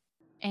was it.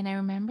 And I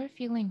remember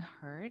feeling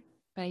hurt,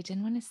 but I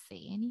didn't want to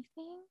say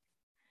anything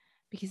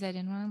because I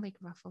didn't want to like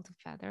ruffle the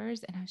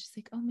feathers. And I was just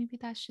like, oh, maybe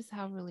that's just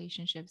how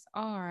relationships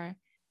are.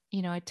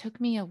 You know, it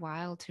took me a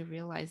while to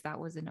realize that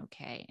wasn't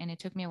okay. And it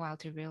took me a while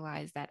to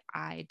realize that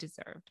I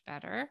deserved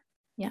better.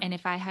 Yeah. And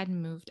if I had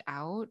moved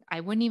out,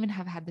 I wouldn't even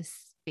have had the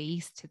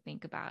space to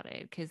think about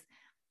it because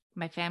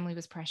my family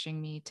was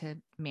pressuring me to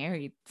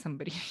marry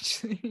somebody,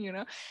 you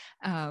know?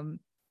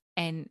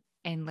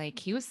 And like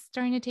he was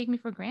starting to take me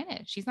for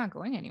granted. She's not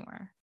going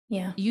anywhere.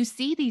 Yeah. You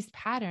see these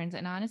patterns,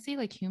 and honestly,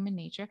 like human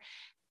nature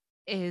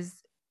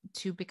is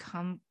to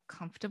become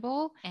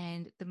comfortable.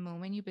 And the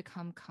moment you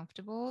become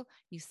comfortable,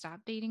 you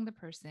stop dating the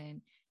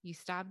person, you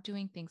stop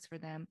doing things for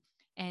them.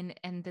 And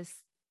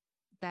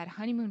that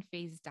honeymoon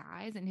phase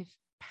dies. And if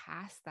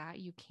past that,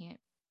 you can't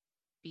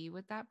be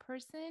with that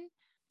person,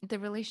 the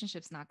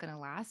relationship's not going to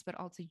last, but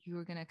also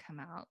you're going to come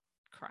out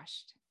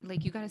crushed.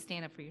 Like you got to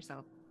stand up for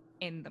yourself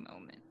in the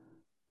moment.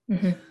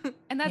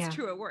 And that's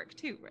true at work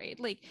too, right?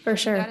 Like for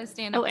sure. You got to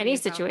stand up for any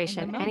yourself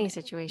situation, any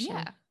situation.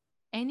 Yeah.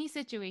 Any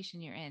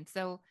situation you're in.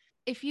 So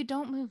if you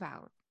don't move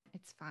out,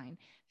 it's fine.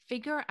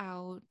 Figure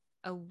out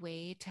a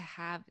way to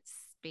have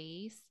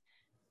space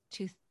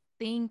to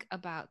think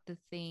about the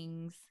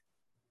things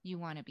you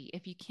want to be.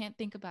 If you can't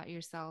think about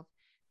yourself,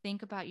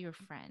 think about your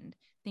friend,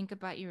 think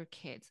about your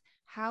kids.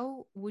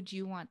 How would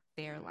you want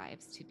their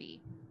lives to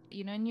be?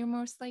 You know, and you're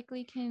most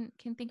likely can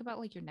think about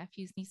like your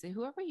nephews, nieces,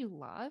 whoever you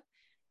love.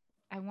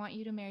 I want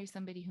you to marry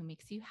somebody who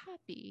makes you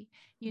happy,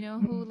 you know,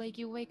 who like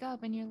you wake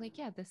up and you're like,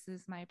 yeah, this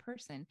is my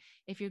person.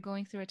 If you're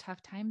going through a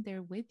tough time,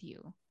 they're with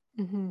you.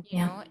 You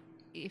know,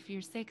 if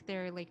you're sick,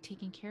 they're like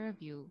taking care of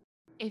you.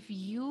 If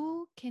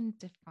you can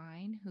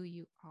define who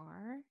you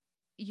are,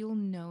 you'll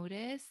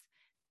notice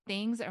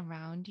things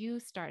around you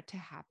start to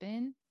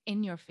happen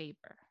in your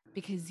favor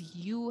because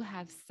you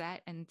have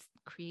set and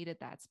created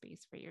that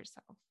space for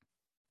yourself.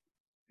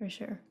 For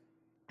sure.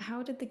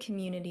 How did the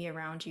community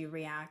around you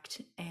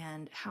react,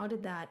 and how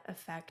did that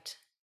affect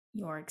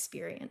your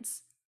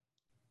experience?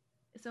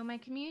 So my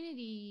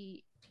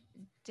community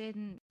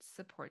didn't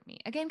support me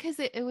again because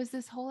it was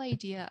this whole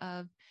idea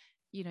of,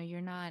 you know,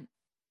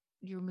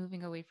 you're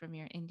moving away from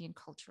your Indian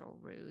cultural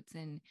roots.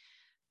 And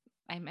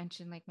I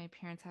mentioned like my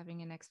parents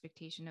having an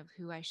expectation of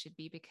who I should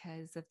be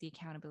because of the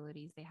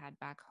accountabilities they had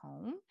back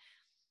home.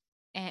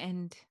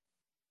 And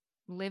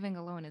living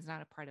alone is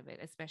not a part of it,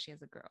 especially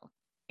as a girl.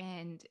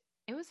 And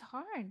it was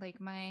hard. Like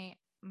my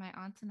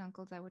aunts and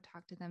uncles, I would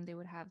talk to them. They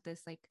would have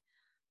this like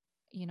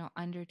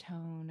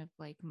undertone of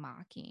like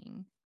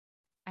mocking.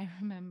 I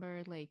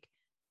remember like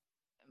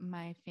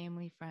my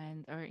family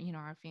friends, or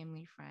our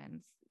family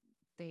friends,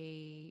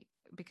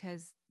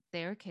 because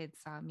their kids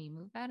saw me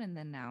move out, and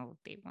then now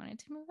they wanted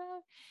to move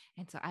out,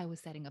 and so I was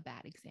setting a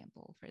bad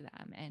example for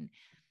them. And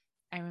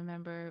I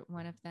remember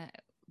one of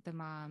the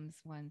moms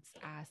once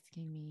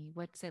asking me,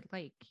 what's it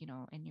like,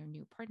 in your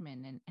new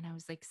apartment? And I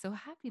was like so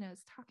happy, and I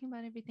was talking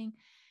about everything,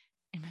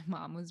 and my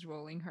mom was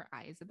rolling her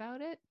eyes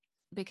about it,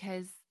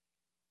 because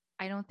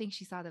I don't think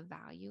she saw the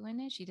value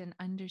in it. She didn't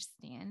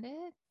understand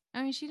it.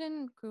 I mean, she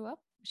didn't grow up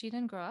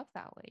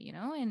that way,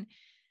 and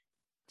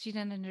she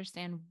didn't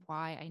understand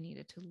why I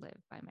needed to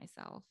live by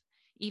myself.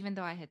 Even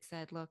though I had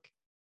said, look,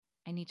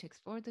 I need to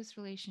explore this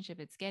relationship.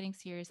 It's getting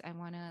serious. I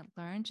want to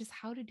learn just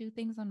how to do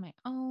things on my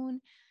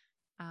own.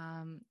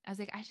 I was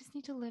like, I just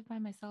need to live by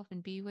myself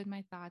and be with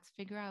my thoughts,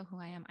 figure out who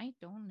I am. I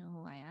don't know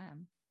who I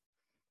am.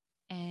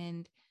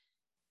 And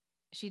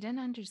she didn't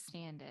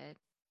understand it.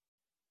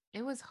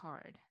 It was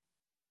hard.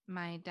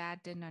 My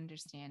dad didn't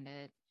understand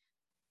it.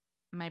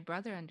 My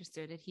brother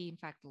understood it. He, in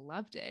fact,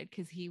 loved it,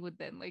 because he would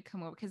then like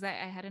come over, because I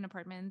had an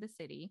apartment in the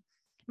city.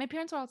 My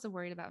parents were also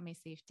worried about my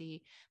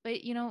safety. But,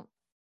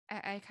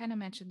 I kind of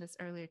mentioned this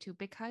earlier too,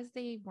 because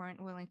they weren't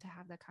willing to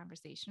have that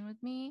conversation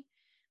with me.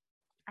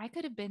 I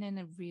could have been in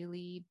a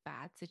really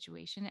bad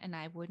situation, and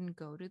I wouldn't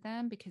go to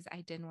them because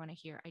I didn't want to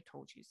hear, I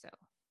told you so.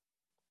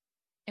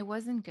 It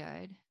wasn't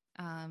good.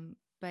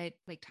 But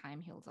like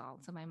time heals all.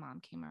 So my mom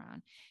came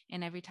around,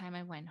 and every time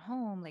I went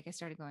home, like I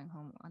started going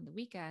home on the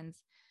weekends.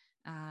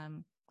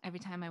 Every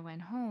time I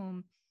went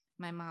home,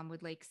 my mom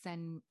would like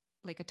send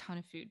like a ton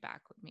of food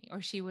back with me,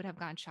 or she would have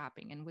gone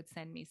shopping and would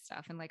send me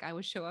stuff. And like I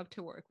would show up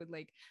to work with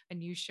like a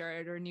new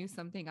shirt or new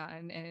something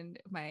on, and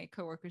my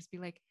coworkers be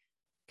like,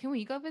 can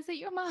we go visit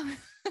your mom?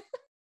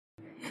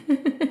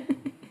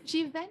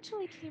 She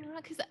eventually came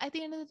around, because at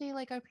the end of the day,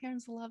 like our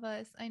parents love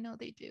us. I know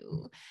they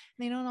do.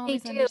 They don't They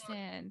always do.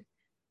 understand.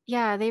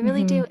 Yeah, they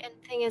really do. And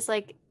the thing is,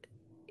 like,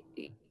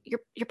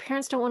 your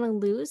parents don't want to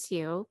lose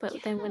you,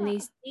 but then when Yeah. they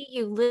see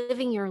you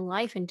living your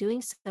life and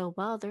doing so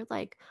well, they're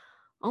like,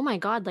 oh my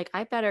God, like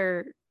I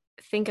better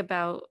think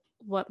about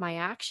what my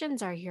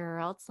actions are here, or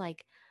else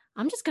like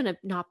I'm just gonna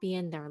not be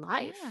in their Yeah.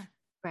 life.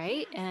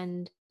 Right. Yes.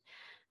 And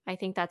I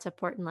think that's an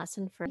important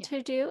lesson for Yeah.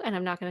 to do. And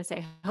I'm not gonna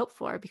say hope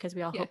for, because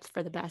we all Yes. hope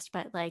for the best,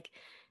 but like,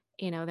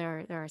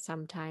 there are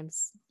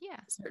sometimes Yeah.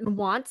 certain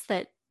wants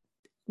that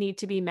need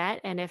to be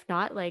met. And if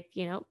not, like,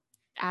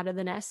 out of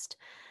the nest.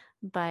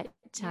 But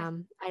Yeah.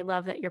 I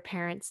love that your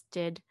parents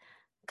did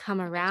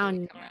come around, Eventually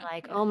and come you're around.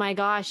 like, Yeah. oh my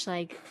gosh,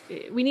 like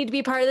we need to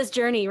be part of this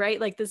journey, right?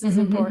 Like this is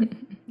important.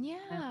 I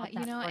Yeah. love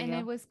that for And it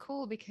you. was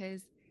cool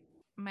because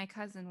my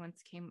cousin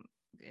once came,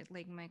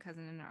 like my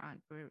cousin and her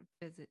aunt were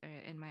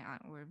and my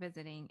aunt were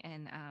visiting,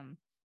 and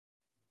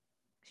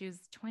she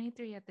was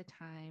 23 at the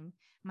time.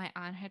 My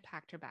aunt had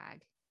packed her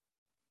bag,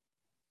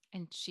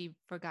 and she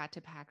forgot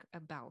to pack a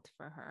belt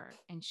for her,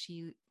 and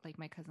she, like,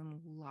 my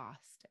cousin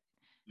lost it.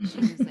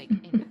 She was like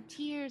in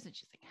tears, and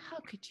she's like, how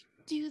could you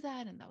do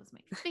that? And that was my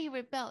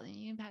favorite belt, and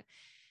you didn't pack.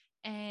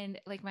 And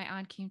like my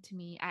aunt came to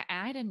me,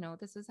 I didn't know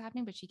this was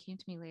happening, but she came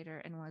to me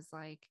later and was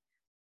like,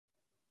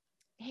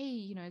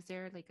 hey, is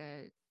there like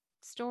a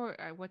store,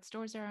 or what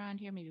stores are around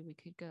here? Maybe we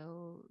could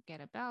go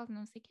get a belt. And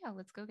I was like, yeah,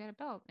 let's go get a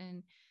belt.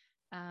 And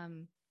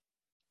um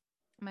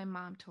my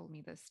mom told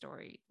me this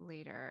story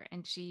later,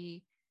 and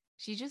she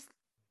just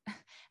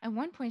at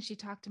one point she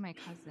talked to my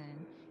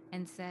cousin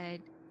and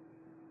said,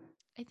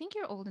 I think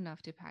you're old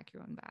enough to pack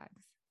your own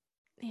bags.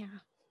 Yeah.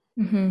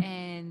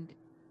 And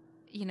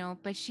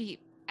but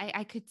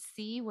I could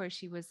see where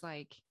she was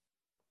like,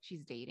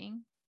 she's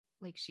dating,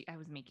 like I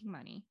was making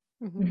money.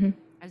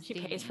 I was She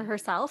pays for dating.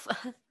 herself.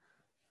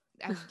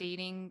 I was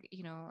dating,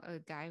 a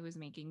guy who was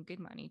making good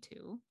money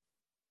too,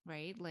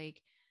 right?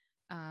 Like,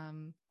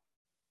 and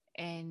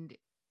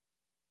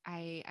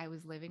I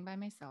was living by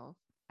myself.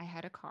 I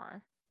had a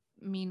car.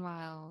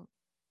 Meanwhile,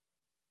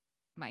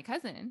 my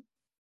cousin,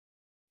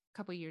 a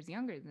couple years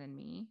younger than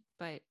me,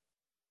 but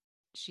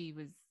she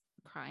was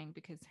crying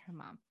because her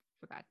mom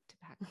forgot to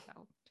pack a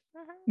belt for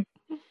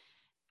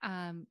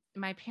her.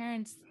 My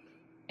parents,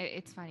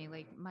 it's funny,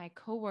 like my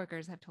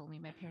coworkers have told me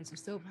my parents are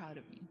so proud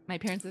of me. My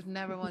parents have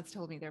never once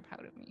told me they're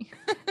proud of me.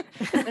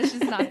 That's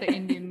just not the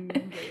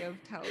Indian way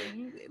of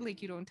telling.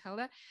 Like, you don't tell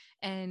that.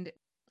 And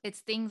it's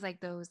things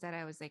like those that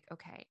I was like,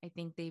 okay, I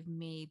think they've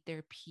made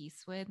their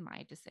peace with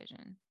my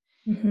decision.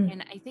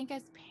 And I think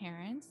as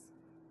parents,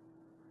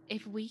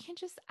 if we can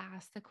just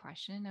ask the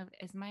question of,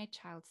 is my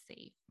child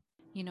safe?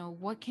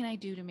 What can I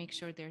do to make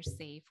sure they're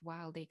safe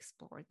while they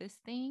explore this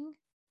thing?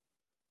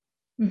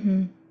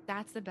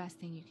 That's the best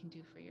thing you can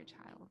do for your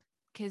child,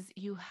 because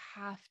you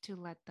have to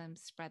let them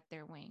spread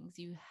their wings.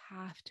 You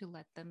have to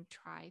let them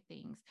try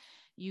things.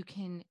 You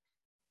can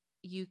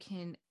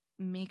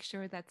make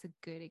sure that's a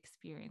good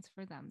experience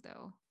for them,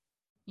 though.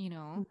 You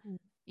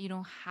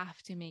don't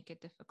have to make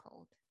it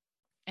difficult.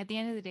 At the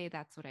end of the day,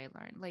 that's what I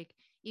learned. Like,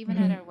 even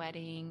at our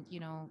wedding,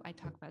 I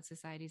talk about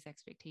society's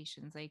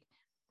expectations. Like,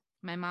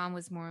 my mom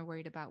was more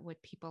worried about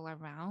what people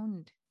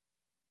around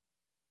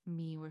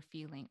me were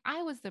feeling.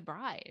 I was the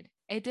bride.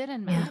 It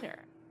didn't Yeah.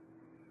 matter,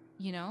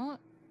 you know,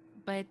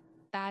 but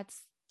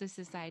that's the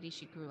society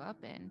she grew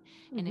up in.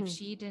 And if Mhm.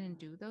 she didn't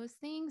do those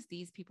things,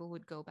 these people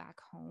would go back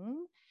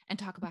home and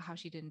talk about how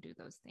she didn't do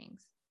those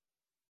things.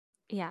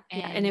 Yeah.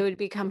 Yeah. And it And would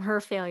become her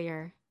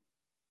failure,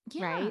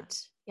 yeah,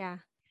 right? Yeah.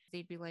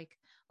 they'd be like,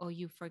 oh,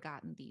 you've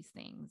forgotten these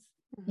things,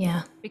 Mhm.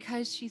 Yeah.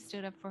 because she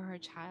stood up for her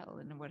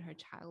child and what her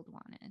child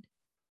wanted.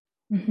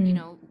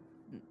 Mhm.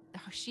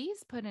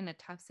 She's put in a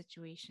tough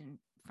situation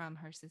from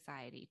her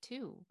society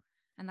too.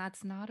 And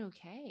that's not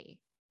okay.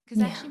 Because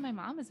Yeah. actually, my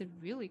mom is a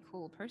really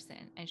cool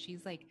person. And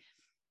she's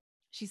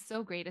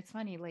so great. It's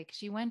funny. Like,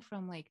 she went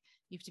from like,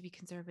 you have to be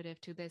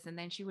conservative to this. And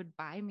then she would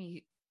buy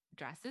me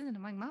dresses. And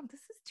I'm like, Mom,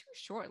 this is too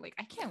short. Like,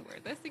 I can't wear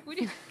this. Like, what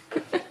do you,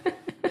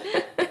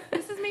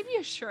 this is maybe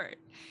a shirt,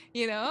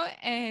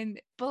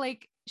 but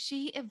like,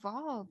 she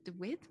evolved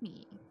with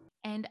me.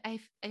 And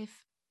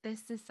if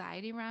this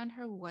society around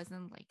her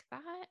wasn't like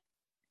that,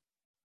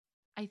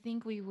 I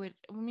think we're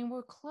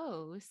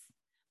close,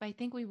 but I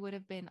think we would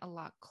have been a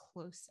lot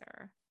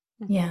closer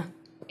Yeah.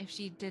 if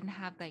she didn't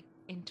have like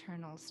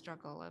internal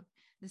struggle of,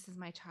 this is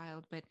my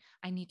child, but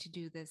I need to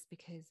do this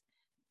because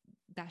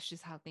that's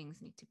just how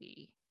things need to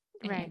be.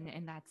 Right.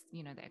 And that's,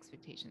 the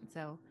expectation.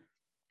 So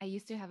I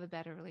used to have a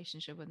better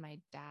relationship with my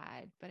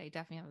dad, but I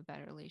definitely have a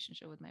better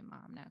relationship with my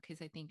mom now,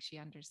 because I think she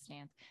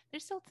understands.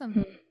 There's still some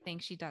Mhm.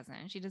 things she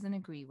doesn't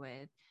agree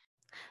with.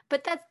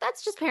 But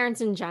that's just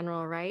parents in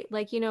general, right?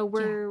 Like,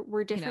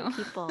 we're different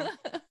people, than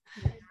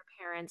our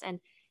parents, and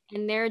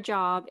their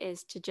job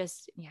is to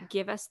just Yeah.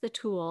 give us the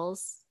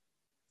tools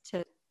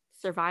to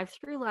survive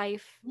through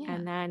life, Yeah.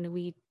 and then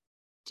we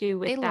do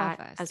with They love that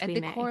us. as At we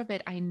the may. core of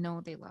it, I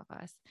know they love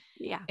us.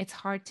 Yeah. It's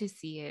hard to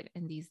see it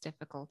in these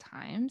difficult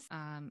times.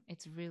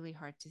 It's really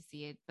hard to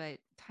see it,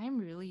 but time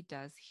really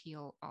does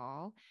heal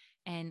all.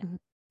 And Mhm.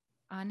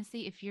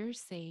 honestly, if you're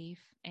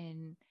safe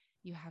and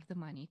you have the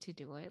money to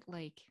do it,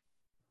 like,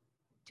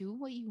 do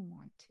what you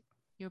want to.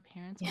 Your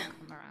parents Yeah. will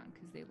come around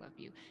because they love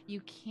you.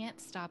 You can't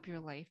stop your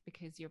life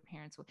because your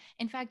parents will.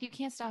 In fact, you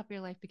can't stop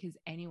your life because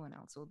anyone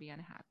else will be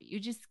unhappy. You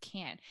just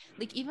can't.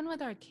 Like, even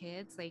with our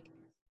kids, like,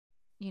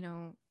 you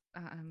know,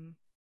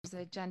 there's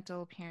a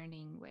gentle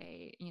parenting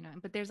way,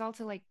 but there's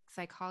also like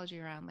psychology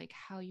around like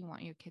how you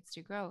want your kids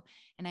to grow.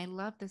 And I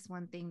love this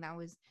one thing that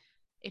was,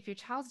 if your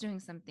child's doing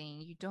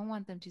something, you don't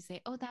want them to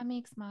say, oh, that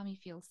makes mommy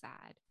feel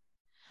sad,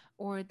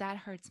 or that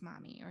hurts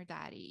mommy or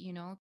daddy,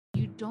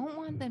 you don't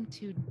want them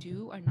to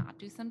do or not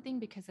do something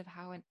because of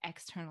how an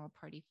external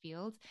party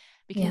feels,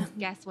 because Yeah.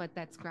 guess what,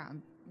 that's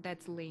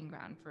laying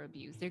ground for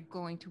abuse. They're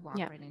going to walk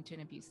Yeah. right into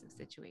an abusive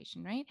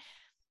situation, right?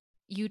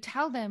 You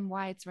tell them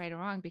why it's right or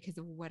wrong because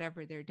of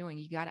whatever they're doing.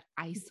 You got to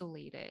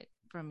isolate it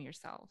from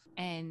yourself.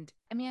 And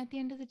I mean, at the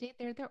end of the day,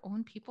 they're their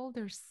own people.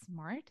 They're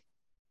smart.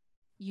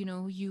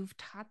 You've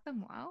taught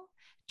them well.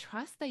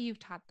 Trust that you've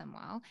taught them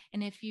well.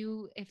 And if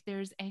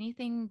there's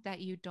anything that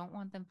you don't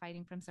want them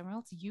fighting from somewhere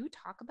else, you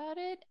talk about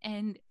it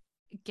and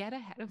get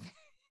ahead of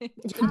it.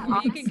 The Yeah,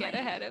 more you can get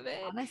ahead of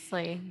it,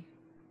 honestly.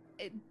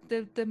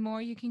 the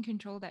more you can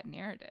control that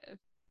narrative.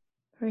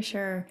 For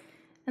sure.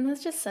 And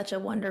that's just such a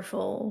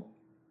wonderful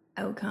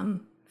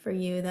outcome for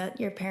you that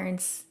your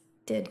parents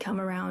did come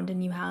around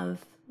and you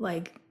have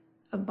like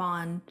a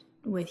bond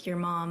with your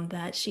mom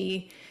that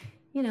she,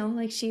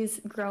 like she's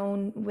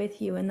grown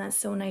with you. And that's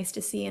so nice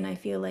to see. And I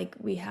feel like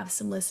we have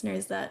some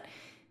listeners that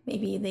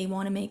maybe they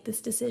want to make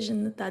this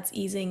decision, that's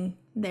easing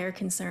their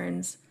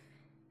concerns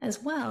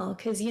as well.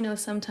 Because,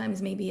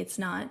 sometimes maybe it's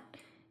not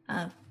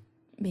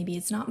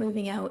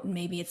moving out and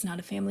maybe it's not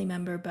a family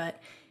member,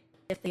 but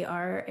if they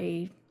are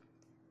a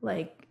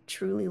like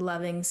truly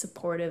loving,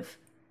 supportive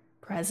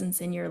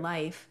presence in your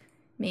life,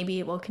 maybe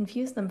it will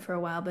confuse them for a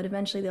while, but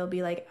eventually they'll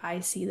be like, I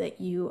see that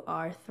you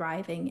are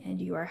thriving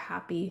and you are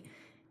happy.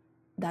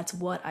 That's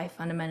what I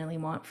fundamentally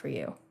want for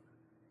you.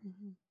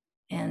 Mhm.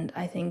 And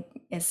I think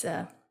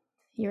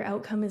your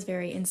outcome is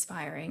very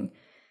inspiring.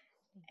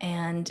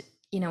 And,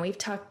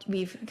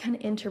 we've kind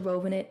of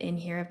interwoven it in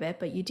here a bit,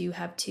 but you do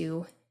have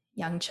 2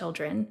 young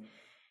children.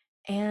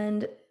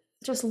 And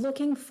just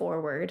looking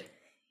forward,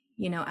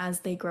 as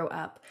they grow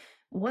up,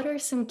 what are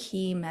some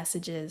key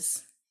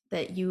messages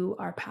that you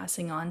are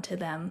passing on to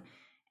them?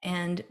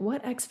 And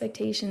what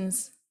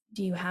expectations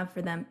do you have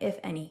for them, if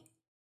any?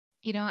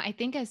 I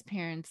think as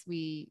parents,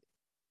 we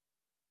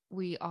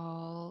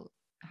all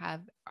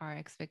have our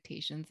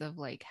expectations of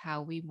like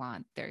how we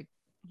want their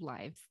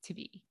lives to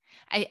be.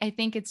 I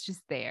think it's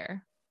just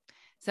there.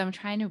 So I'm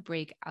trying to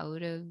break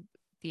out of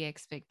the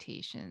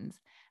expectations.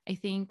 I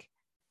think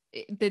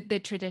the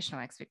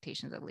traditional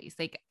expectations, at least,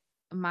 like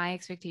my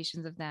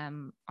expectations of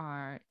them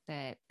are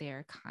that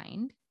they're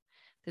kind,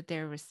 that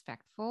they're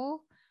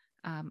respectful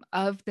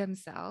of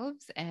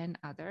themselves and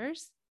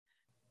others.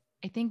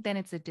 I think then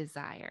it's a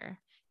desire,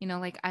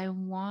 like I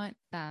want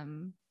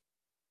them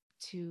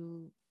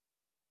to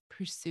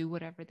pursue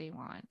whatever they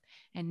want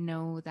and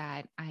know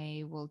that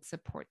I will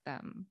support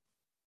them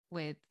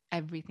with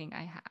everything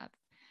I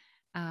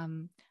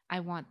have. I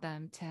want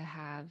them to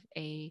have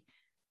a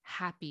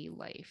happy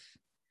life.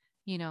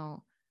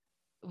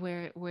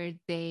 where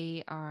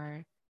they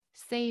are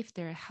safe,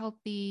 they're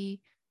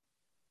healthy,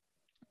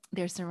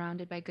 they're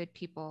surrounded by good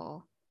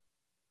people.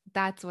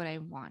 That's what I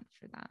want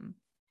for them.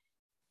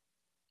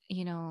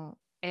 You know,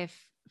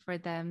 if for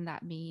them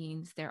that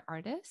means they're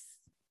artists,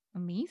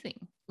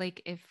 amazing.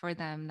 Like if for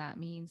them that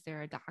means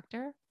they're a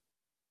doctor,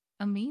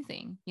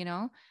 amazing. You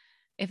know,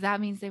 if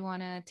that means they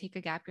want to take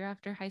a gap year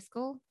after high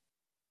school,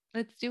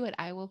 let's do it.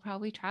 I will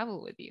probably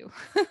travel with you.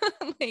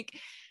 Like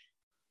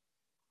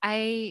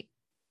I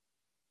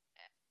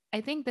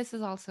think this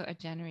is also a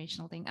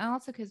generational thing. And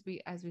also because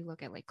as we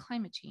look at like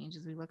climate change,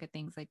 as we look at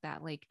things like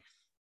that, like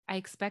I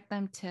expect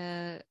them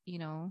to, you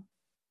know,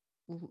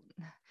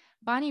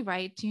 Bonnie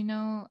Wright, do you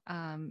know,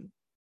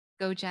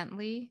 Go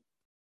Gently?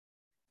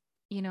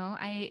 You know,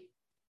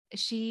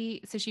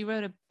 she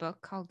wrote a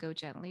book called Go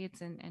Gently.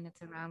 It's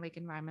around like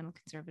environmental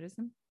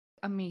conservatism.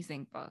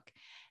 Amazing book.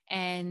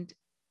 And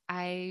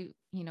I,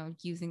 you know,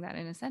 using that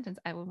in a sentence,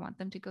 I would want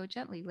them to go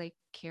gently, like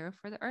care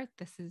for the earth.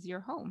 This is your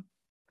home.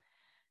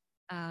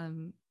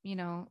 You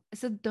know,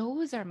 so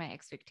those are my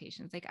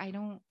expectations. Like I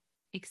don't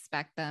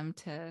expect them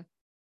to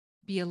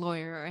be a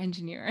lawyer or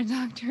engineer or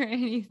doctor or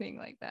anything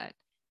like that.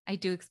 I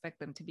do expect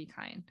them to be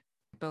kind,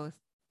 both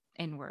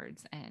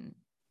inwards and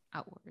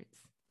outwards.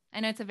 I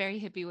know it's a very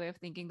hippie way of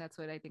thinking. That's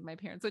what I think my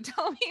parents would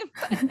tell me.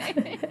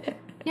 But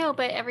No,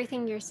 but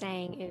everything you're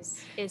saying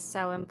is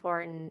so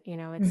important. You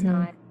know, it's Mm-hmm.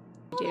 not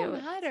all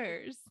that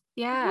matters.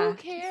 Yeah. Who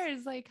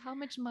cares like how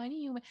much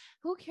money you make?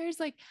 Who cares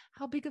like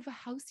how big of a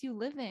house you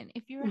live in?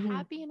 If you're Mhm.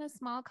 happy in a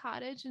small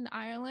cottage in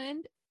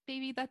Ireland,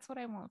 baby, that's what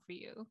I want for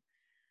you.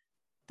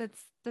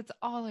 That's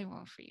all I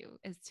want for you,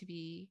 is to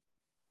be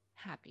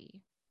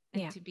happy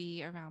and Yeah. to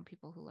be around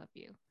people who love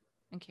you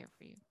and care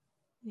for you.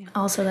 Yeah.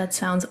 Also, that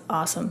sounds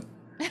awesome.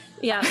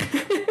 Yeah.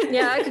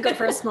 Yeah, I could go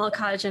for a small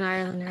cottage in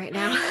Ireland right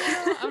now.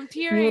 I'm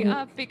tearing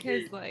up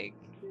because like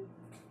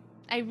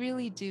I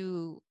really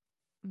do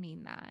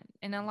mean that.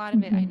 And a lot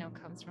of it I know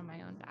comes from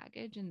my own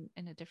baggage and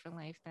in a different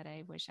life that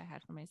I wish I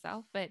had for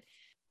myself. But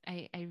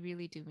I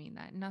really do mean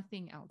that.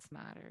 Nothing else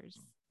matters.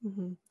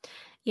 Mhm.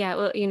 Yeah,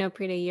 well, you know,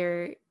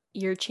 Preeta,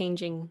 you're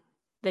changing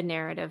the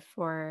narrative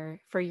for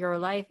your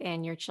life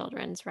and your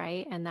children's,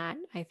 right? And that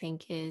I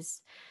think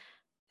is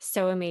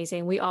so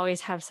amazing. We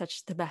always have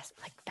such the best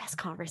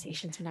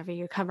conversations whenever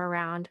you come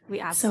around. We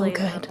absolutely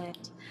good. love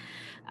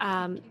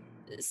it.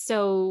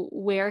 So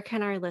where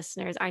can our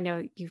listeners, I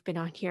know you've been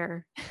on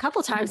here a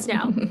couple times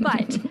now,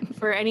 but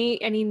for any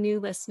new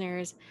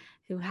listeners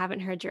who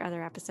haven't heard your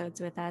other episodes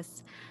with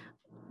us,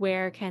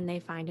 where can they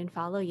find and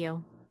follow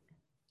you?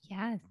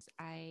 Yes,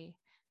 I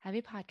have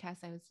a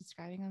podcast. I was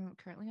describing I'm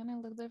currently on a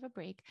little bit of a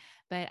break,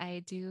 but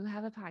I do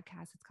have a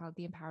podcast. It's called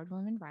The Empowered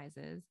Woman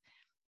Rises.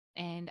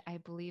 And I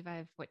believe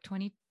I've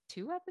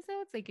 22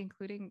 episodes, like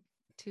including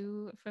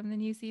 2 from the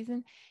new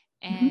season.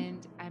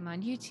 And I'm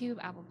on YouTube,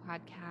 Apple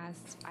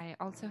Podcasts. I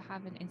also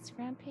have an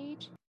Instagram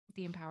page,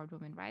 The Empowered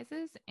Woman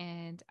Rises,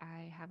 and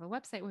I have a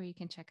website where you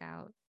can check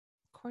out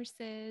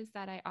courses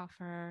that I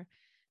offer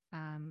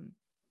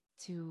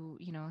to,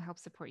 you know, help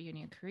support you in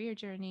your career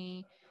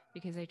journey,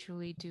 because I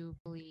truly do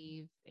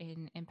believe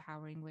in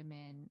empowering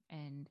women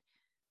and,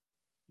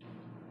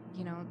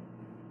 you know,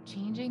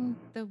 changing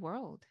the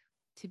world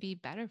to be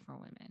better for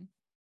women.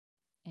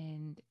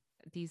 And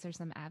these are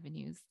some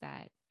avenues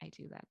that I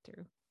do that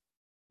through.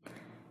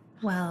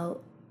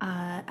 Well,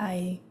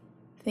 I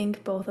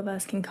think both of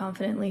us can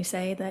confidently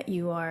say that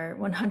you are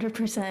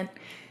 100%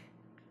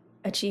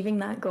 achieving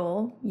that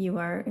goal. You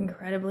are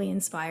incredibly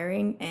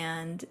inspiring,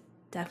 and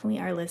definitely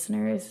our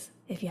listeners,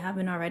 if you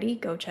haven't already,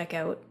 go check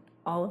out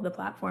all of the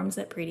platforms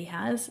that Preeti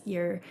has.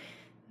 You're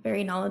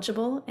very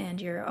knowledgeable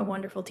and you're a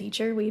wonderful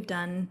teacher. We've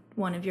done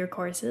one of your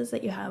courses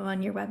that you have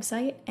on your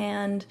website,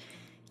 and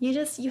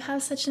you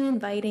have such an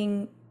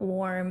inviting,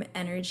 warm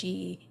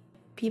energy.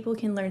 People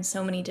can learn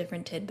so many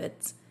different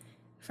tidbits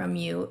from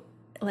you,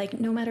 like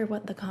no matter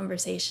what the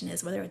conversation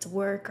is, whether it's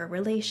work or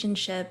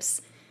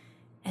relationships,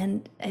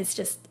 and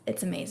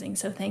it's amazing.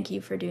 So thank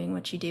you for doing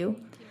what you do.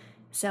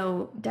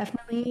 So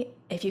definitely,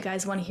 if you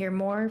guys want to hear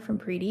more from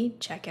Preeti,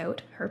 check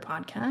out her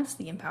podcast,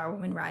 The Empowered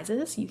Woman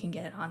Rises. You can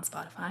get it on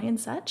Spotify and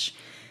such.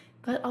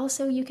 But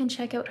also you can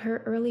check out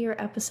her earlier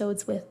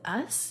episodes with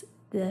us.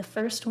 The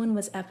first one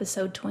was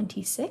episode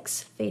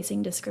 26,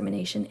 Facing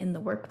Discrimination in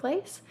the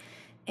Workplace.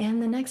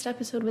 And the next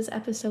episode was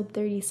episode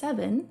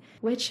 37,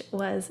 which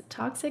was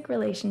Toxic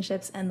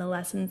Relationships and the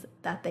Lessons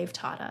that They've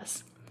Taught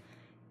Us.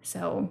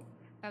 So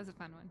that was a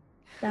fun one.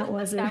 That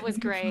was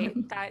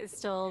great. That is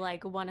still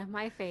like one of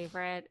my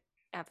favorite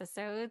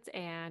episodes.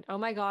 And oh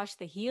my gosh,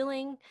 the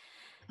healing.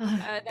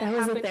 That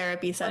was a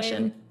therapy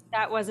session.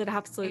 That was an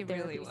absolute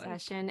therapy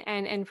session.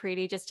 And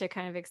Preeti, just to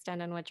kind of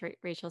extend on what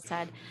Rachel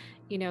said,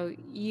 you know,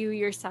 you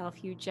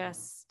yourself, you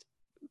just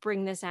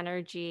bring this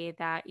energy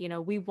that, you know,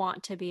 we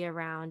want to be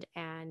around,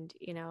 and,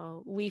 you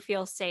know, we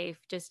feel safe.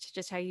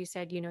 Just how you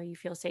said, you know, you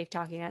feel safe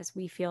talking to us.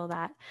 We feel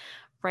that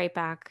right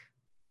back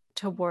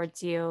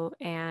towards you.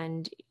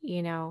 And,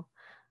 you know,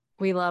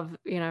 we love,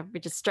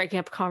 just striking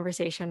up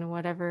conversation,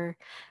 whatever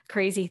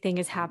crazy thing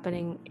is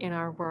happening in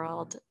our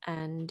world.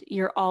 And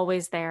you're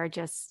always there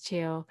just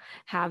to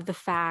have the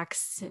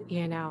facts,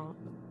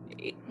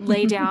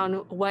 lay down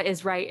what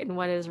is right and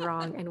what is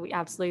wrong. And we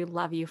absolutely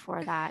love you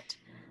for that.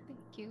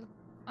 Thank you.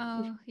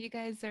 Oh, you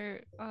guys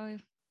are,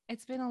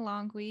 it's been a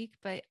long week,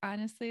 but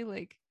honestly,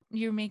 like,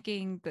 you're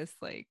making this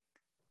like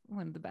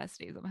one of the best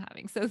days I'm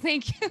having. So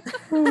thank you.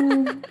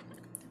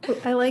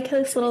 I like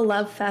this little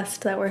love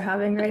fest that we're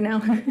having right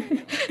now.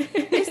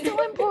 It's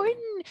so important.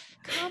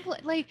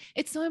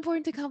 It's so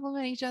important to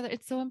compliment each other.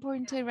 It's so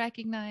important to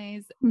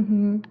recognize,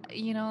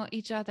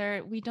 each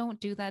other. We don't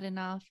do that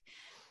enough,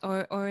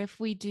 or if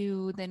we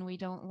do, then we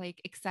don't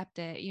like accept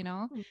it.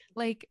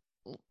 Like,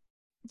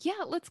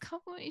 yeah, let's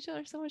compliment each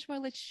other so much more.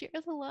 Let's share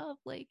the love.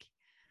 Like,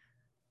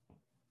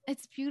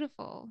 it's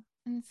beautiful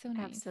and it's so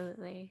nice.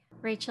 Absolutely.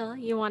 Rachel,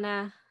 you want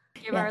to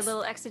give our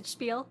little exit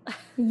spiel?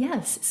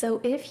 Yes. So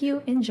if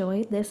you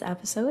enjoyed this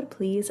episode,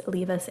 please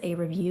leave us a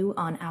review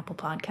on Apple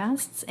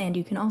Podcasts, and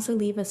you can also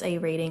leave us a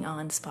rating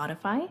on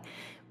Spotify.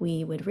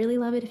 We would really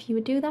love it if you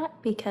would do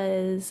that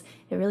because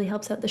it really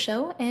helps out the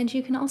show. And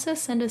you can also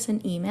send us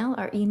an email.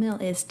 Our email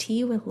is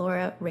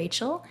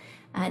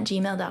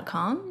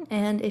teawithlaurarachel@gmail.com.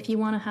 And if you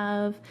want to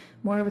have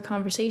more of a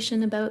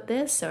conversation about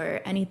this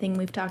or anything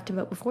we've talked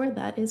about before,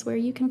 that is where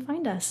you can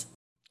find us.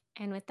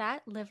 And with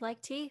that, live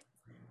like tea.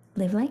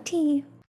 Live like tea.